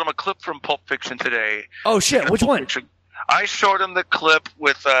 9-year-old, I showed him a clip from Pulp Fiction today. Oh, shit. Which one? I showed him the clip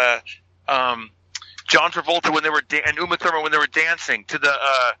with John Travolta when they were and Uma Thurman when they were dancing to the.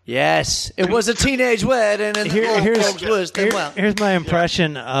 Yes, it was a teenage wedding, and here's my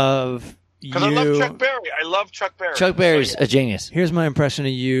impression of you. Because I love Chuck Berry. I love Chuck Berry. Chuck Berry's a genius. Here's my impression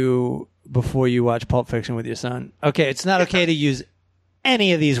of you before you watch Pulp Fiction with your son. Okay, it's not okay to use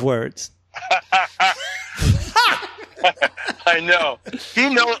any of these words. I know. He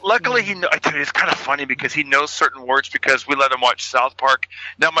knows. Luckily, he knows. I tell you, it's kind of funny because he knows certain words because we let him watch South Park.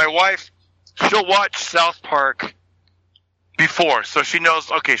 Now, my wife, she'll watch South Park before, so she knows.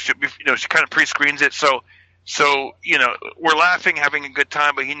 Okay, she kind of pre-screens it. So we're laughing, having a good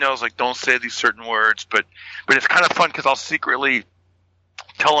time, but he knows like don't say these certain words. But it's kind of fun because I'll secretly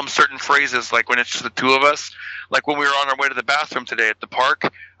tell him certain phrases, like when it's just the two of us. Like when we were on our way to the bathroom today at the park,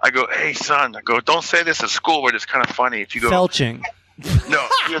 I go, "Hey son," I go, "don't say this at school, but it's kind of funny if you go felching." No,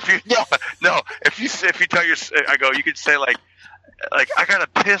 if you tell your, I go, you could say like I gotta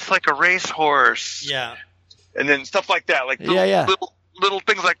piss like a racehorse. Yeah, and then stuff like that, like little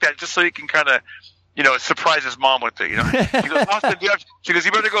things like that, just so you can kind of. Surprise his mom with it. She goes, Austin, she goes,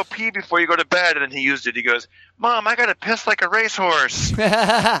 you better go pee before you go to bed. And then he used it. He goes, Mom, I got to piss like a racehorse.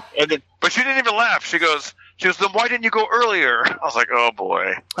 But she didn't even laugh. She goes, then why didn't you go earlier? I was like, oh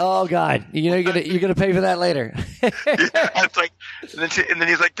boy. Oh God, you're gonna pay for that later. Yeah, it's like, and then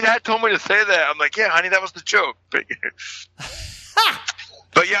he's like, Dad told me to say that. I'm like, yeah, honey, that was the joke. But yeah,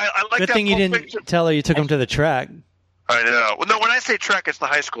 I like that. Good thing you didn't tell her you took him to the track. I know. Well, no, when I say track, it's the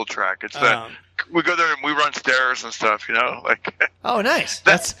high school track. It's we go there and we run stairs and stuff, like. Oh, nice.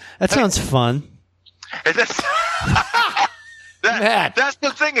 That sounds fun. That's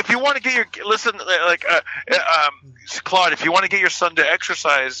the thing. If you want to get Claude, if you want to get your son to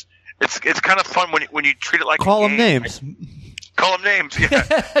exercise, it's kind of fun when you treat it like call him names. Call him names. Yeah.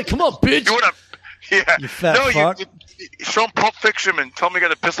 Come on, bitch. You wanna, yeah. You fat fuck. You show him Pulp Fiction and tell him you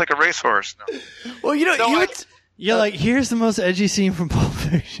got to piss like a racehorse. No. Well, you're like, here's the most edgy scene from Pulp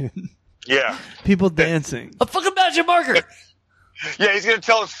Fiction. Yeah. People dancing. A fucking magic marker. Yeah, he's going to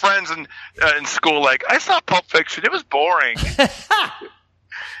tell his friends in school, like, I saw Pulp Fiction. It was boring.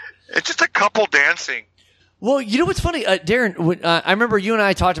 It's just a couple dancing. Well, you know what's funny, Darren? I remember you and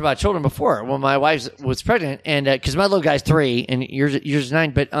I talked about children before when my wife was pregnant, and because my little guy's 3 and yours is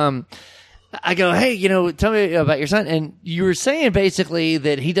 9, but I go, hey, tell me about your son. And you were saying basically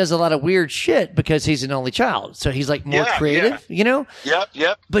that he does a lot of weird shit because he's an only child. So he's like more creative,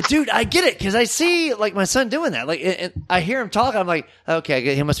 Yep. But dude, I get it because I see like my son doing that. Like, and I hear him talk. I'm like,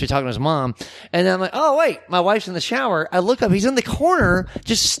 okay, he must be talking to his mom. And then I'm like, oh, wait, my wife's in the shower. I look up. He's in the corner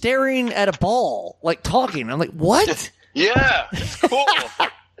just staring at a ball, like talking. I'm like, what? Yeah, it's cool.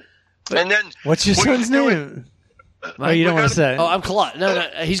 And then. What's your son's name? You don't want to say. Oh, I'm Claude. No,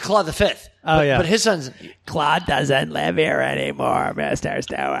 he's Claude the Fifth. Oh, yeah. But his son's Claude doesn't live here anymore, Mr.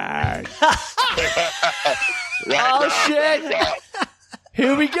 Stewart. Oh, shit.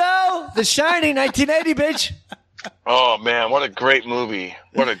 Here we go. The Shining, 1980, bitch. Oh, man, what a great movie.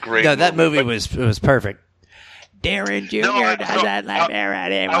 No, that movie was perfect. Darren Jr. doesn't live here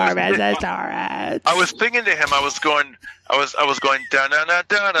anymore, Mr. Stewart. I was thinking to him, I was going dun dun dun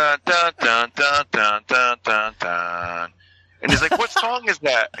dun dun dun dun dun dun dun dun. And he's like, "What song is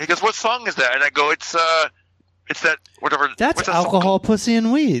that?" He goes, "What song is that?" And I go, "It's that whatever." That's alcohol, pussy,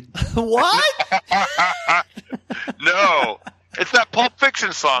 and weed. What? No, it's that Pulp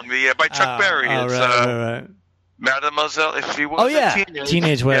Fiction song, by Chuck Berry. It's right. Mademoiselle, if she was a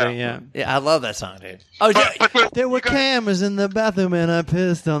Teenage Wedding, yeah. Yeah, I love that song, dude. Oh, But there were cameras in the bathroom, and I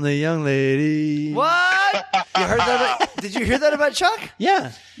pissed on the young lady. what? You heard that? Did you hear that about Chuck?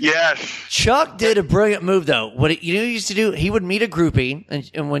 Yeah. yes. Chuck did a brilliant move, though. What he used to do, he would meet a groupie,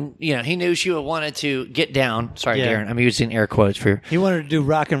 and when he knew she wanted to get down. Sorry, Yeah. Darren, I'm using air quotes for you. He wanted to do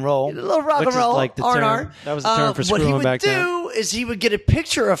rock and roll. A little rock which and roll, is like the R&R. term. That was the term for What he screwing would back do then. is he would get a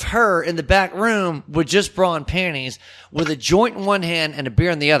picture of her in the back room with just bra and panties, with a joint in one hand and a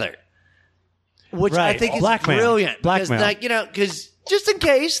beer in the other, which I Right. think is Blackmail. brilliant. Blackmail. Because just in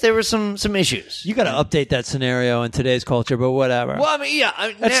case there were some issues. You got to update that scenario in today's culture, but whatever. Well, I mean,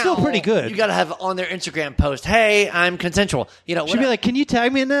 yeah, That's still now, pretty good. You got to have on their Instagram post, "Hey, I'm consensual." She'd be like, "Can you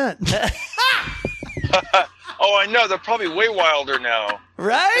tag me in that?" Oh, I know. They're probably way wilder now.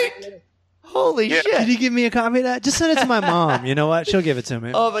 right? Holy Yeah. shit! Can you give me a copy of that? Just send it to my mom. You know what? She'll give it to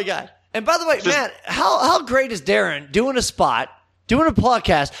me. Oh my god! And by the way, Matt, how great is Darren doing a spot, doing a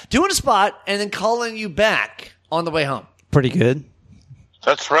podcast, doing a spot, and then calling you back on the way home? Pretty good.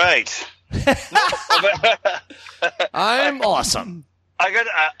 That's right. I'm awesome.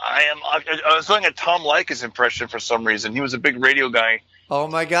 I was doing a Tom Likas impression for some reason. He was a big radio guy. Oh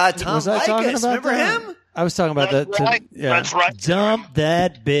my god, Tom Was I talking Likas, about remember that? him? I was talking about That's that. right. That's right. Dump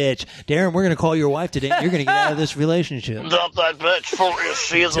that bitch, Darren. We're gonna call your wife today. You're gonna get out of this relationship. Dump that bitch for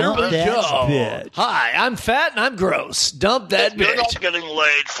she is a Dump bitch. that Joe. bitch. Hi, I'm fat and I'm gross. Dump that You're bitch. not getting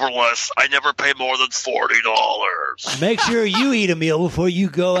laid for less. I never pay more than $40. Make sure you eat a meal before you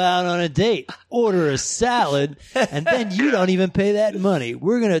go out on a date. Order a salad, and then you don't even pay that money.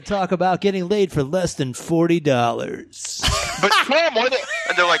 We're gonna talk about getting laid for less than $40. But Tom,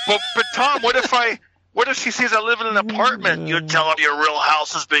 and they're like, but Tom, what if she sees I live in an apartment? You tell her your real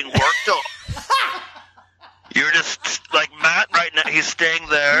house is being worked on. You're just like Matt right now. He's staying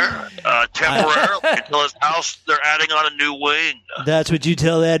there temporarily until his house. They're adding on a new wing. That's what you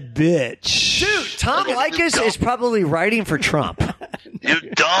tell that bitch. Dude, Tom Likas is probably writing for Trump. You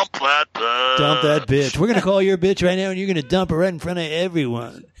dump that bitch. Dump that bitch. We're gonna call your bitch right now, and you're gonna dump her right in front of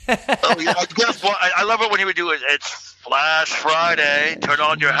everyone. Oh, yeah, guess what? I love it when he would do it. It's Flash Friday. Turn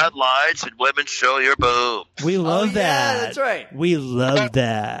on your headlights and women show your boobs. We love that. Yeah, that's right. We love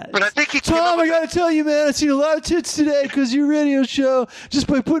that. But I think he came Tom, up I with gotta tell you, man, I seen a lot of tits today because your radio show just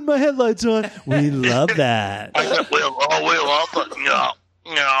by putting my headlights on. We love that. we love it.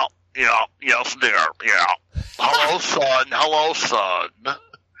 Yeah, yes, dear. Yeah. Hello, son.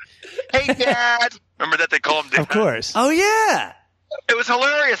 Hey, Dad. Remember that they call him Dad? Of course. Oh yeah. It was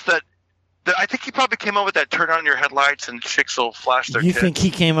hilarious that I think he probably came up with that turn on your headlights and chicks will flash their You tits. think he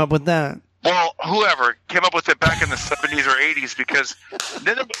came up with that? Well, whoever came up with it back in the 70s or 80s, because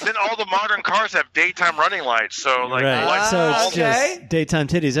then all the modern cars have daytime running lights. So, like, Right. lights So all it's okay. just daytime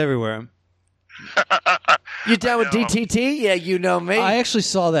titties everywhere. You down with know. DTT? Yeah, you know me. I actually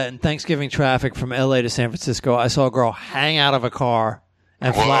saw that in Thanksgiving traffic from LA to San Francisco. I saw a girl hang out of a car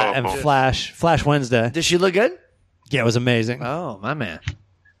and flash Wednesday. Did she look good? Yeah, it was amazing. Oh, my man.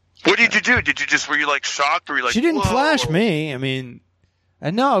 What did you do? Were you like shocked? Or were you like, She didn't whoa? flash me. I mean,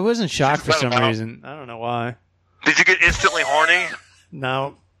 no, I wasn't shocked for Just some let 'em out. reason. I don't know why. Did you get instantly horny?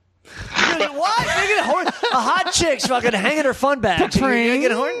 No. What? You're gonna horn- a hot chick's fucking hanging her fun bag. You're gonna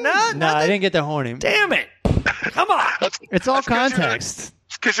get horny? No, No, I didn't get the horny. Damn it. Come on. It's all That's 'cause context.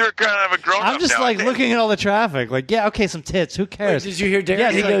 because you're kind of a grown-up. I'm just now. like looking at all the traffic. Like, yeah, okay, some tits. Who cares? Did you hear Darren?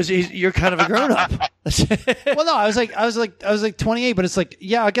 Yeah, he goes, "You're kind of a grown up." Well, no, I was like 28, but it's like,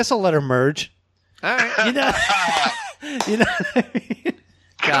 yeah, I guess I'll let her merge. All right. You know what I mean?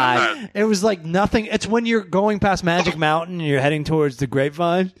 God. It was like nothing. It's when you're going past Magic Mountain and you're heading towards the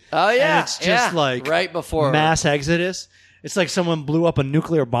Grapevine. Oh yeah, and it's just like right before mass exodus. It's like someone blew up a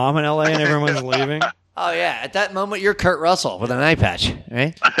nuclear bomb in LA and everyone's leaving. Oh yeah, at that moment you're Kurt Russell with an eye patch,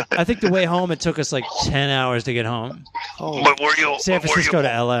 right? I think the way home it took us like 10 hours to get home. But were you San Francisco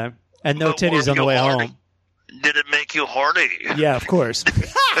to LA, and no titties on the way home. Did it make you horny? Yeah, of course.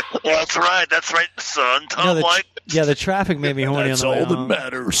 That's right, son. Tom the traffic made me horny on the way home. That's all that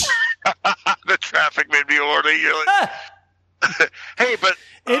matters. The traffic made me horny. You're like, hey, but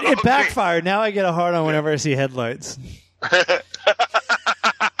it backfired. Now I get a hard on whenever I see headlights.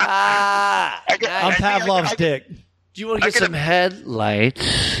 I'm Pavlov's dick. Do you want to get some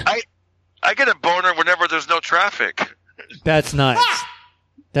headlights? I get a boner whenever there's no traffic. That's nice.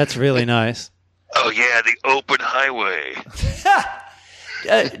 That's really nice. Oh yeah, the open highway.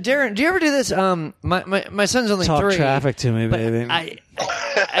 Darren, do you ever do this? My son's only Talk 3. traffic to me, baby.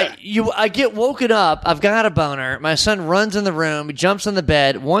 I get woken up. I've got a boner. My son runs in the room. He jumps on the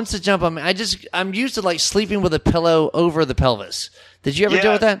bed. Wants to jump on me. I'm used to like sleeping with a pillow over the pelvis. Did you ever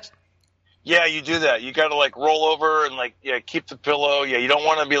deal with that? Yeah, you do that. You got to like roll over and like keep the pillow. Yeah, you don't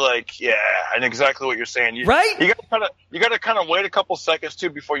want to be like I know exactly what you're saying. Right? You got to kind of wait a couple seconds too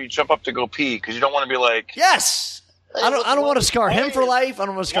before you jump up to go pee because you don't want to be like yes. I don't want to scar him for life. I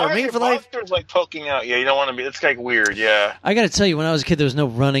don't want to scar me for life. There's like poking out. Yeah, you don't want to be. It's like weird. Yeah. I got to tell you, when I was a kid, there was no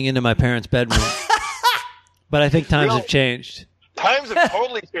running into my parents' bedroom. But I think times have changed. Times have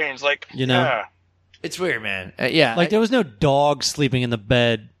totally changed. Like it's weird, man. Yeah, like there was no dog sleeping in the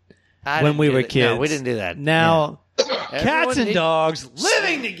bed when we were kids. No, we didn't do that. Now, cats and dogs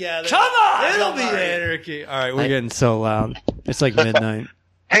living together. Come on, it'll be anarchy. All right, we're getting so loud. It's like midnight.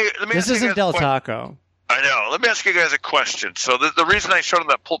 Hey, let me. This isn't Del Taco. I know. Let me ask you guys a question. So the reason I showed him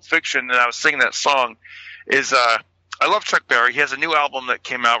that Pulp Fiction and I was singing that song is I love Chuck Berry. He has a new album that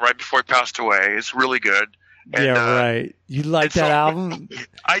came out right before he passed away. It's really good. And, right. You like that album?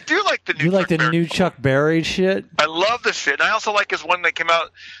 I do like the new. You like the new Chuck Berry shit? I love the shit. And I also like his one that came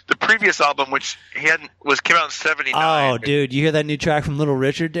out, the previous album, which came out in '79. Oh, dude, you hear that new track from Little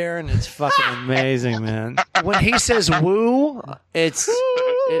Richard, Darren? It's fucking amazing, man. When he says "woo," it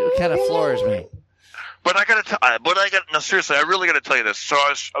kind of floors me. But no, seriously, I really got to tell you this. So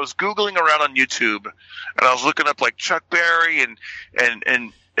I was Googling around on YouTube, and I was looking up like Chuck Berry and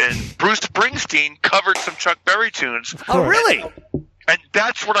Bruce Springsteen covered some Chuck Berry tunes. Oh, really? And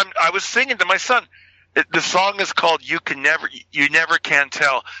that's what I was singing to my son. The song is called You Never Can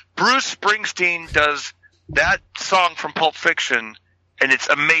Tell. Bruce Springsteen does that song from Pulp Fiction, and it's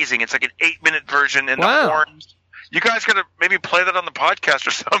amazing. It's like an 8-minute version, and the horns. You guys got to maybe play that on the podcast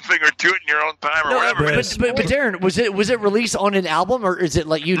or something, or do it in your own time, or whatever. But Darren, was it released on an album, or is it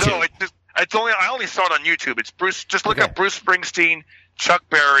like YouTube? No, I only saw it on YouTube. It's Bruce. Just look up Bruce Springsteen, Chuck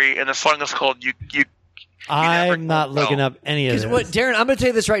Berry, and the song is called "You." I'm not looking up any of this. Darren, I'm going to tell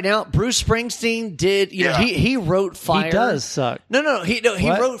you this right now. Bruce Springsteen did. You know, he wrote Fire. He does suck. No. He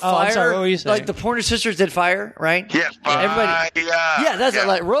wrote Fire. I'm sorry, what were you saying? Like the Pointer Sisters did Fire, right? Yeah, everybody. Yeah, that's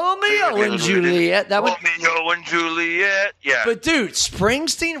like Romeo and Juliet. That one. Romeo and Juliet. Yeah. But dude,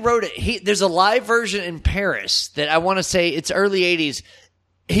 Springsteen wrote it. There's a live version in Paris that I want to say it's early '80s.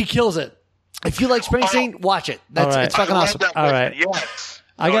 He kills it. If you like Springsteen, watch it. It's fucking awesome. All right. Yes.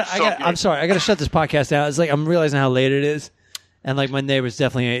 I'm sorry. I got to shut this podcast down. It's like I'm realizing how late it is, and like my neighbors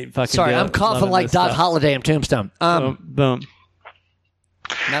definitely ain't fucking. Sorry, I'm coughing like Doc Holliday in Tombstone. Boom.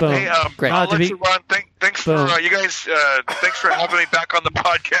 Hey, great. I'll let you run. Thanks for you guys. Thanks for having me back on the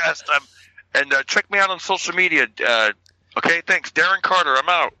podcast. And check me out on social media. Okay, thanks, Darren Carter. I'm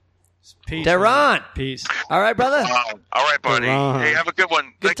out. Peace, Darren. Man. Peace. All right, brother. All right, buddy. Hey, have a good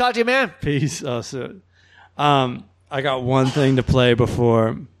one. Good to talk to you, man. Peace. Also, I got one thing to play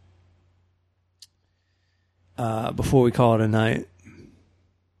before we call it a night.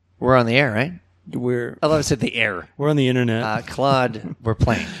 We're on the air, right? I love to say the air. We're on the internet. Claude, we're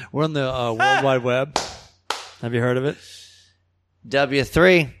playing. We're on the World Wide Web. Have you heard of it?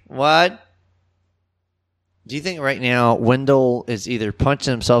 W3. What? Do you think right now Wendell is either punching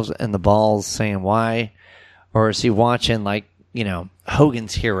himself in the balls saying why, or is he watching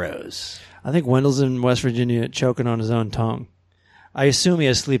Hogan's Heroes? I think Wendell's in West Virginia choking on his own tongue. I assume he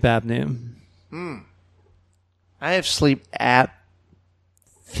has sleep apnea. I have sleep apnea.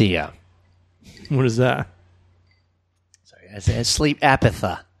 What is that? Sorry, I said sleep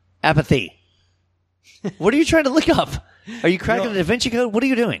apathy. What are you trying to look up? Are you cracking the Da Vinci Code? What are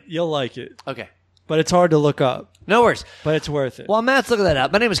you doing? You'll like it. Okay. But it's hard to look up. No worries. But it's worth it. While Matt's looking that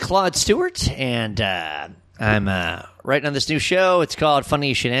up, my name is Claude Stuart, and I'm writing on this new show. It's called Funny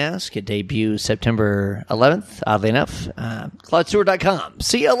You Should Ask. It debuts September 11th, oddly enough. ClaudeStewart.com.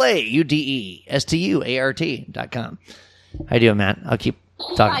 ClaudeStuart.com. How you doing, Matt? I'll keep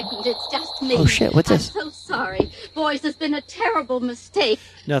talking. It's just me. Oh, shit. What's this? I'm so sorry. Boys, there's been a terrible mistake.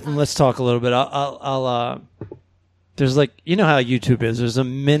 Nothing. Let's talk a little bit. I'll there's like, you know how YouTube is. There's a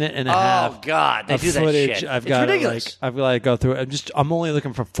minute and a half. Oh God, they do that footage. shit. I've It's got ridiculous. I've got to go through it. I'm only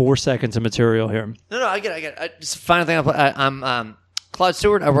looking for 4 seconds of material here. No, I get it. Just final thing. I'm Claude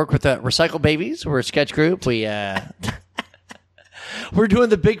Stewart. I work with Recycle Babies. We're a sketch group. We're doing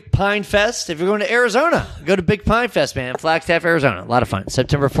the Big Pine Fest. If you're going to Arizona, go to Big Pine Fest, man. Flagstaff, Arizona. A lot of fun.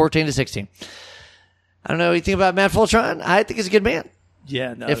 September 14 to 16. I don't know anything about Matt Fultron. I think he's a good man.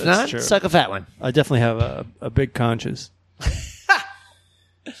 Yeah, no, if that's not, true. suck a fat one. I definitely have a big conscience.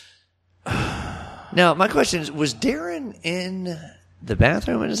 Now, my question is, was Darren in the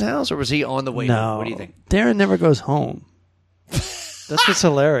bathroom in his house, or was he on the way home? What do you think? Darren never goes home. That's what's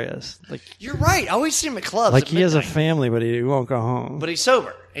hilarious. Like, You're right. I always see him at clubs. like at he has a midnight. family, but he won't go home. But he's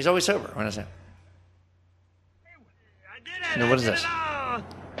sober. He's always sober when I say. No, what is this?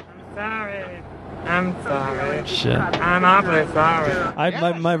 I'm sorry. Shit. I'm awfully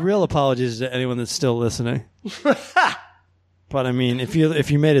sorry. My real apologies to anyone that's still listening. But I mean, if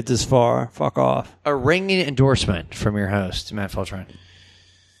you made it this far, fuck off. A ringing endorsement from your host, Matt Fultron.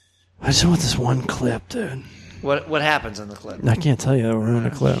 I just want this one clip, dude. What happens in the clip? I can't tell you. I'll ruin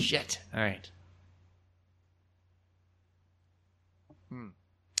the clip. Shit. All right. All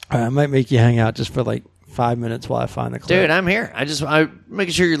right, I might make you hang out just for like 5 minutes while I find the clip. Dude, I'm here. I'm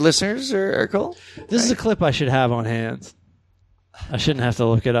making sure your listeners are cool. This is a clip I should have on hand. I shouldn't have to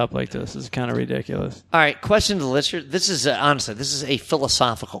look it up like this. It's kind of ridiculous. All right, question to the listener. This is honestly, this is a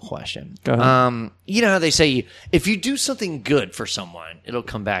philosophical question. Go ahead. You know how they say if you do something good for someone, it'll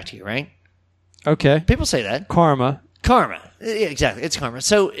come back to you, right? Okay. People say that. Karma. Yeah, exactly. It's karma.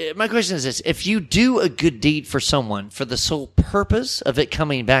 So my question is this. If you do a good deed for someone for the sole purpose of it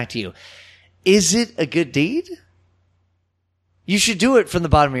coming back to you, is it a good deed? You should do it from the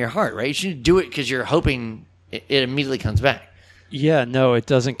bottom of your heart, right? You should do it because you're hoping it immediately comes back. Yeah, no, it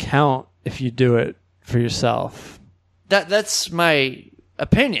doesn't count if you do it for yourself. That's my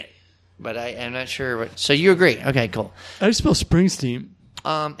opinion, but I'm not sure. So you agree? Okay, cool. How do you spell Springsteen?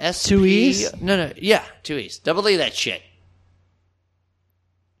 S 2 E's? No, yeah, 2 E's. Double E that shit.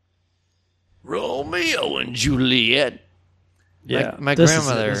 Romeo and Juliet. Yeah, my this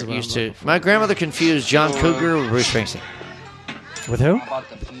grandmother is what used I'm to. My grandmother confused John Cougar with Bruce Springsteen. With who?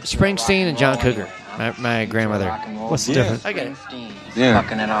 Springsteen and John Cougar. My grandmother. What's the difference? I get it. Yeah.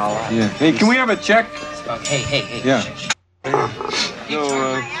 Fucking it all up. Yeah. Hey, can we have a check? Hey. Yeah.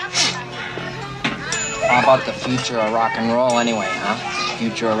 How about the future of rock and roll anyway, huh?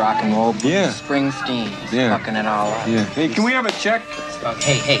 Future of rock and roll. Bruce Yeah. Springsteen. Yeah. Fucking it all up. Yeah. Hey, can we have a check?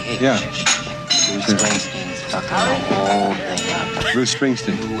 Hey. Yeah. Bruce Springsteen's fucking the whole thing up. Bruce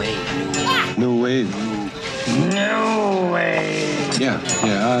Springsteen. New wave. No way. Yeah.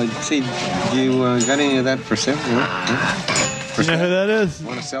 See, you got any of that for sale? You know who that is?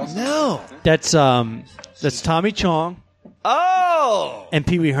 Want to sell some? No. That's Tommy Chong Oh. and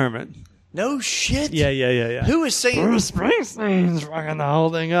Pee Wee Herman. No shit. Yeah. Who is saying? Bruce Springsteen's fucking the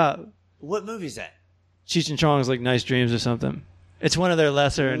whole thing up. What movie is that? Cheech and Chong's like Nice Dreams or something. It's one of their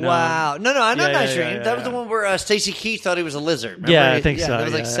lesser known. Wow. No, I know Yeah, Nice yeah, Dream. yeah, that was yeah. the one where Stacey Keach thought he was a lizard. Remember? Yeah, I think so. It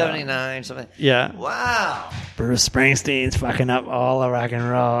was like Yeah. 79, something. Yeah. Wow. Bruce Springsteen's fucking up all the rock and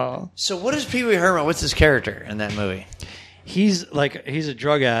roll. So what is Pee Wee Herman? What's his character in that movie? He's a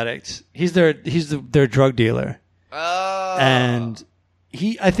drug addict. He's their drug dealer. Oh. And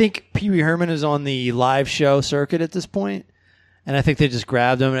I think Pee Wee Herman is on the live show circuit at this point, and I think they just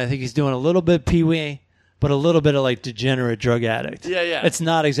grabbed him, and I think he's doing a little bit Pee Wee, but a little bit of like degenerate drug addict. Yeah. It's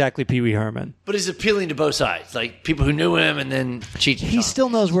not exactly Pee Wee Herman. But he's appealing to both sides, like people who knew him and then Cheech. He still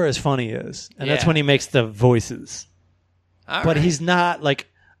knows where his funny is, and that's Yeah. when he makes the voices. All But right. he's not like,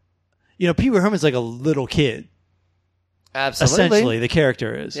 Pee Wee Herman's like a little kid. Absolutely. Essentially, the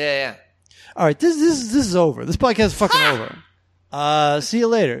character is. Yeah. All right, this is over. This podcast is fucking over. See you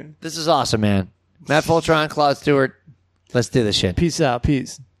later. This is awesome, man. Matt Fultron, Claude Stewart. Let's do this shit. Peace out.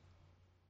 Peace.